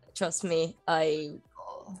side. Trust me, I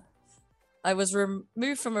was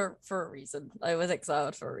removed for a reason. I was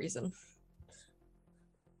exiled for a reason.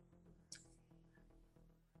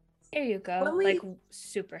 Here you go. When we- Like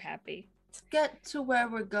super happy. To get to where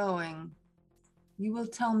we're going, you will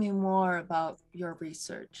tell me more about your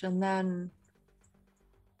research, and then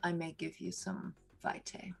I may give you some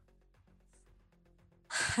vitae.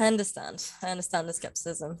 I understand. I understand the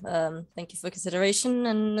skepticism. Thank you for consideration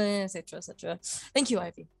and etc. etc. Thank you,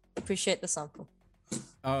 Ivy. Appreciate the sample.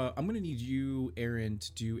 I'm gonna need you, Aaron,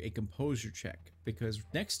 to do a composure check, because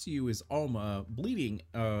next to you is Alma, bleeding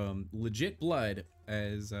legit blood,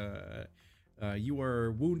 as you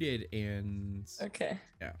are wounded and Okay.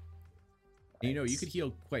 yeah. And, you know, you could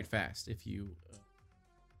heal quite fast if you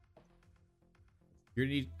you're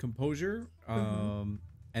gonna need composure, and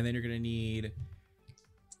then you're gonna need,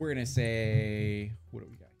 we're gonna say, what do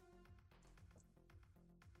we got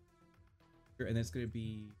here? And that's gonna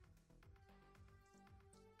be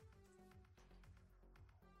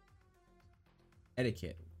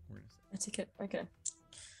etiquette. We're gonna say. Etiquette. Okay.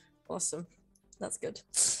 Awesome. That's good.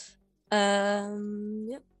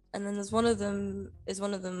 Yep. And then there's one of them. Is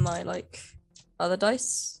one of them my like other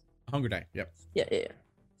dice? Hunger die. Yep. Yeah.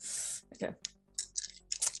 Okay.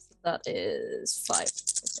 That is 5. Okay.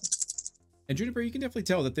 And Juniper, you can definitely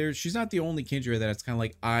tell that she's not the only Kindred that's kind of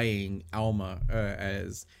like eyeing Alma,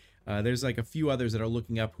 as there's like a few others that are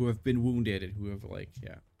looking up who have been wounded and who have like,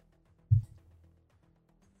 yeah. Is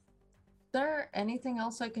there anything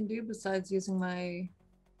else I can do besides using my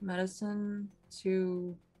medicine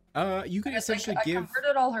to... You can essentially I give...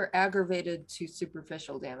 converted all her aggravated to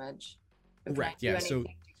superficial damage. But can I Right, do yeah, so-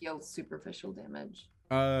 anything to heal superficial damage?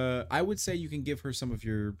 I would say you can give her some of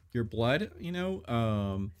your blood, you know,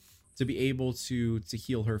 to be able to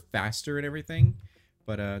heal her faster and everything.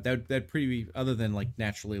 But that'd pretty, other than like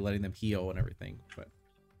naturally letting them heal and everything. But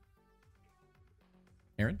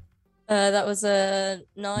Aaron, That was a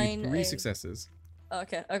you 9. need 3 successes.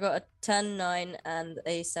 Okay, I got a 10, 9, and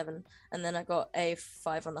a 7, and then I got a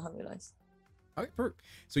 5 on the hunger dice. Okay, perfect.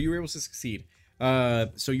 So you were able to succeed.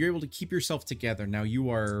 So you're able to keep yourself together. Now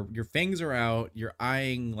your fangs are out. You're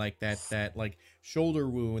eyeing like that like shoulder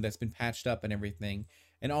wound that's been patched up and everything.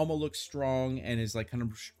 And Alma looks strong and is like kind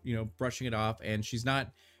of, you know, brushing it off. And she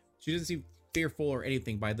doesn't seem fearful or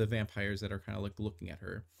anything by the vampires that are kind of like looking at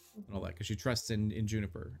her and all that, because she trusts in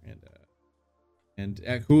Juniper and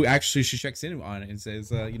who actually she checks in on it and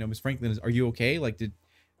says, you know, Miss Franklin, are you okay? Like, did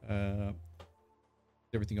is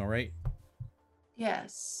everything all right?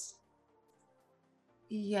 Yes.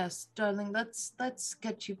 Yes, darling, let's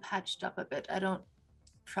get you patched up a bit. I don't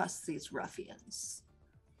trust these ruffians.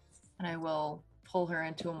 And I will pull her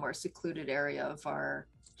into a more secluded area of our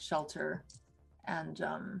shelter and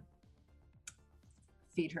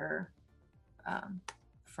feed her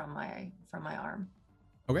from my arm.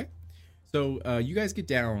 Okay. So you guys get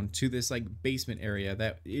down to this like basement area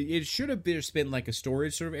that it should have just been like a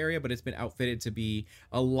storage sort of area, but it's been outfitted to be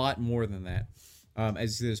a lot more than that. As you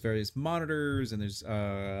see, there's various monitors and there's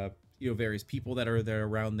you know, various people that are there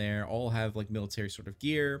around there, all have like military sort of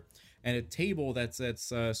gear, and a table that's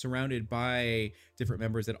surrounded by different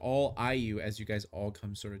members that all eye you as you guys all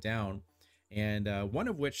come sort of down, and one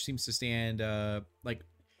of which seems to stand like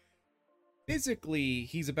physically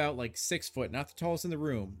he's about like 6 foot, not the tallest in the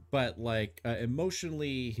room, but like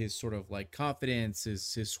emotionally his sort of like confidence,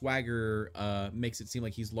 his swagger makes it seem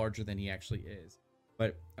like he's larger than he actually is.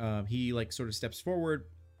 But he like sort of steps forward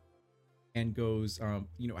and goes,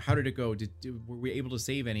 you know, how did it go? Were we able to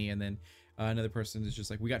save any? And then another person is just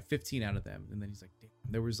like, we got 15 out of them. And then he's like, damn,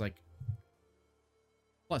 there was like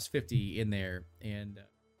plus 50 in there, and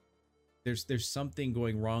there's something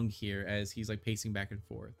going wrong here, as he's like pacing back and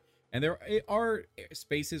forth. And there are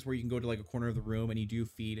spaces where you can go to like a corner of the room and you do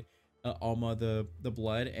feed Alma the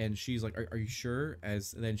blood, and she's like, are you sure?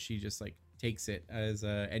 As then she just like takes it as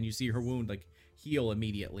and you see her wound like heal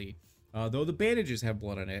immediately. Though the bandages have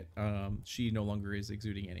blood on it, she no longer is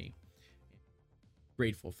exuding any.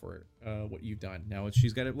 Grateful for what you've done. Now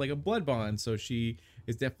she's got like a blood bond, so she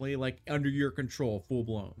is definitely like under your control, full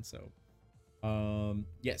blown. So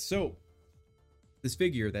yes, so this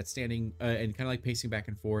figure that's standing and kind of like pacing back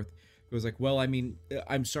and forth goes like, well, I mean,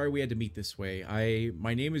 I'm sorry we had to meet this way.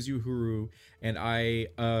 My name is Uhuru, and I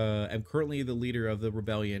am currently the leader of the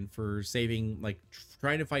rebellion for saving, like,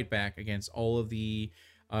 trying to fight back against all of the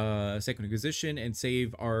Second Inquisition and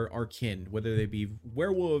save our kin, whether they be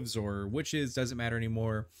werewolves or witches, doesn't matter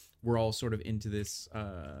anymore. We're all sort of into this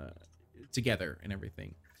together and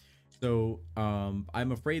everything. So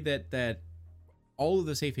I'm afraid that all of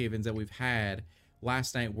the safe havens that we've had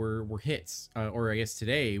last night were hits, or I guess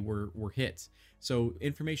today were hits. So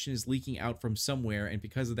information is leaking out from somewhere, and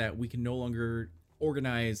because of that, we can no longer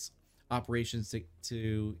organize operations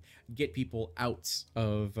to get people out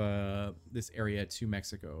of this area to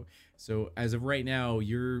Mexico. So as of right now,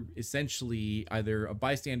 you're essentially either a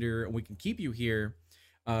bystander and we can keep you here,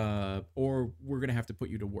 or we're gonna have to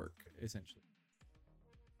put you to work, essentially.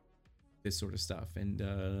 This sort of stuff, and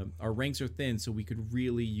our ranks are thin, so we could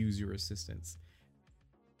really use your assistance.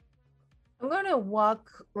 I'm going to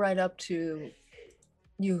walk right up to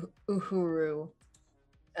Uhuru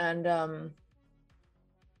and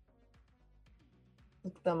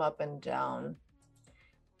look them up and down.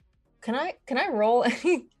 Can I roll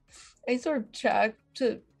any sort of check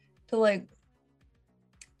to like,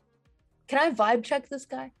 can I vibe check this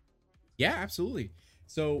guy? Yeah, absolutely.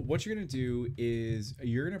 So what you're gonna do is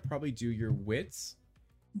you're gonna probably do your wits,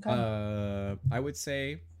 okay. I would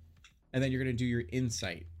say, and then you're gonna do your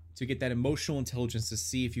insight to get that emotional intelligence to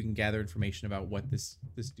see if you can gather information about what this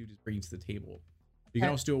dude is bringing to the table. You can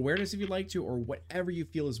also do awareness if you'd like to, or whatever you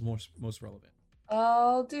feel is most relevant.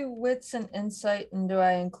 I'll do wits and insight, and do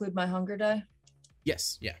I include my hunger die?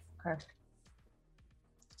 Yes. Yeah. Okay.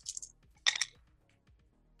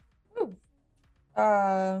 Ooh.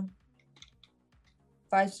 5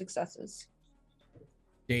 successes.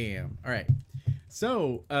 Damn. All right.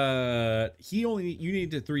 So you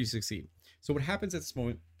need to 3 to succeed. So what happens at this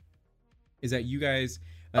moment is that you guys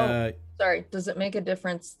sorry, does it make a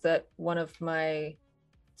difference that one of my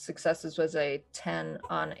successes was a 10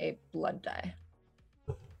 on a blood die?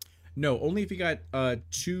 No, only if you got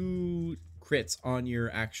 2 crits on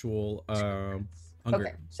your actual hunger.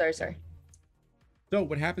 Okay, sorry. So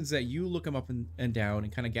what happens is that you look him up and down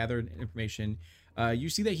and kind of gather information. You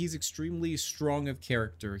see that he's extremely strong of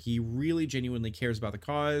character. He really genuinely cares about the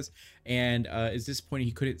cause, and is disappointed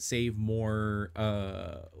he couldn't save more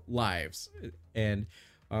lives. And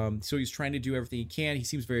so he's trying to do everything he can. He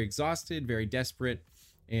seems very exhausted, very desperate,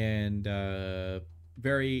 and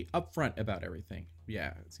very upfront about everything.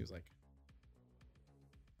 Yeah, it seems like.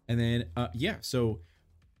 And then yeah, so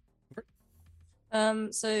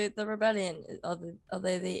so the rebellion, are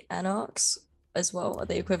they the anarchs as well? Are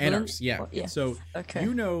they equivalent? Anarchs, yeah. Or, yeah. So okay.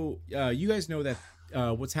 You guys know that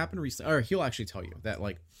what's happened recently, or he'll actually tell you that,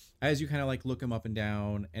 like, as you kind of like look him up and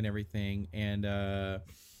down and everything, and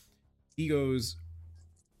he goes,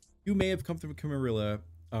 you may have come from Camarilla,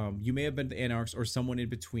 you may have been the Anarchs or someone in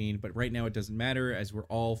between, but right now it doesn't matter, as we're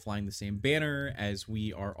all flying the same banner, as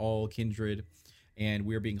we are all kindred, and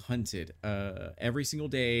we're being hunted every single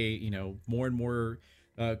day. You know, more and more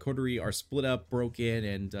coterie are split up, broken,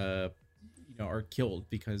 and you know, are killed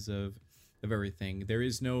because of everything. There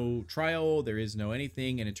is no trial, there is no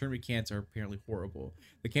anything, and intern mechanics are apparently horrible.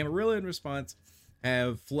 The Camarilla, in response,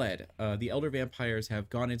 have fled. The elder vampires have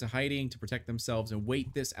gone into hiding to protect themselves and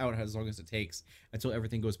wait this out as long as it takes until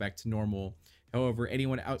everything goes back to normal. However,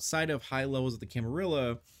 anyone outside of high levels of the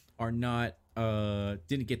Camarilla are not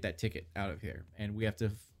didn't get that ticket out of here, and we have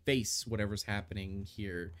to face whatever's happening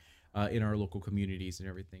here in our local communities and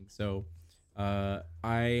everything. So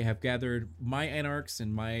I have gathered my Anarchs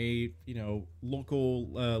and my, you know,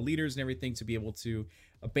 local leaders and everything to be able to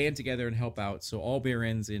band together and help out. So all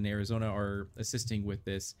barons in Arizona are assisting with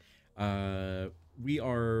this. We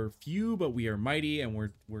are few, but we are mighty, and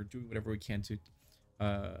we're doing whatever we can to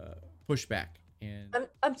push back. And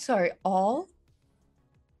I'm sorry, all?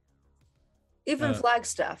 Even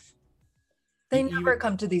Flagstaff. They never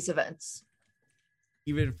come to these events.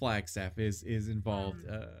 Even Flagstaff is involved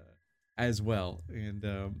as well. And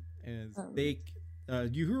as they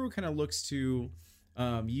Uhuru kind of looks to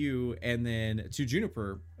you and then to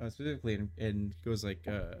Juniper specifically, and goes like,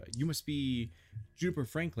 you must be Juniper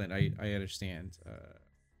Franklin, I understand.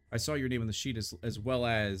 I saw your name on the sheet, as well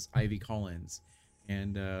as Ivy Collins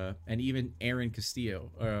and even Aaron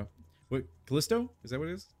Castillo. What, Callisto, is that what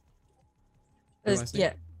it is?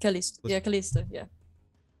 Yeah, Callisto. Yeah, Callisto. Yeah.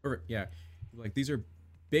 Or yeah, like these are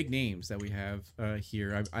big names that we have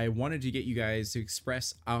here. I wanted to get you guys to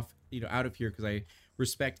express out of here, because I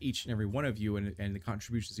respect each and every one of you and the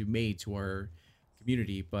contributions you made to our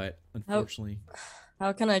community, but unfortunately,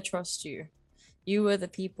 how can I trust you? You were the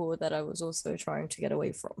people that I was also trying to get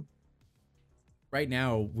away from. Right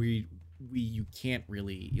now, you can't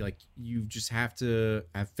really, like, you just have to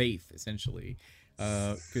have faith, essentially,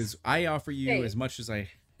 because I offer you as much as I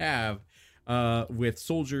have with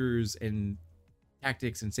soldiers and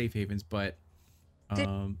tactics and safe havens, but did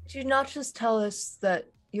you not just tell us that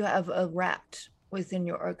you have a rat within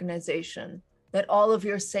your organization, that all of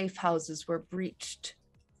your safe houses were breached?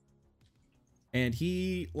 And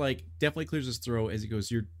he like definitely clears his throat as he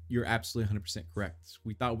goes, you're absolutely 100% correct.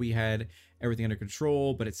 We thought we had everything under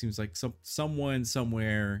control, but it seems like someone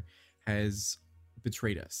somewhere has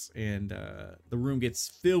betrayed us. And the room gets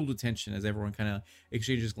filled with tension as everyone kind of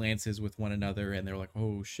exchanges glances with one another, and they're like,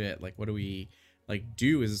 oh shit, like what do we like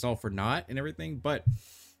do? Is this all for naught and everything? But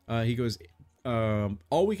he goes,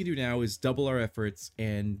 all we can do now is double our efforts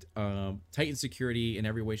and tighten security in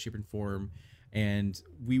every way, shape, and form, and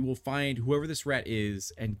we will find whoever this rat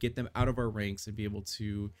is and get them out of our ranks and be able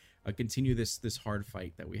to continue this hard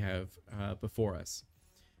fight that we have before us.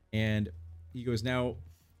 And he goes, now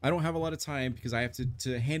I don't have a lot of time because I have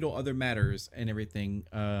to handle other matters and everything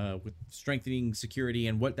with strengthening security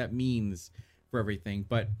and what that means for everything,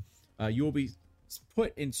 but you will be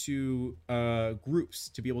put into groups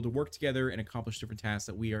to be able to work together and accomplish different tasks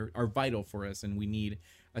that we are vital for us and we need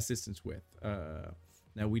assistance with.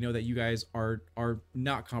 Now we know that you guys are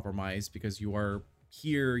not compromised because you are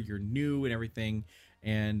here, you're new and everything,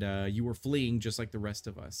 and you were fleeing just like the rest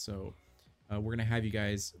of us. So we're gonna have you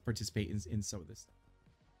guys participate in some of this stuff.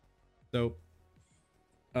 So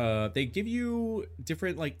they give you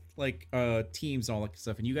different like teams and all that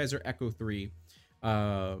stuff, and you guys are Echo 3.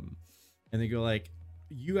 And they go like,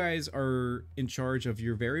 you guys are in charge of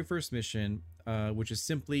your very first mission, which is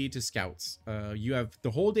simply to scouts. You have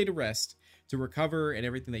the whole day to rest, to recover, and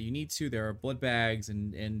everything that you need to. There are blood bags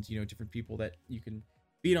and you know, different people that you can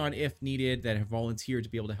feed on if needed that have volunteered to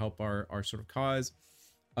be able to help our sort of cause.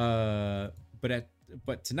 But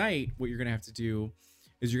tonight, what you're gonna have to do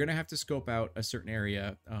is you're gonna have to scope out a certain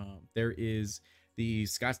area. There is the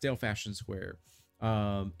Scottsdale Fashion Square.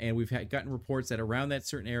 And we've gotten reports that around that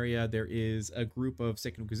certain area there is a group of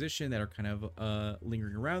Second Inquisition that are kind of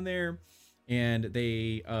lingering around there, and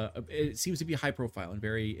they it seems to be high profile and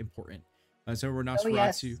very important. So we're not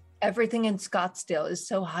everything in Scottsdale is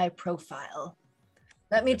so high profile.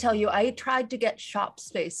 Let me tell you, I tried to get shop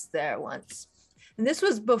space there once, and this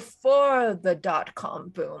was before the .com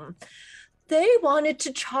boom. They wanted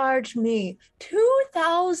to charge me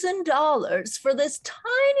 $2,000 for this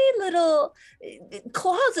tiny little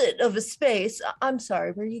closet of a space. I'm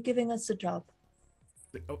sorry, were you giving us a job?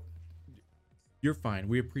 Oh, you're fine.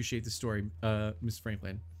 We appreciate the story, Miss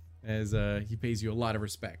Franklin, as he pays you a lot of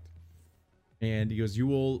respect. And he goes, you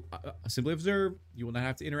will simply observe. You will not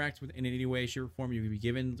have to interact with in any way, shape, or form. You will be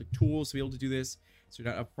given the tools to be able to do this, so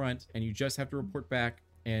you're not upfront, and you just have to report back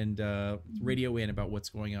and radio in about what's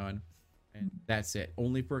going on. and that's it.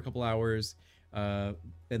 Only for a couple hours. And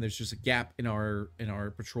there's just a gap in our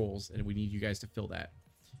patrols, and we need you guys to fill that.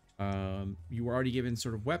 You were already given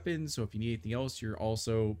sort of weapons, so if you need anything else, you're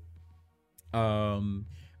also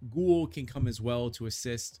Ghoul can come as well to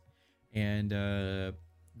assist, and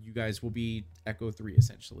you guys will be Echo 3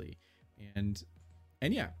 essentially. And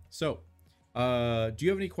yeah, so do you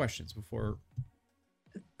have any questions before?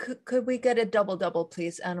 Could we get a double,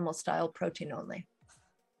 please? Animal style, protein only.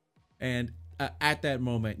 And at that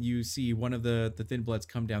moment, you see one of the Thin Bloods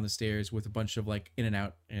come down the stairs with a bunch of like In and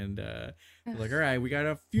Out, and they're like, all right, we got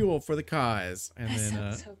a fuel for the cause. And That then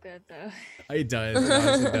sounds so good though. it does, it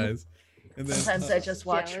honestly does. And then Sometimes I just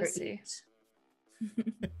watch her jealousy. eat.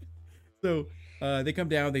 so they come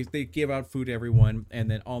down, they give out food to everyone, and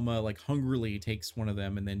then Alma like hungrily takes one of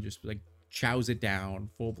them and then just like chows it down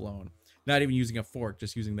full blown, not even using a fork,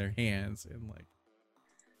 just using their hands. And like,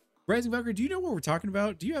 Rising Valkyrie, do you know what we're talking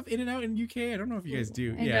about? Do you have In and Out in UK? I don't know if you guys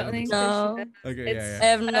do. I Yeah. don't think No. so. Okay. It's I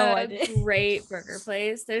have no a idea. great burger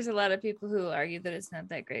place. There's a lot of people who argue that it's not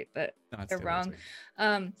that great, but No, it's they're terrible,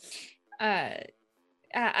 wrong.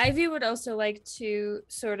 Ivy would also like to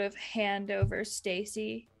sort of hand over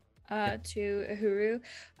Stacy to Uhuru,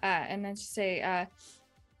 and then just say,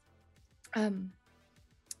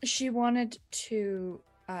 she wanted to.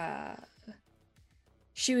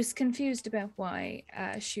 She was confused about why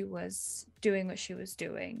she was doing what she was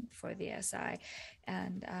doing for the SI,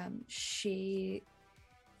 and she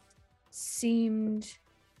seemed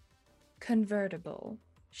convertible.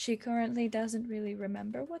 She currently doesn't really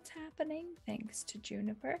remember what's happening, thanks to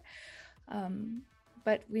Juniper.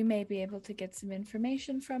 But we may be able to get some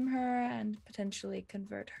information from her and potentially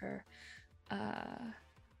convert her.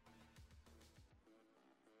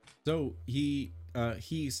 So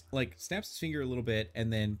he's like snaps his finger a little bit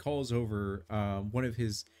and then calls over one of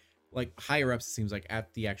his like higher ups, it seems like,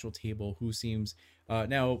 at the actual table, who seems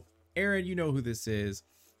now, Aaron, you know who this is.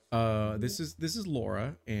 This is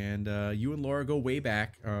Laura, and you and Laura go way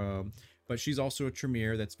back. But she's also a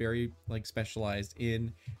Tremere that's very like specialized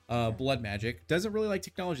in blood magic. Doesn't really like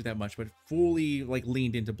technology that much, but fully like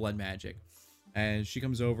leaned into blood magic. And she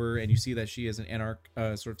comes over, and you see that she has an Anarch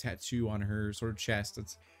sort of tattoo on her sort of chest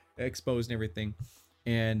that's exposed and everything.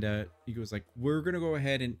 And he goes like, we're gonna go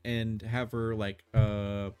ahead and have her like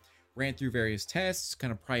ran through various tests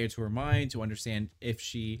kind of prior to her mind to understand if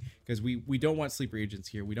she, because we don't want sleeper agents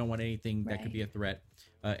here, we don't want anything that could be a threat.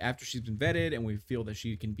 After she's been vetted and we feel that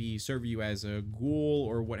she can serve you as a ghoul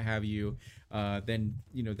or what have you, then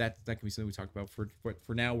you know that can be something we talk about. For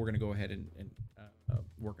now, we're gonna go ahead and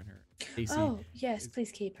work on her. Stacey, Oh yes,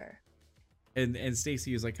 please keep her. and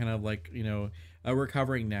Stacy is like kind of like, you know,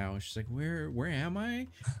 recovering now. She's like, where am I?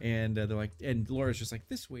 And they're like, and Laura's just like,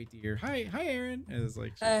 this way, dear. Hi Aaron. And it's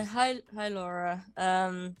like, Hi Laura.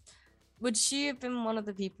 Would she have been one of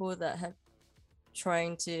the people that had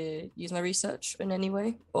trying to use my research in any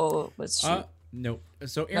way, or was she? No.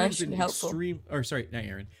 So Aaron's she'd been be helpful. sorry, not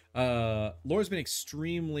Aaron. Laura's been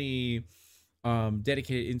extremely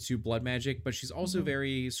dedicated into blood magic, but she's also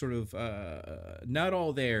very sort of not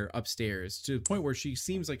all there upstairs, to the point where she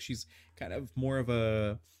seems like she's kind of more of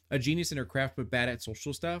a genius in her craft but bad at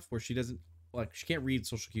social stuff, where she doesn't like, she can't read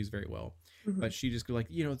social cues very well. But she just go like,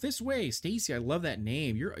 you know, this way, Stacy, I love that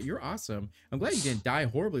name, you're awesome, I'm glad you didn't die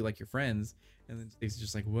horribly like your friends. And then Stacy's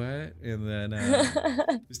just like, what? And then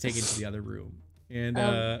just taken to the other room. And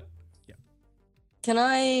Can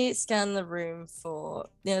I scan the room for,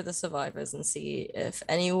 you know, the survivors and see if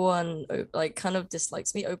anyone like kind of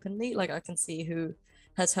dislikes me openly? Like I can see who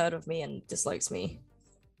has heard of me and dislikes me.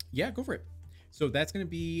 yeah, go for it. So that's going to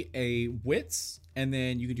be a wits, and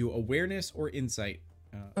then you can do awareness or insight.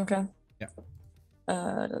 Okay. Yeah.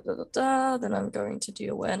 Then I'm going to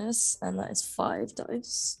do awareness, and that is 5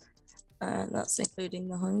 dice. And that's including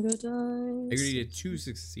the hunger dice. You're going to need 2 to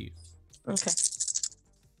succeed. Okay.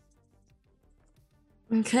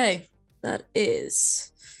 Okay, that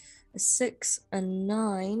is a 6, a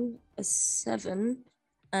 9, a 7,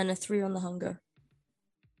 and a 3 on the hunger.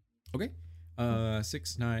 Okay.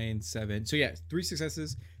 6, 9, 7. So yeah, 3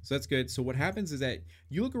 successes. So that's good. So what happens is that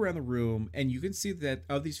you look around the room and you can see that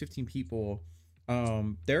of these 15 people,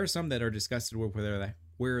 there are some that are disgusted with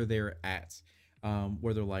where they're at.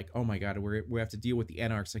 Where they're like, oh my god, we have to deal with the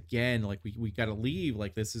Anarchs again. Like we gotta leave.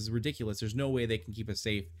 Like this is ridiculous. There's no way they can keep us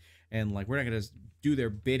safe. And like we're not gonna do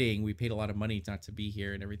their bidding. We paid a lot of money not to be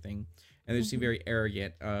here and everything. And they seem very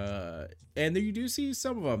arrogant. And then you do see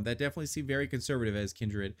some of them that definitely seem very conservative as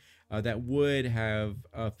Kindred. That would have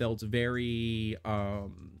felt very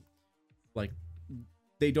like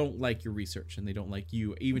they don't like your research and they don't like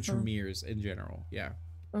you, even Tremere's in general. Yeah.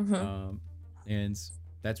 And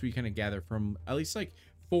that's where you kind of gather from at least like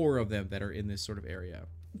 4 of them that are in this sort of area.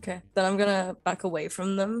 Okay, then I'm gonna back away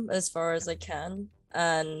from them as far as I can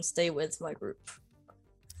and stay with my group,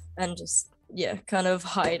 and just kind of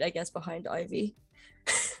hide, I guess, behind Ivy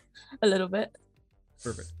a little bit.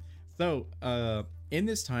 Perfect. So in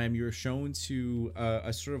this time, you're shown to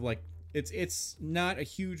a sort of like it's not a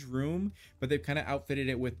huge room, but they've kind of outfitted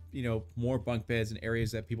it with, you know, more bunk beds and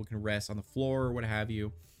areas that people can rest on the floor or what have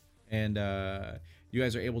you, and you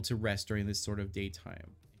guys are able to rest during this sort of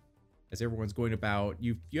daytime as everyone's going about.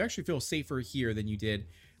 You actually feel safer here than you did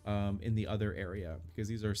in the other area, because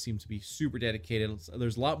these seem to be super dedicated.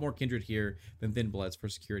 There's a lot more kindred here than Thin Bloods for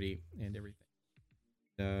security and everything.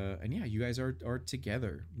 And yeah, you guys are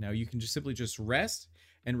together now. You can just simply just rest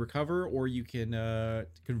and recover, or you can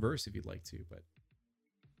converse if you'd like to. But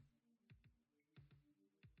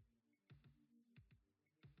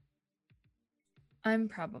I'm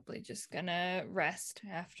probably just gonna rest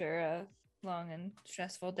after a long and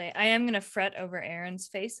stressful day. I am gonna fret over Aaron's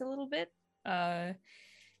face a little bit,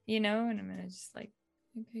 you know, and I'm gonna just like,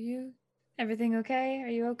 are everything okay? Are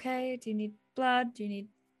you okay? Do you need blood? Do you need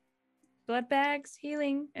blood bags,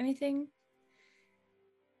 healing, anything?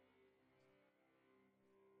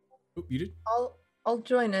 oh, you did. I'll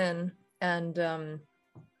join in, and I'm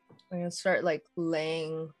gonna start like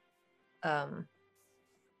laying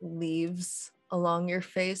leaves along your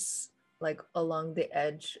face, like along the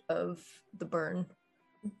edge of the burn.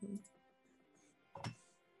 Mhm.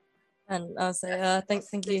 And I'll say, thank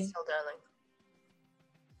Stay you. still, darling.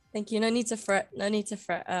 Thank you. No need to fret. No need to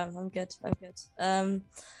fret. I'm good. I'm good.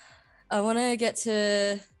 I want to get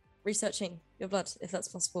to researching your blood, if that's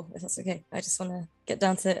possible, if that's okay. I just want to get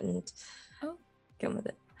down to it and get on with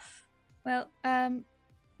it. Well,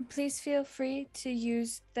 please feel free to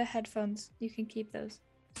use the headphones. You can keep those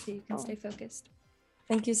so you can stay focused.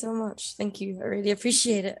 Thank you so much. Thank you. I really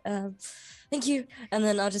appreciate it. Thank you. And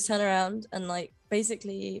then I'll just turn around and like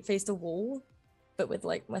basically face the wall, but with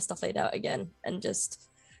like my stuff laid out again, and just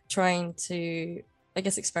trying to, I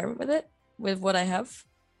guess, experiment with it with what I have.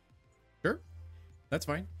 Sure, that's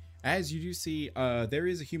fine. As you do see, there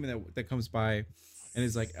is a human that comes by and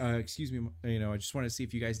is like, excuse me, you know, I just want to see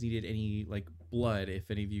if you guys needed any like blood,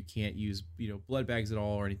 if any of you can't use, you know, blood bags at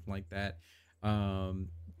all or anything like that.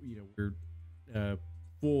 You know, we're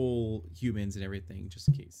full humans and everything, just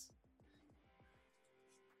in case.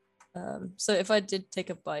 So if I did take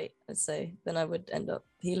a bite, I'd say, then I would end up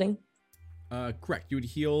healing. Correct. You would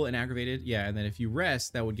heal and aggravated, yeah, and then if you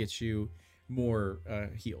rest, that would get you more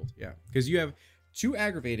healed, yeah, because you have 2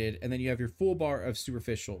 aggravated and then you have your full bar of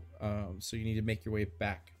superficial, so you need to make your way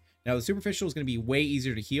back. Now the superficial is going to be way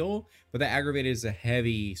easier to heal, but the aggravated is a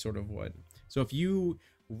heavy sort of one. So if you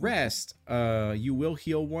rest, you will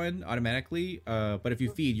heal 1 automatically, but if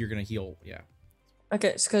you feed, you're going to heal, yeah.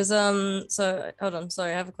 Okay, because so hold on,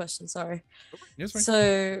 sorry, I have a question. Sorry. That's fine.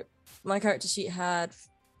 So my character sheet had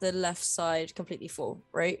the left side completely full,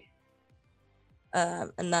 right?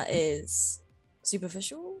 And that is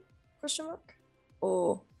superficial ?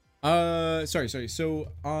 Or sorry.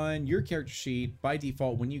 So on your character sheet, by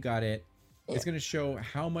default, when you got it, it's going to show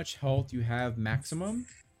how much health you have maximum.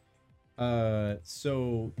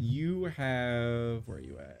 So you have, where are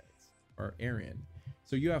you at? Or Aaron.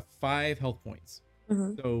 So you have 5 health points.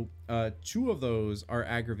 So 2 of those are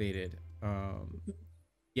aggravated.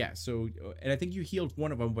 Yeah, so, and I think you healed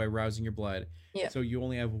 1 of them by rousing your blood. Yeah. So you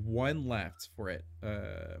only have 1 left for it,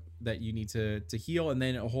 that you need to heal, and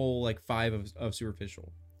then a whole like 5 of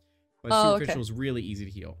superficial. But superficial is really easy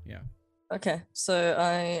to heal. Yeah. Okay, so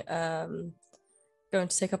I going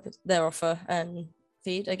to take up their offer and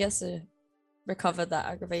feed, I guess, to recover that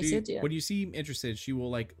aggravated. When you seem interested, she will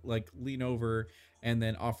like lean over and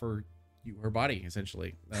then offer you her body,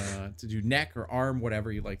 essentially, to do neck or arm,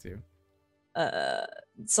 whatever you'd like to.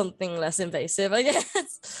 Something less invasive, I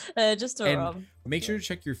guess. Just to make sure to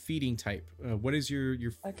check your feeding type. What is your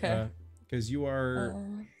okay? Because you are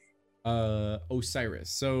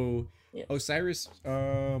Osiris. So Osiris,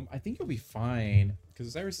 I think you'll be fine, because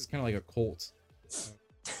Osiris is kind of like a cult.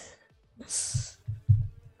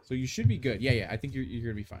 So you should be good. Yeah. I think you're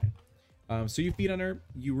gonna be fine. So you feed on her.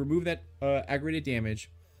 You remove that aggravated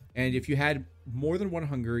damage, and if you had more than 1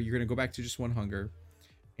 hunger, you're gonna go back to just 1 hunger.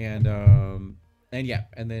 And yeah,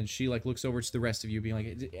 and then she like looks over to the rest of you, being like,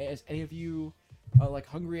 is any of you like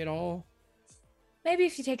hungry at all? Maybe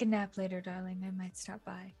if you take a nap later, darling, I might stop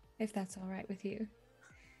by, if that's all right with you.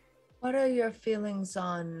 What are your feelings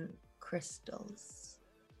on crystals?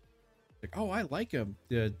 Like, oh, I like them.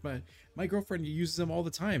 My girlfriend uses them all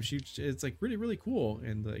the time. It's like really, really cool.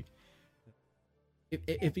 And like,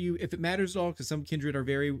 if it matters at all, because some kindred are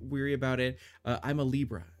very weary about it. I'm a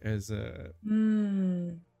Libra as a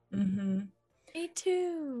Mm-hmm. Me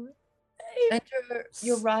too. And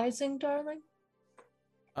your rising, darling?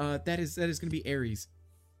 that is gonna be Aries.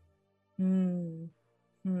 Hmm.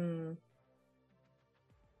 Hmm.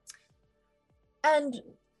 And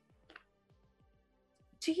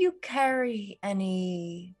do you carry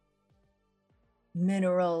any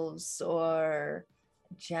minerals or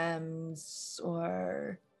gems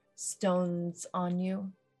or stones on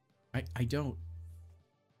you? I don't.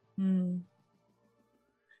 Hmm.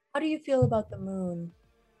 How do you feel about the moon?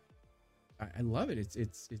 I love it.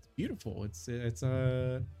 It's beautiful. It's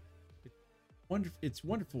wonderful. It's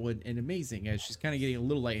wonderful and amazing. As she's kind of getting a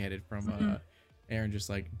little lightheaded from Mhm. Aaron just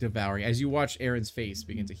like devouring. As you watch Aaron's face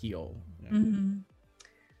begin to heal. You know. Mm-hmm.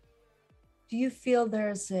 Do you feel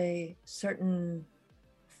there's a certain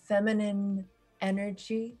feminine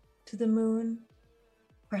energy to the moon?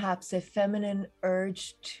 Perhaps a feminine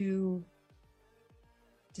urge to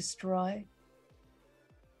destroy?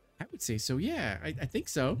 I would say so. Yeah, I think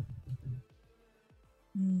so.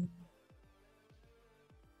 Hmm.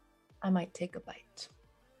 I might take a bite.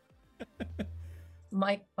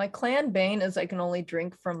 My clan bane is I can only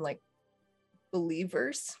drink from like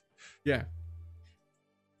believers, Yeah,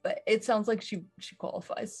 but it sounds like she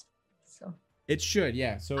qualifies. So it should.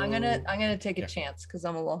 Yeah. So I'm gonna take a yeah. chance because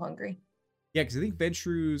I'm a little hungry. Yeah, because I think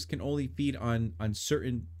Ventrues can only feed on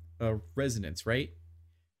certain resonance, right?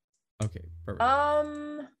 Okay,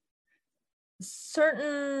 perfect.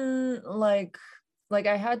 Certain like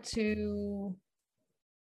I had to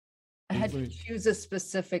Let me- choose a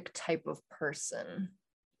specific type of person.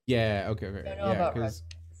 Yeah. Okay. Okay. I don't know Yeah, about because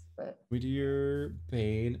resonance, but we do your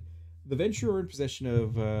Bane. The Venturer are in possession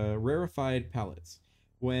of rarefied palates.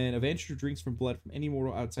 When a Venturer drinks from blood from any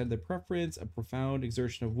mortal outside their preference, a profound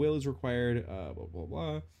exertion of will is required. Blah blah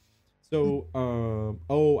blah. So,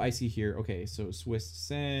 oh, I see here. Okay, so Swiss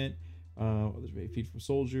descent. Others may feed from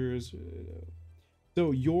soldiers.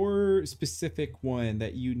 So your specific one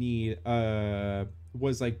that you need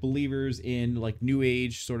was like believers in like New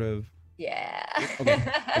Age sort of. yeah. Okay,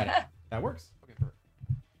 got it. That works. Okay, perfect.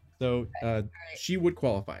 So she would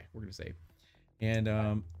qualify. We're gonna say,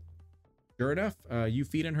 and sure enough, you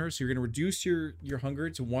feed on her, so you're gonna reduce your hunger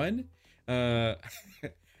to 1.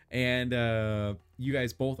 And you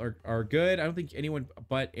guys both are good. I don't think anyone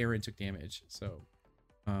but Aaron took damage, so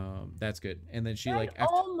that's good. And then she like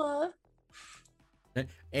after Alma.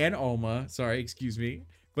 and Alma, sorry, excuse me,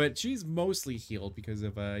 but she's mostly healed because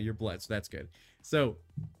of your blood, so that's good. So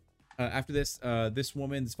after this, this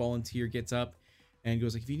woman, this volunteer, gets up and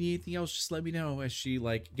goes like, if you need anything else, just let me know. As she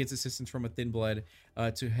like gets assistance from a Thin Blood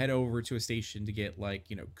to head over to a station to get like,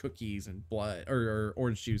 you know, cookies and blood or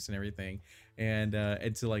orange juice and everything, and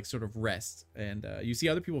to like sort of rest. And you see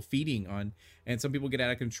other people feeding on, and some people get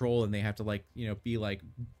out of control and they have to like, you know, be like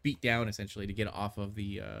beat down essentially to get off of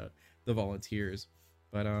the volunteers.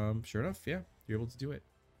 But sure enough, yeah, you're able to do it.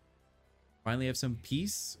 Finally have some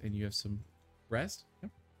peace and you have some rest.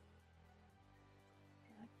 Yep.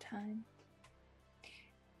 Time.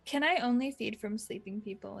 Can I only feed from sleeping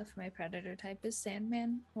people if my predator type is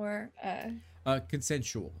Sandman or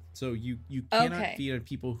Consensual. So you cannot Okay. feed on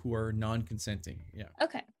people who are non-consenting. Yeah.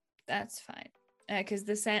 Okay, that's fine. Because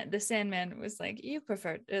the Sandman was like, you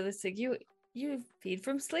prefer it's like you feed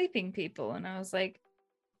from sleeping people, and I was like,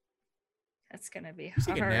 that's gonna be Just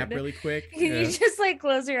hard. take a nap really quick. Can you just like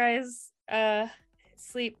close your eyes?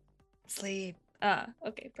 Sleep.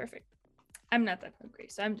 Okay, perfect. I'm not that hungry,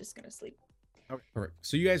 so I'm just gonna sleep. Okay, perfect.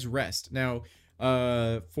 So you guys rest. Now,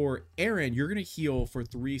 for Aaron, you're gonna heal for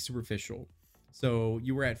 3 superficial. So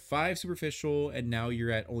you were at 5 superficial, and now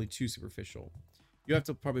you're at only 2 superficial. You have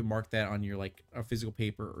to probably mark that on your like a physical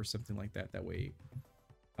paper or something like that. That way,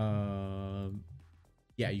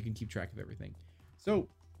 yeah, you can keep track of everything. So,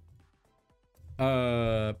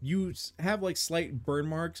 you have like slight burn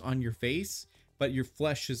marks on your face, but your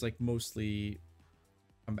flesh is like mostly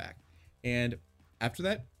come back. And after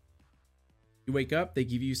that, you wake up, they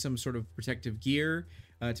give you some sort of protective gear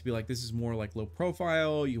to be like, this is more like low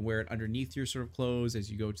profile. You wear it underneath your sort of clothes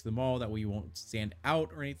as you go to the mall. That way you won't stand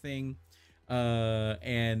out or anything.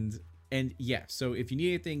 And yeah, so if you need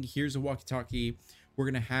anything, here's a walkie-talkie. We're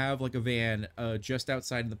going to have like a van just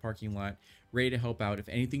outside in the parking lot ready to help out if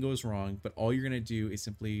anything goes wrong. But all you're going to do is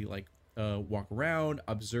simply like walk around,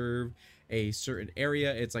 observe a certain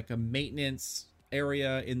area. It's like a maintenance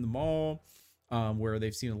area in the mall. Where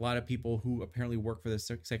they've seen a lot of people who apparently work for the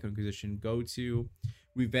Second Inquisition go to.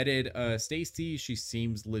 We vetted Stacy. She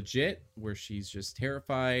seems legit, where she's just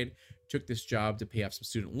terrified, took this job to pay off some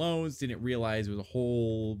student loans, didn't realize it was a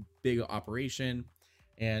whole big operation.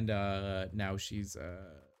 and now she's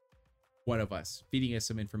one of us, feeding us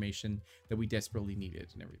some information that we desperately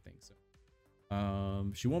needed and everything. So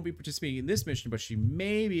she won't be participating in this mission, but she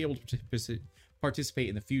may be able to participate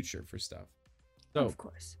in the future for stuff. So, Of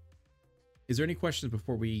course. is there any questions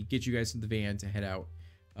before we get you guys in the van to head out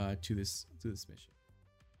to this mission?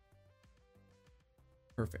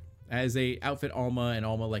 Perfect. As they outfit Alma, and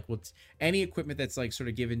Alma, like, any equipment that's like sort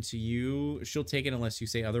of given to you, she'll take it unless you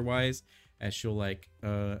say otherwise. As she'll like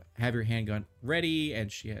have your handgun ready,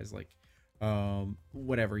 and she has like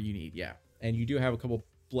whatever you need. Yeah, and you do have a couple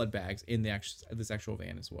blood bags in this actual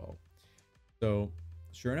van as well. So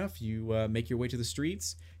sure enough, you make your way to the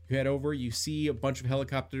streets. You head over. You see a bunch of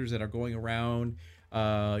helicopters that are going around.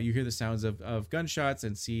 You hear the sounds of gunshots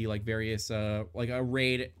and see like various like a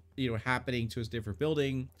raid happening to a different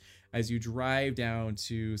building. As you drive down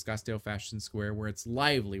to Scottsdale Fashion Square, where it's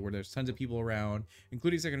lively, where there's tons of people around,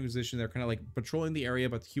 including Second Inquisition. They're kind of like patrolling the area,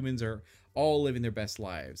 but the humans are all living their best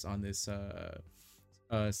lives on this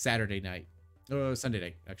Sunday night,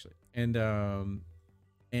 actually. And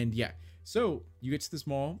yeah, so you get to this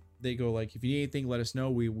mall. They go like, if you need anything, let us know.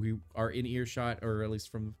 We are in earshot, or at least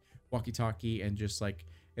from walkie-talkie, and just like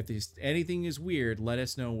if there's anything is weird, let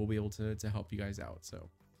us know. We'll be able to help you guys out. So,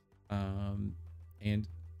 and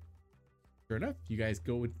sure enough, you guys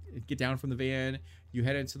get down from the van. You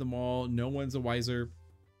head into the mall. No one's the wiser,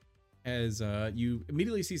 as you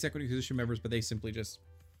immediately see Second Inquisition members, but they simply just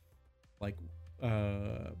like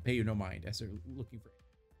pay you no mind as they're looking for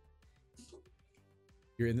you.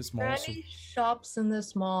 You're in this mall. Are there any shops in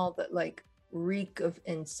this mall that like reek of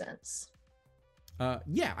incense?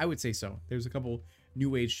 Yeah, I would say so. There's a couple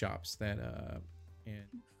new age shops that and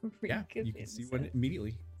yeah, you can see one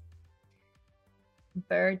immediately.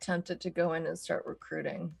 Very tempted to go in and start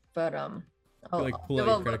recruiting, but I'll I'll pull give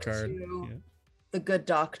out a your credit look card. to Yeah. the good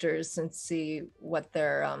doctors and see what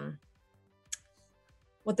their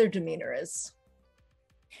demeanor is.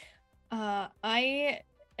 I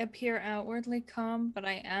appear outwardly calm, but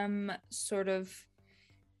I am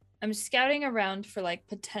I'm scouting around for like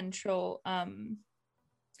potential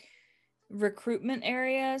recruitment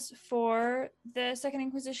areas for the Second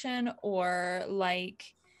Inquisition, or like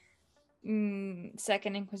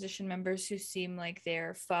Second Inquisition members who seem like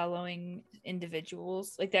they're following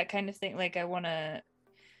individuals, like that kind of thing. Like I want to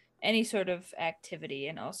any sort of activity.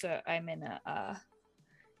 And also I'm in a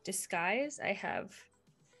disguise. I have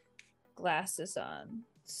glasses on,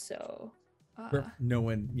 so no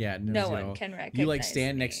one no one can recognize you like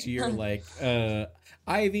stand me. next to your like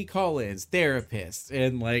Ivy Collins therapist,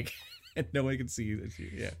 and like and no one can see you.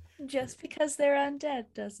 Yeah, Just because they're undead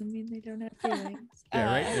doesn't mean they don't have feelings. yeah,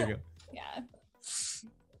 right, there you go. Yeah.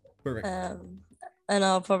 Perfect. And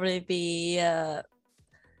I'll probably be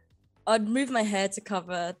I'd move my hair to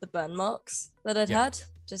cover the burn marks that I'd Yeah. had,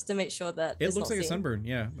 just to make sure that It it's looks not like a seen. sunburn.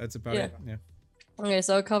 Yeah, that's about Yeah. it. Yeah. Okay,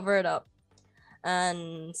 so I'll cover it up,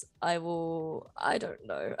 and I don't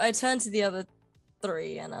know. I turn to the other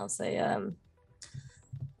three and I'll say,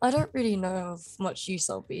 I don't really know of much use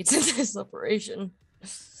I'll be to this operation.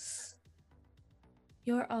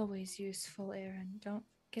 You're always useful, Aaron. Don't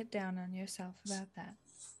get down on yourself about that.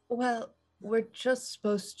 Well, we're just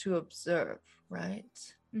supposed to observe, right?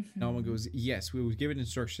 No one goes, yes, we were given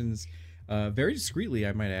instructions very discreetly,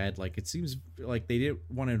 I might add. Like, it seems like they didn't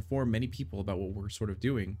want to inform many people about what we're sort of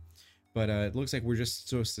doing. But it looks like we're just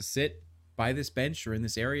supposed to sit by this bench or in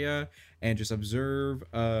this area and just observe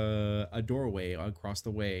a doorway across the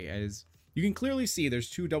way. As you can clearly see, there's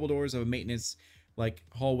two double doors of a maintenance like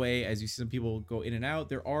hallway. As you see some people go in and out,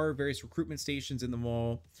 there are various recruitment stations in the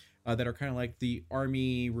mall that are kind of like the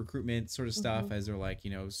army recruitment sort of stuff, as they're like,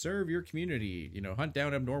 serve your community, hunt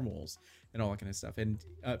down abnormals and all that kind of stuff. And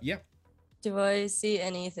yeah. Do I see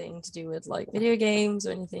anything to do with like video games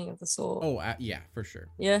or anything of the sort? Oh, yeah, for sure.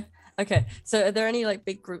 Yeah. Okay. So are there any like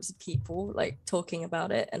big groups of people like talking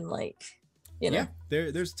about it and like, Yeah,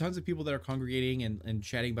 there's tons of people that are congregating and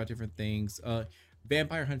chatting about different things.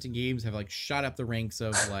 Vampire hunting games have like shot up the ranks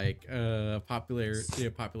of like popular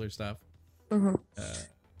stuff.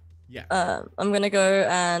 Yeah. I'm gonna go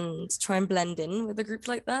and try and blend in with a group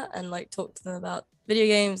like that and like talk to them about video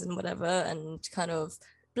games and whatever, and kind of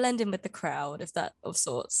blend in with the crowd, if that of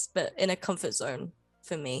sorts, but in a comfort zone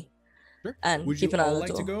for me. Sure. And Would you keep an eye all on the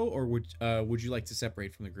like to door. go, or would you like to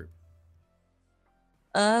separate from the group?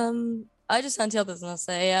 I just turn to the others and I'll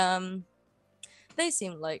say, they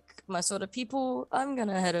seem like my sort of people. I'm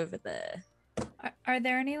gonna head over there. Are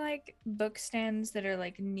there any like book stands that are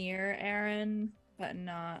like near Aaron, but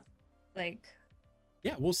not like?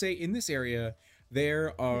 Yeah, we'll say in this area, There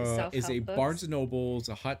is a self-help books. Barnes and Nobles,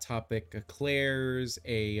 a Hot Topic, a Claire's,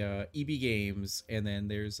 a EB Games, and then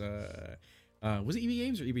there's a was it EB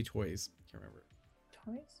Games or EB Toys? I can't remember.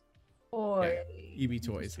 Toys? Boy. EB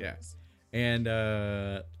Toys, yeah, and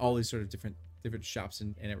all these sort of different shops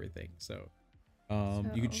and everything. So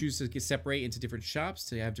you can So- choose to separate into different shops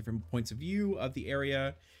to have different points of view of the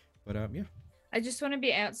area. But yeah, I just want to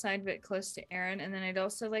be outside but close to Aaron, and then I'd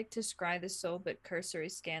also like to scry the soul but cursory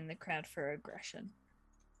scan the crowd for aggression.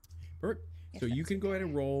 perfect. If So you that's can go okay. ahead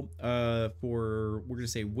and roll for, we're gonna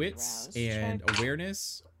say wits Rouse and check.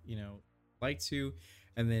 awareness, you know, like to,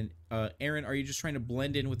 and then Aaron, are you just trying to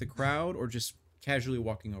blend in with the crowd or just casually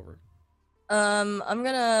walking over? I'm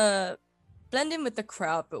gonna blend in with the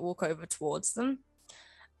crowd, but walk over towards them,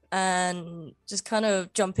 and just kind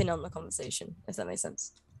of jump in on the conversation, if that makes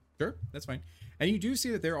sense. Sure, that's fine. And you do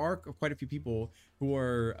see that there are quite a few people who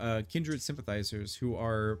are kindred sympathizers who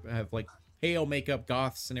have like pale makeup,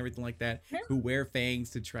 goths, and everything like that, who wear fangs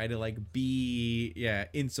to try to like be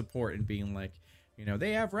in support and being like, you know,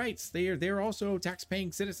 they have rights. They're also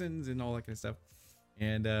tax-paying citizens and all that kind of stuff.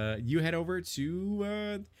 And you head over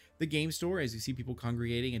to the game store as you see people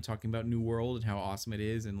congregating and talking about New World and how awesome it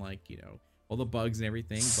is, and like, you know, all the bugs and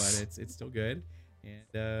everything, but it's still good.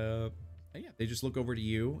 And yeah, they just look over to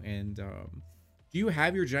you. And do you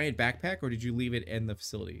have your giant backpack, or did you leave it in the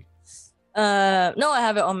facility? No, I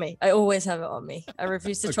have it on me. I always have it on me. I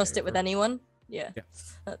refuse to Okay, trust it with perfect. anyone. Yeah. Yeah.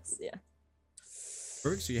 That's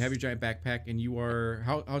Perfect. So you have your giant backpack, and you are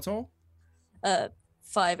how tall? 5'8".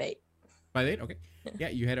 5'8". Okay. Yeah,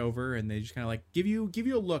 you head over, and they just kind of like give you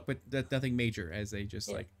a look, but nothing major, as they just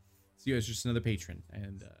Yeah. like see you as just another patron.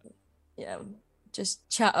 And Yeah. Just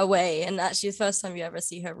chat away. And actually, the first time you ever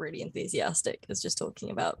see her really enthusiastic is just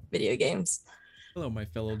talking about video games. hello, my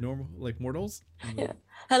fellow mortals. Yeah.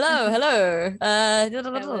 Hello. Hello,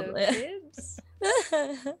 kids.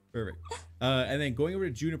 Perfect. And then going over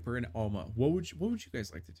to Juniper and Alma, what would you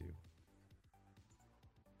guys like to do?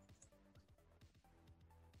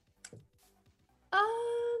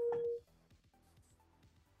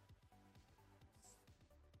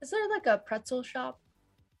 Is there like a pretzel shop?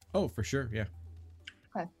 Oh, for sure. Yeah.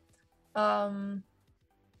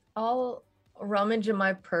 I'll rummage in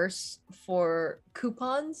my purse for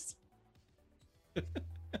coupons.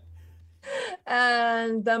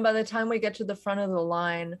 And then by the time we get to the front of the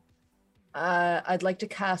line, I'd like to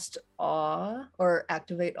cast awe or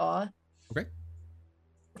activate awe. Okay.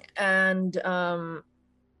 And be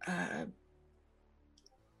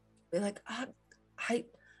like,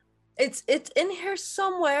 it's in here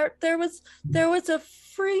somewhere. There was a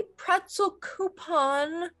free pretzel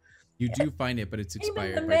coupon You do find it, but it's came in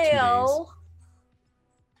expired the by 2 days. mail.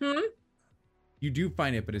 You do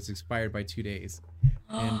find it, but it's expired by 2 days.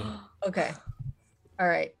 And Okay. All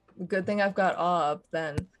right. Good thing I've got awe up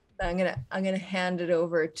then. I'm gonna hand it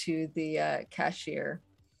over to the cashier.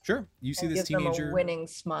 sure, you see And this give them teenager a winning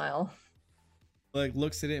smile. like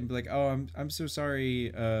looks at it and be like, "Oh, I'm so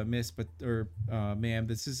sorry, miss, but or ma'am,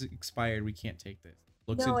 this is expired. We can't take this."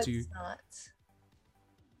 Looks No, into it's not.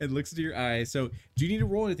 and looks into your eyes. So, do you need to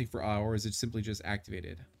roll anything for awe, or is it simply just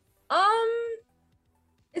activated?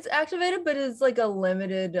 It's activated, but it's like a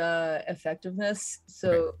limited effectiveness.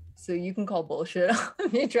 So you can call bullshit on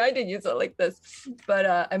me trying to use it like this.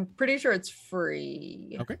 But I'm pretty sure it's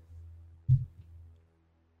free. Okay.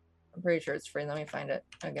 I'm pretty sure it's free. Let me find it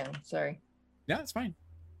again. Sorry. Yeah, it's fine.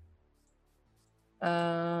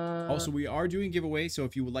 Uh, Also, we are doing a giveaway, so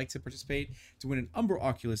if you would like to participate to win an Umbro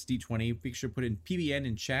Oculus D20, make sure to put in PBN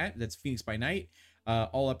in chat. That's Phoenix by Night,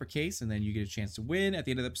 all uppercase, and then you get a chance to win. At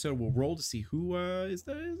the end of the episode, we'll roll to see who is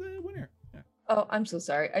the winner. Yeah. oh, I'm so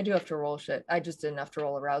sorry. I do have to roll shit. I just didn't have to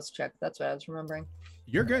roll a rouse check. That's what I was remembering.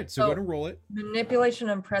 You're good. So go ahead and roll it. Manipulation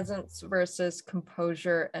and presence versus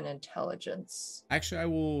composure and intelligence. Actually, I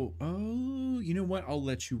will. Oh, you know what? I'll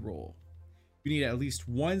let you roll. You need at least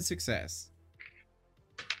one success.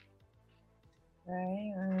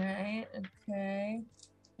 All right, okay.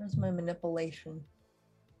 Where's my manipulation?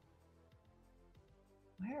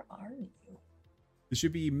 Where are you? This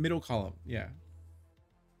should be middle column. Yeah.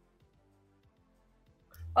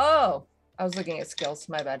 Oh, I was looking at skills.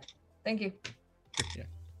 My bad. Thank you. Yeah.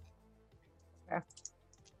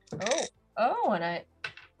 Oh, and I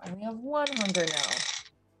only have one hunger now.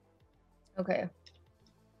 Okay.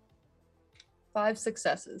 5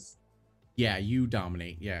 successes. Yeah, you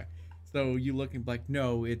dominate. Yeah. So you look and be like,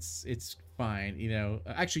 no, it's fine. You know,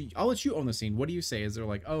 actually, I'll let you own the scene. What do you say? Is there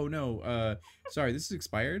like, oh no, sorry, this is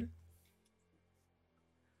expired?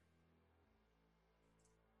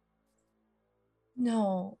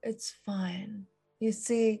 No, it's fine. You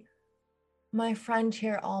see, my friend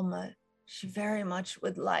here, Alma, She very much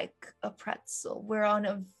would like a pretzel. We're on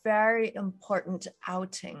a very important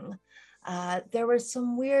outing. There were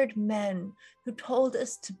some weird men who told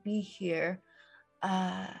us to be here.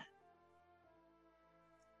 I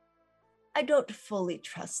don't fully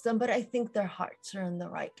trust them, but I think their hearts are in the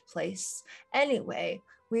right place. Anyway,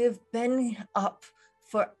 we have been up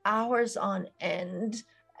for hours on end,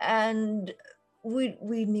 and we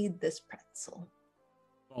need this pretzel.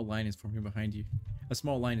 Small line is forming behind you. A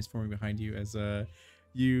small line is forming behind you as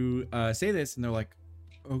you say this, and they're like,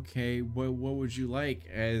 "Okay, what would you like?"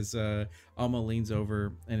 As Alma leans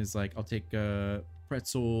over and is like, "I'll take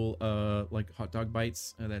pretzel, like hot dog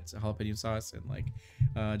bites. That's jalapeno sauce, and like,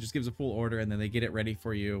 just gives a full order, and then they get it ready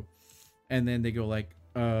for you, and then they go like,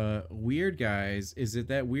 weird guys. Is it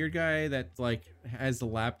that weird guy that like has the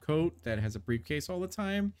lab coat that has a briefcase all the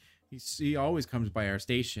time? He always comes by our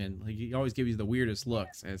station. Like he always gives you the weirdest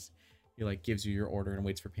looks as he like gives you your order and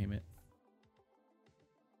waits for payment."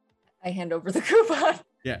 I hand over the coupon.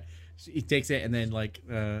 Yeah, he takes it and then like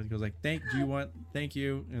he goes like, "Thank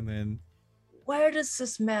you," and then Where does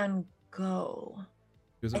this man go?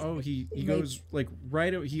 goes, "Oh, he goes like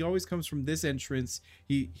he always comes from this entrance.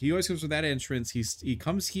 He always comes from that entrance. He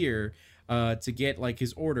comes here to get like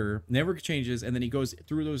his order, never changes, and then he goes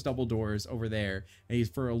through those double doors over there, and he's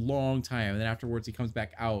for a long time, and then afterwards he comes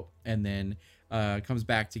back out and then comes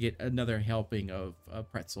back to get another helping of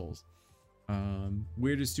pretzels.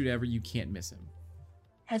 Weirdest dude ever. You can't miss him.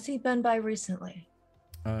 Has he been by recently?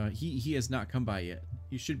 He has not come by yet.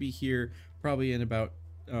 He should be here probably in about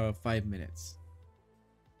 5 minutes.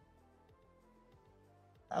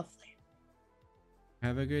 Lovely.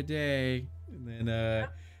 Have a good day." And then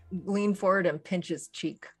Lean forward and pinch his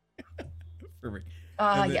cheek. perfect.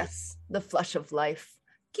 Ah, And then- yes, the flush of life.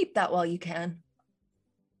 Keep that while you can.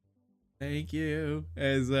 Thank you.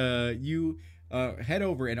 As you head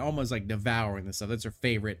over and almost like devouring this stuff. That's her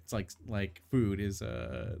favorite. It's like food is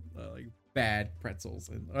like bad pretzels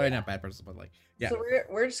and not bad pretzels, but like yeah. So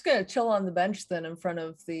we're just gonna chill on the bench then in front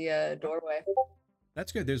of the doorway.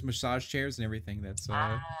 That's good. There's massage chairs and everything. That's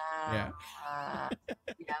yeah.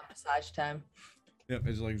 Yeah, massage time. Yep.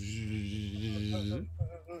 It's like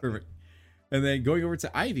perfect. And then going over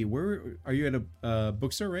to Ivy. Where are you at a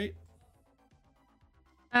bookstore, right?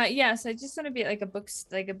 Yeah, so I just want to be like a book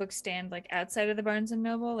stand like outside of the Barnes and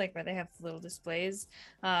Noble, like where they have little displays,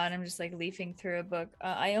 and I'm just like leafing through a book.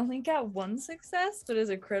 I only got one success, but it was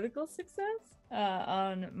a critical success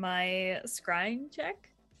on my scrying check.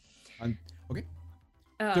 Okay.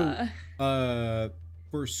 Uh,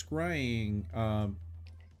 For scrying,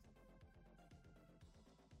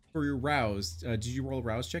 for your rouse, did you roll a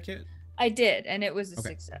rouse check yet? I did, and it was a Okay.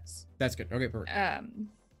 success. That's good. Okay, perfect.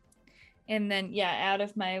 And then out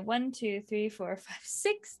of my 1, 2, 3, 4, 5,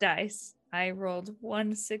 6 dice, I rolled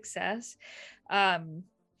one success.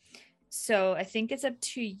 So I think it's up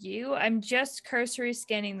to you. I'm just cursory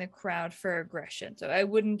scanning the crowd for aggression, so I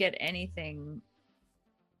wouldn't get anything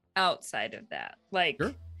outside of that. Like,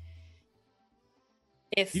 Sure.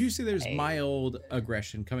 if You do see there's mild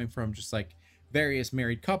aggression coming from just like various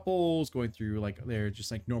married couples going through like their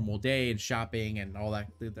just like normal day and shopping and all that,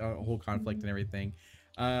 the whole conflict and everything.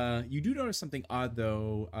 You do notice something odd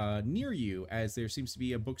though near you, as there seems to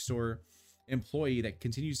be a bookstore employee that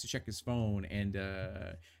continues to check his phone and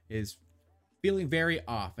is feeling very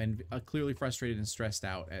off and clearly frustrated and stressed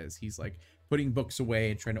out as he's like putting books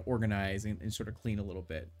away and trying to organize and sort of clean a little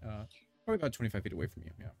bit. Probably about 25 feet away from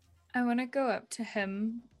you. Yeah. I want to go up to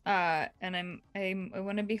him, and I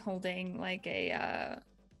want to be holding like a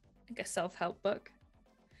self-help book,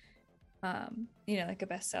 like a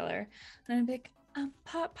bestseller, and I'm like,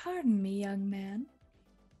 pardon me, young man.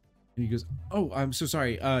 And he goes, "Oh, I'm so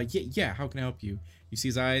sorry. Yeah. How can I help you?" You see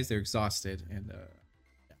his eyes; they're exhausted, and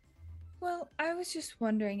Well, I was just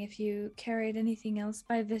wondering if you carried anything else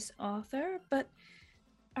by this author, but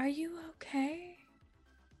are you okay?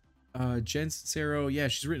 Jen Sincero, yeah,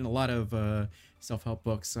 she's written a lot of self-help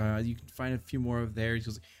books. You can find a few more of there. She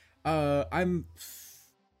goes, I'm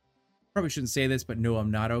probably shouldn't say this, but no,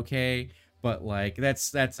 I'm not okay. But like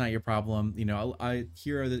that's not your problem.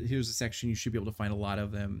 Here's a section. You should be able to find a lot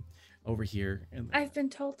of them over here. And I've been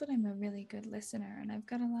told that I'm a really good listener, and I've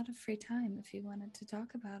got a lot of free time if you wanted to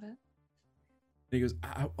talk about it. he goes,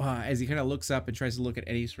 as he kind of looks up and tries to look at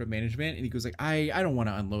any sort of management, and he goes like, I don't want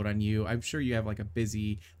to unload on you. I'm sure you have like a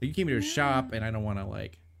busy, like you came to a shop, and I don't want to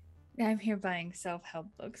like. I'm here buying self-help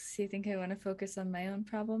books. Do you think I want to focus on my own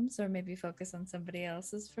problems or maybe focus on somebody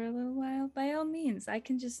else's for a little while? By all means, I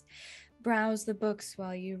can just browse the books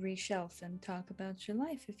while you reshelf and talk about your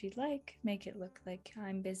life if you'd like. Make it look like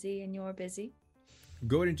I'm busy and you're busy.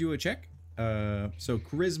 Go ahead and do a check. So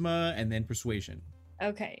charisma and then persuasion.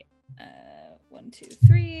 Okay. 1, 2,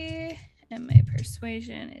 3. And my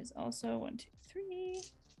persuasion is also 1, 2, 3.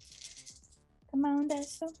 Come on,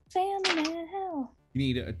 that's so family now.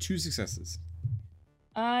 You need 2 successes.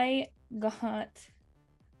 I got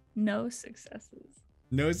no successes.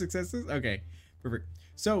 No successes? Okay, perfect.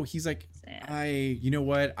 So he's like, Sad. you know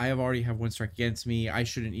what? I have already have 1 strike against me. I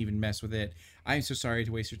shouldn't even mess with it. I'm so sorry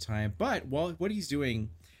to waste your time. But what he's doing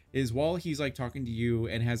is while he's like talking to you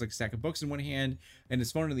and has like a stack of books in one hand and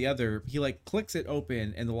his phone in the other, he like clicks it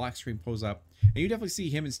open and the lock screen pulls up. And you definitely see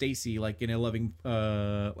him and Stacy like in a loving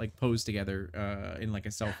like pose together in like a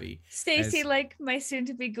selfie. Stacy, as- like my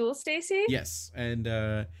soon-to-be ghoul Stacy? Yes, and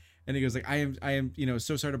he goes like, I am, you know,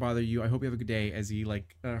 so sorry to bother you. I hope you have a good day. As he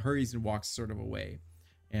like hurries and walks sort of away,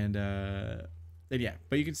 and yeah,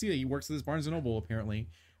 but you can see that he works at this Barnes and Noble apparently,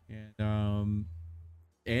 and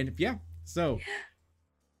yeah, so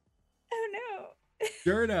Oh no.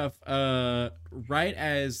 sure enough, right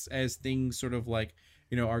as things sort of like,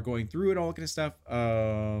 you know, are going through and all that kind of stuff,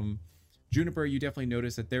 Juniper, you definitely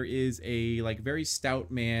notice that there is a like very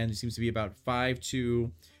stout man who seems to be about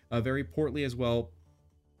 5'2", very portly as well.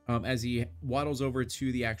 As he waddles over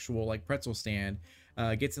to the actual like pretzel stand,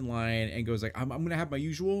 gets in line and goes like, I'm gonna have my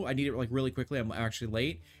usual. I need it like really quickly. I'm actually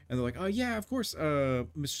late. And they're like, oh yeah, of course,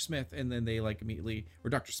 Mr. Smith. And then they like immediately, or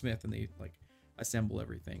Dr. Smith, and they like assemble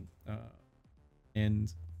everything.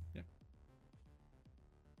 And yeah.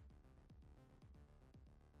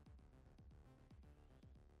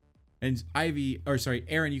 And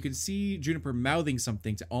Aaron, you can see Juniper mouthing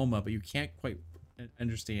something to Alma, but you can't quite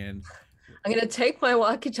understand. I'm going to take my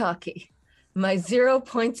walkie-talkie, my 0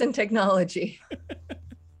 points in technology.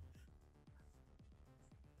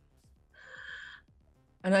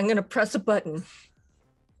 And I'm going to press a button.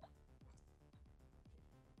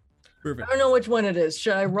 Perfect. I don't know which one it is.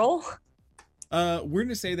 Should I roll? We're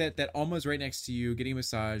gonna say that Alma's right next to you getting a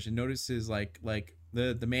massage and notices like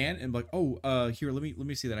the man and like, oh, here, let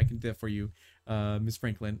me see that. I can do that for you, Miss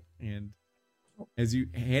Franklin. And as you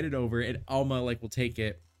hand it over, and Alma like will take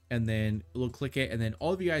it and then it'll click it, and then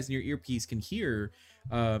all of you guys in your earpiece can hear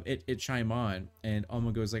it chime on, and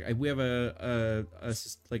Alma goes like, we have a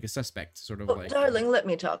suspect, sort of like, darling, let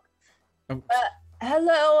me talk. Oh.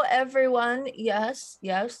 Hello, everyone. Yes,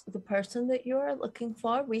 the person that you are looking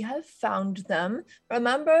for, we have found them.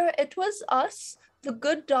 Remember, it was us, the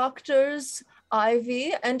good doctors,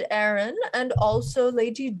 Ivy and Aaron, and also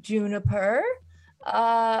Lady Juniper.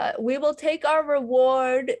 We will take our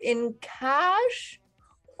reward in cash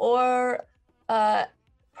or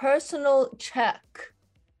personal check.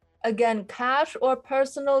 Again, cash or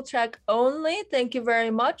personal check only. Thank you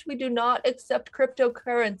very much. We do not accept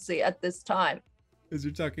cryptocurrency at this time. As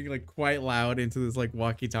you're talking like quite loud into this like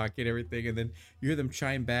walkie-talkie and everything, and then you hear them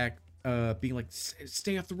chime back, being like,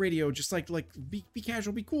 stay off the radio, just like be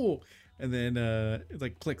casual, be cool. And then it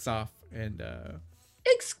like clicks off, and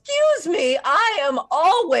excuse me, I am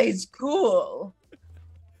always cool.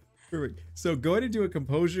 Perfect. So go ahead and do a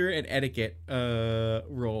composure and etiquette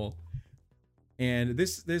roll. And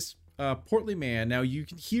this portly man, now you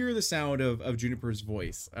can hear the sound of Juniper's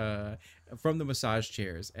voice from the massage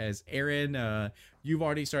chairs. As Aaron, you've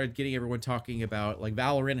already started getting everyone talking about like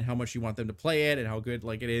Valorant and how much you want them to play it and how good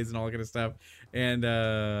like it is and all that kind of stuff. And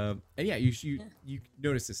yeah, you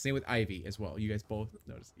notice this. Same with Ivy as well. You guys both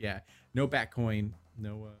notice. Yeah, no Batcoin,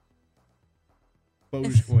 no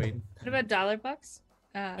Dogecoin. What about $bucks?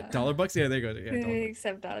 $bucks? Yeah, there you go. Yeah, $.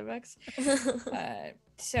 Except $bucks.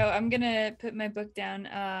 So I'm gonna put my book down,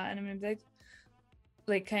 and I'm gonna be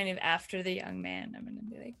like kind of after the young man. I'm gonna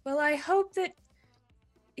be like, well, I hope that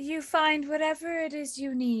you find whatever it is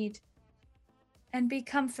you need, and be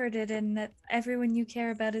comforted in that everyone you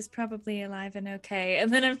care about is probably alive and okay.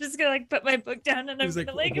 And then I'm just gonna like put my book down, and I'm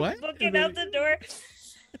gonna like book it out the door.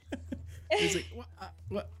 He's like,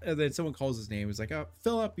 what? And then someone calls his name. He's like, oh,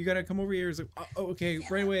 Philip, you gotta come over here. He's like, oh, okay,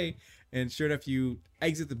 right away. And sure enough, you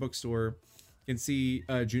exit the bookstore. You can see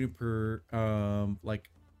Juniper like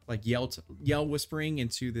yell whispering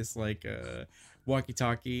into this like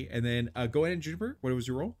walkie-talkie. And then go ahead and Juniper, what was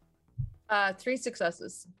your roll? 3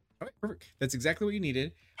 successes. All right, perfect. That's exactly what you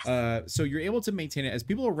needed. So you're able to maintain it as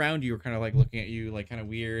people around you are kind of like looking at you like kind of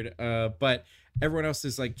weird. But everyone else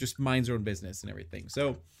is like just minds their own business and everything.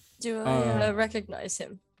 So do I recognize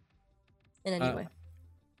him in any way?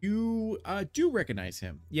 You do recognize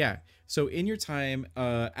him. Yeah. So in your time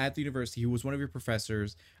at the university, he was one of your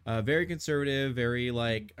professors, very conservative, very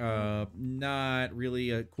like not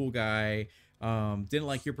really a cool guy. Didn't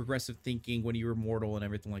like your progressive thinking when you were mortal and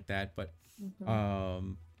everything like that. But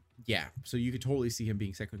Yeah, so you could totally see him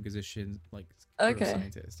being second Inquisition, like sort of Okay.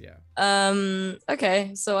 scientist. Yeah.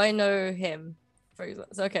 Okay, so I know him, for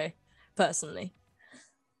example. Okay, personally.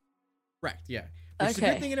 Correct. Yeah. Which is a good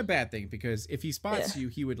Okay. thing and a bad thing, because if he spots you,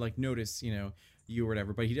 he would like notice, you or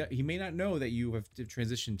whatever. But he may not know that you have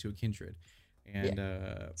transitioned to a kindred, and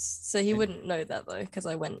So he and- wouldn't know that though, because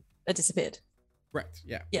I disappeared. correct.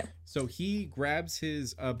 Yeah. Yeah. So he grabs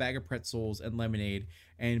his bag of pretzels and lemonade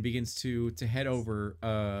and begins to head over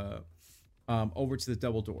over to the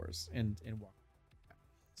double doors and walk.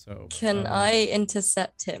 So Can I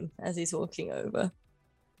intercept him as he's walking over?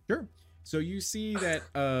 Sure. So you see that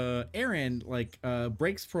Aaron like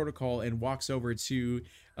breaks protocol and walks over to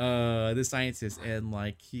the scientist, and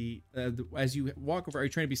like he as you walk over, are you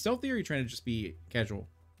trying to be stealthy or are you trying to just be casual?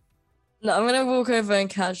 No, I'm gonna walk over and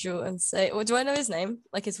casual and say, well, do I know his name?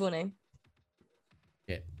 Like his full name?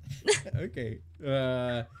 Yeah. Okay.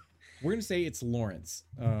 We're gonna say it's Lawrence.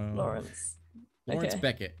 Lawrence. Lawrence Okay.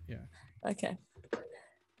 Beckett. Yeah. Okay.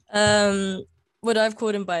 Would I have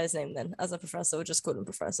called him by his name then, as a professor, or just called him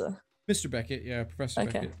Professor? Mr. Beckett. Yeah, Professor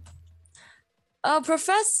Okay. Beckett. Oh,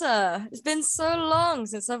 Professor! It's been so long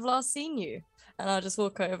since I've last seen you. And I'll just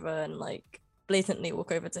walk over and like blatantly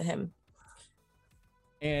walk over to him.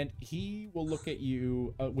 And he will look at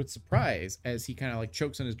you with surprise as he kind of like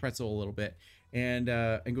chokes on his pretzel a little bit, and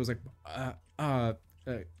goes like,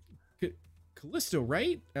 Callisto,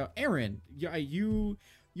 right? Aaron, yeah, you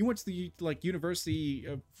went to the like university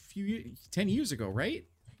 10 years ago, right?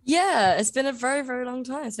 Yeah, it's been a very, very long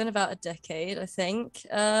time. It's been about a decade, I think.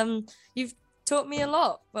 You've taught me a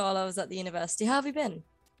lot while I was at the university. How have you been?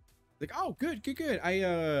 Like, oh, good.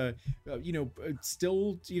 I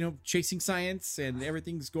still chasing science, and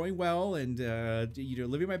everything's going well, and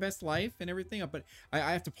living my best life and everything. But I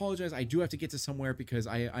have to apologize. I do have to get to somewhere because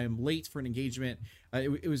I am late for an engagement.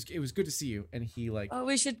 It was good to see you. And he like, Oh,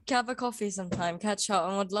 we should have a coffee sometime, catch up,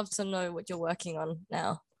 and I'd love to know what you're working on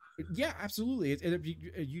now. yeah, absolutely.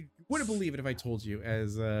 You wouldn't believe it if I told you.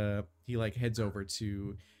 As he like heads over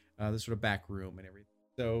to the sort of back room and everything.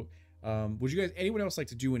 So. Would you guys, anyone else like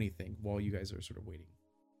to do anything while you guys are sort of waiting?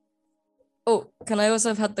 Oh, can I also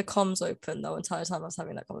have had the comms open the entire time I was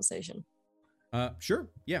having that conversation? Sure.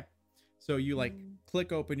 Yeah. So you like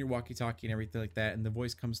click open your walkie-talkie and everything like that, and the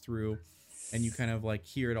voice comes through, and you kind of like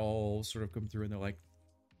hear it all sort of come through, and they're like,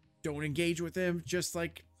 "Don't engage with him. Just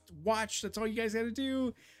like watch. That's all you guys got to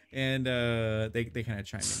do." And they kind of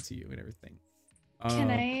chime into you and everything. Can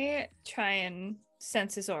I try and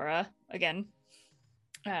sense his aura again?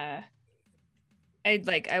 I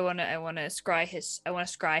want to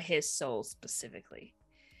scry his soul specifically.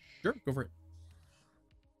 Sure, go for it.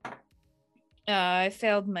 I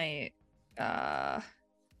failed my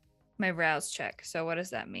my rouse check. So what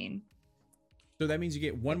does that mean? So that means you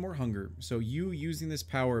get one more hunger. So you using this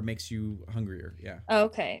power makes you hungrier. Yeah.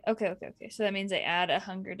 Okay. So that means I add a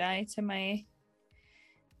hunger die to my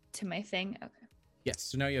thing. Okay. Yes.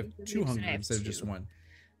 So now you have two So hunger now I have instead of just 2. one.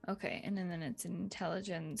 Okay, and then it's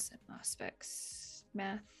intelligence and aspects,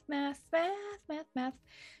 math.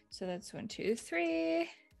 So that's 1, 2, 3,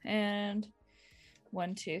 and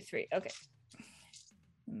 1, 2, 3. Okay,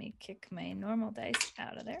 let me kick my normal dice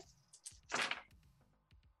out of there.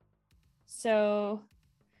 So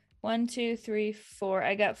 1, 2, 3, 4.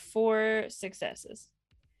 I got 4 successes.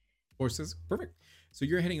 Horses, perfect. So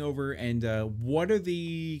you're heading over, and what are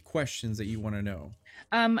the questions that you want to know?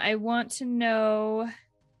 I want to know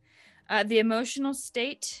the emotional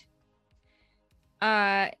state,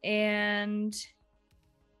 and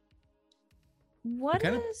what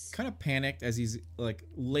kind is of panicked as he's like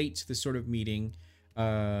late to this sort of meeting,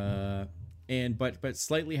 and but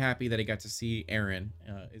slightly happy that he got to see Aaron.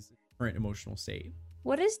 Is his current emotional state.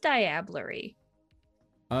 what is diablerie?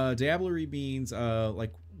 Diablerie means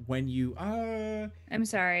like when you I'm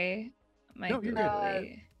sorry, my No, you're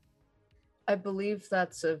good. I believe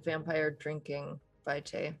that's a vampire drinking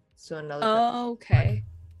vitae. So another Oh, okay.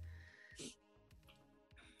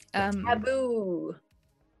 taboo.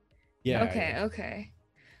 yeah. Okay.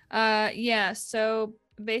 Yeah. So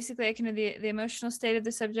basically, I can know the emotional state of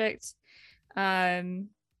the subject.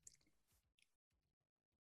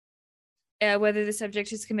 Whether the subject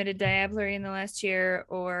has committed diablerie in the last year,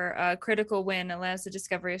 or a critical win allows the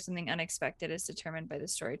discovery of something unexpected as determined by the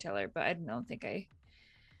storyteller. But I don't think I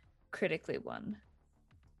critically won.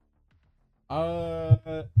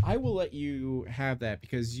 I will let you have that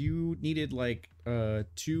because you needed like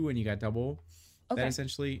 2 and you got double that Okay.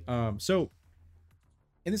 essentially. So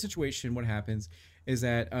in this situation, what happens is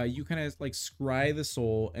that you kind of like scry the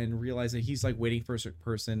soul and realize that he's like waiting for a certain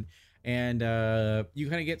person, and you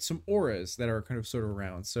kind of get some auras that are kind of sort of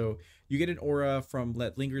around. So you get an aura from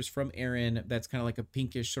that lingers from Aaron that's kind of like a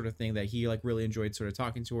pinkish sort of thing that he like really enjoyed sort of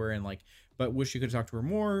talking to her and like, but wish you could talk to her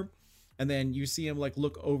more. And then you see him like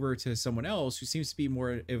look over to someone else who seems to be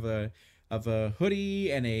more of a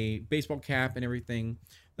hoodie and a baseball cap and everything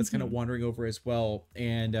that's kind of wandering over as well.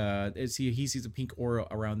 And as he sees a pink aura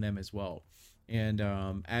around them as well. And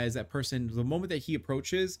as that person, the moment that he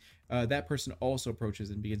approaches, that person also approaches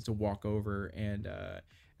and begins to walk over. And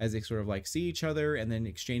as they sort of like see each other and then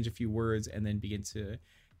exchange a few words and then begin to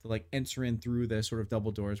like enter in through the sort of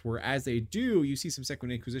double doors, where as they do, you see some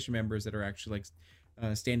Second Inquisition members that are actually like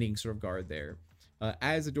standing sort of guard there.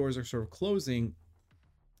 As the doors are sort of closing,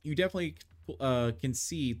 you definitely can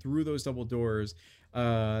see through those double doors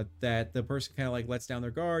that the person kind of like lets down their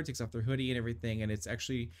guard, takes off their hoodie and everything, and it's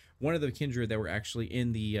actually one of the kindred that were actually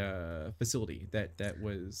in the facility that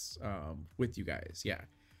was with you guys,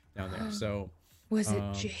 down there. So was it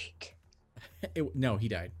Jake? No, he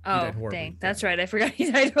died. Oh, he died horribly. dang, that's right. I forgot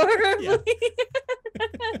he died horribly.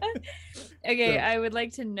 Okay, So- I would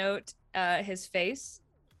like to note his face.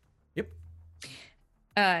 Yep.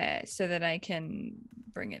 So that I can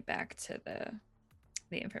bring it back to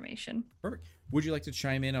the information. Perfect. Would you like to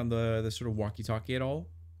chime in on the sort of walkie-talkie at all?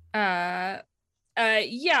 Yeah,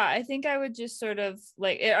 I think I would just sort of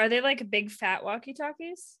like, are they like big fat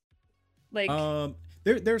walkie-talkies? Like,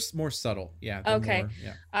 They're more subtle. Yeah. they're Okay. more-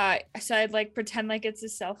 yeah. So I'd like pretend like it's a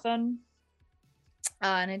cell phone,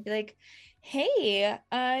 and I'd be like, hey,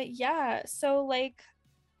 yeah, so like,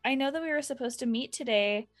 I know that we were supposed to meet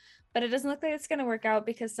today, but it doesn't look like it's gonna work out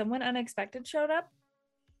because someone unexpected showed up.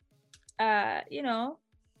 You know,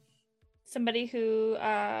 somebody who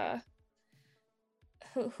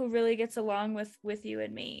really gets along with you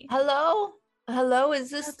and me. Hello, is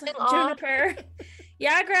this thing on? Juniper.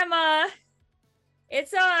 Yeah, Grandma.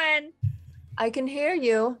 It's on. I can hear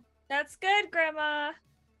you. That's good, Grandma.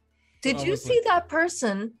 Did you Almost see like- that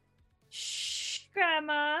person? Shh,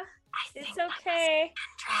 Grandma. I It's think that was okay.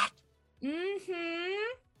 Kindred.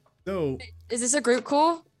 Mm-hmm. So, Is this a group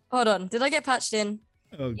call? Hold on. Did I get patched in?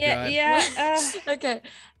 oh Yeah, god. yeah. Okay.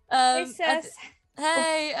 Hey, I sis.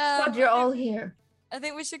 hey. God, you're all here. I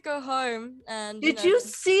think we should go home and. Did you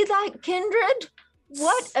see that, Kindred?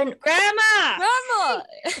 What an Grandma. Grandma.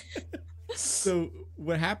 So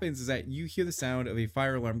what happens is that you hear the sound of a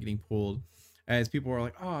fire alarm getting pulled as people are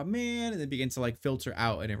like, oh man, and then begin to like filter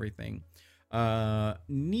out and everything.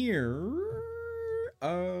 Near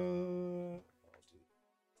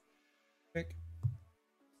quick.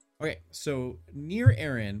 Okay, so near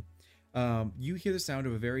Aaron, you hear the sound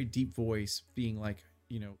of a very deep voice being like,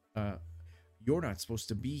 you're not supposed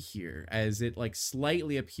to be here, as it like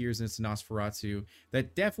slightly appears in its Nosferatu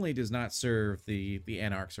that definitely does not serve the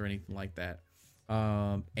Anarchs or anything like that,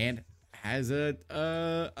 and has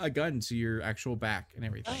a gun to your actual back and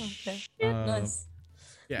everything. Oh, okay. Nice.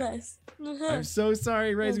 Yeah. Nice. I'm so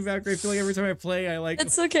sorry, Rising Valkyrie. I feel like every time I play, I like.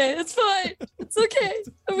 It's okay. It's fine. It's okay.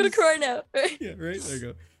 I'm gonna cry now. Yeah, right. There you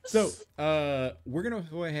go. So, we're gonna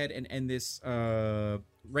go ahead and end this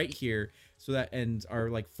right here. So that ends our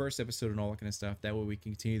like first episode and all that kind of stuff. That way we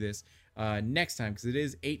can continue this next time, because it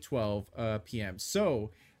is 8:12 p.m.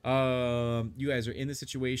 So you guys are in the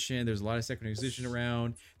situation. There's a lot of Second Inquisition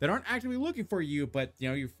around that aren't actively looking for you, but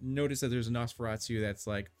you've noticed that there's a Nosferatu that's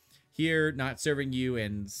like here, not serving you,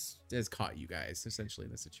 and has caught you guys essentially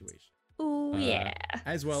in the situation. Ooh, yeah.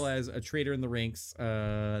 As well as a traitor in the ranks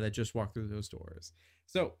that just walked through those doors.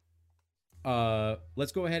 So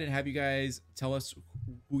let's go ahead and have you guys tell us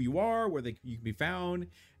who you are, where you can be found,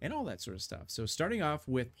 and all that sort of stuff. So starting off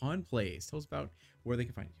with Pond Plays, tell us about where they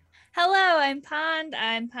can find you. Hello, I'm Pond.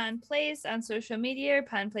 I'm Pond Plays on social media,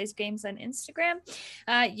 Pond Plays Games on Instagram.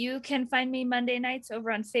 You can find me Monday nights over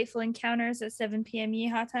on Fateful Encounters at 7 p.m.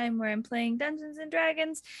 Yeehaw time, where I'm playing Dungeons and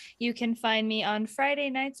Dragons. You can find me on Friday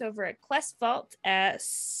nights over at Quest Vault at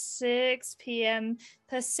 6 p.m.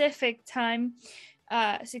 Pacific time.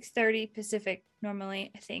 6:30 Pacific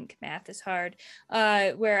normally. I think math is hard.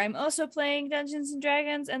 Where I'm also playing Dungeons and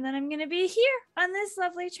Dragons, and then I'm gonna be here on this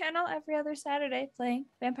lovely channel every other Saturday playing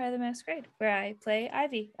Vampire the Masquerade, where I play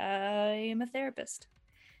Ivy. I am a therapist.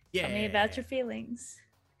 Yeah, Tell me about your feelings.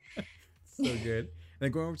 So good.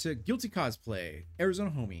 Then going over to Guilty Cosplay, Arizona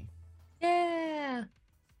Homie. Yeah.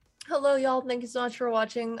 Hello, y'all. Thank you so much for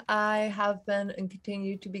watching. I have been and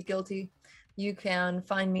continue to be guilty. You can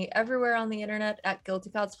find me everywhere on the internet at Guilty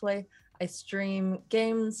Cosplay. I stream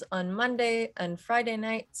games on Monday and Friday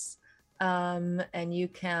nights, and you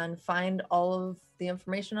can find all of the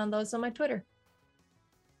information on those on my Twitter.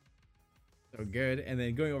 So good. And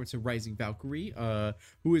then going over to Rising Valkyrie,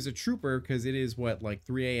 who is a trooper because it is what, like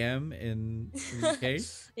 3 a.m. in the UK?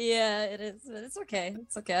 Yeah, it is. But it's okay.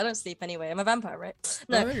 It's okay. I don't sleep anyway. I'm a vampire, right? Oh,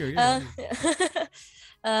 No. there you go.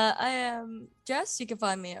 I am Jess. You can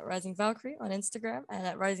find me at Rising Valkyrie on Instagram and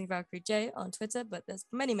at Rising Valkyrie J on Twitter. But there's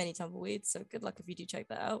many, many tumbleweeds, so good luck if you do check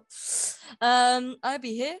that out. I'll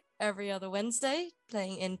be here every other Wednesday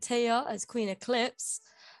playing in Taya as Queen Eclipse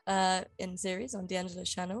in series on D'Angelo's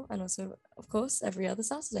channel, and also, of course, every other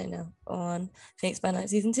Saturday now on Phoenix by Night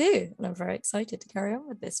Season 2. And I'm very excited to carry on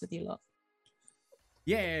with this with you lot.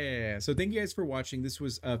 Yeah. So thank you guys for watching. This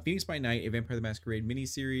was Phoenix by Night, a Vampire the Masquerade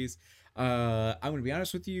mini-series. I'm going to be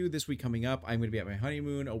honest with you. This week coming up, I'm going to be at my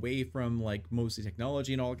honeymoon, away from like mostly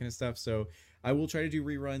technology and all that kind of stuff. So I will try to do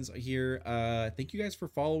reruns here. Thank you guys for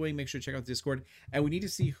following. Make sure to check out the Discord. And we need to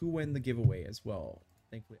see who won the giveaway as well.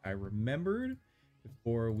 Thankfully, I remembered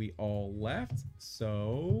before we all left.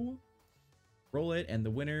 So roll it. And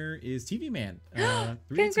the winner is TV Man.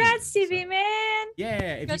 318. Congrats, TV So, Man. yeah. If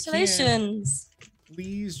you can, Congratulations.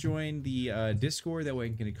 please join the Discord. That way I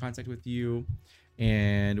can get in contact with you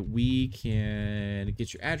and we can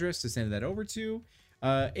get your address to send that over to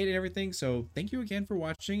it and everything. So thank you again for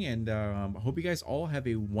watching, and I hope you guys all have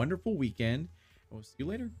a wonderful weekend. We'll see you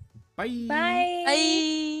later. Bye. Bye.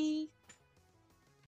 Bye.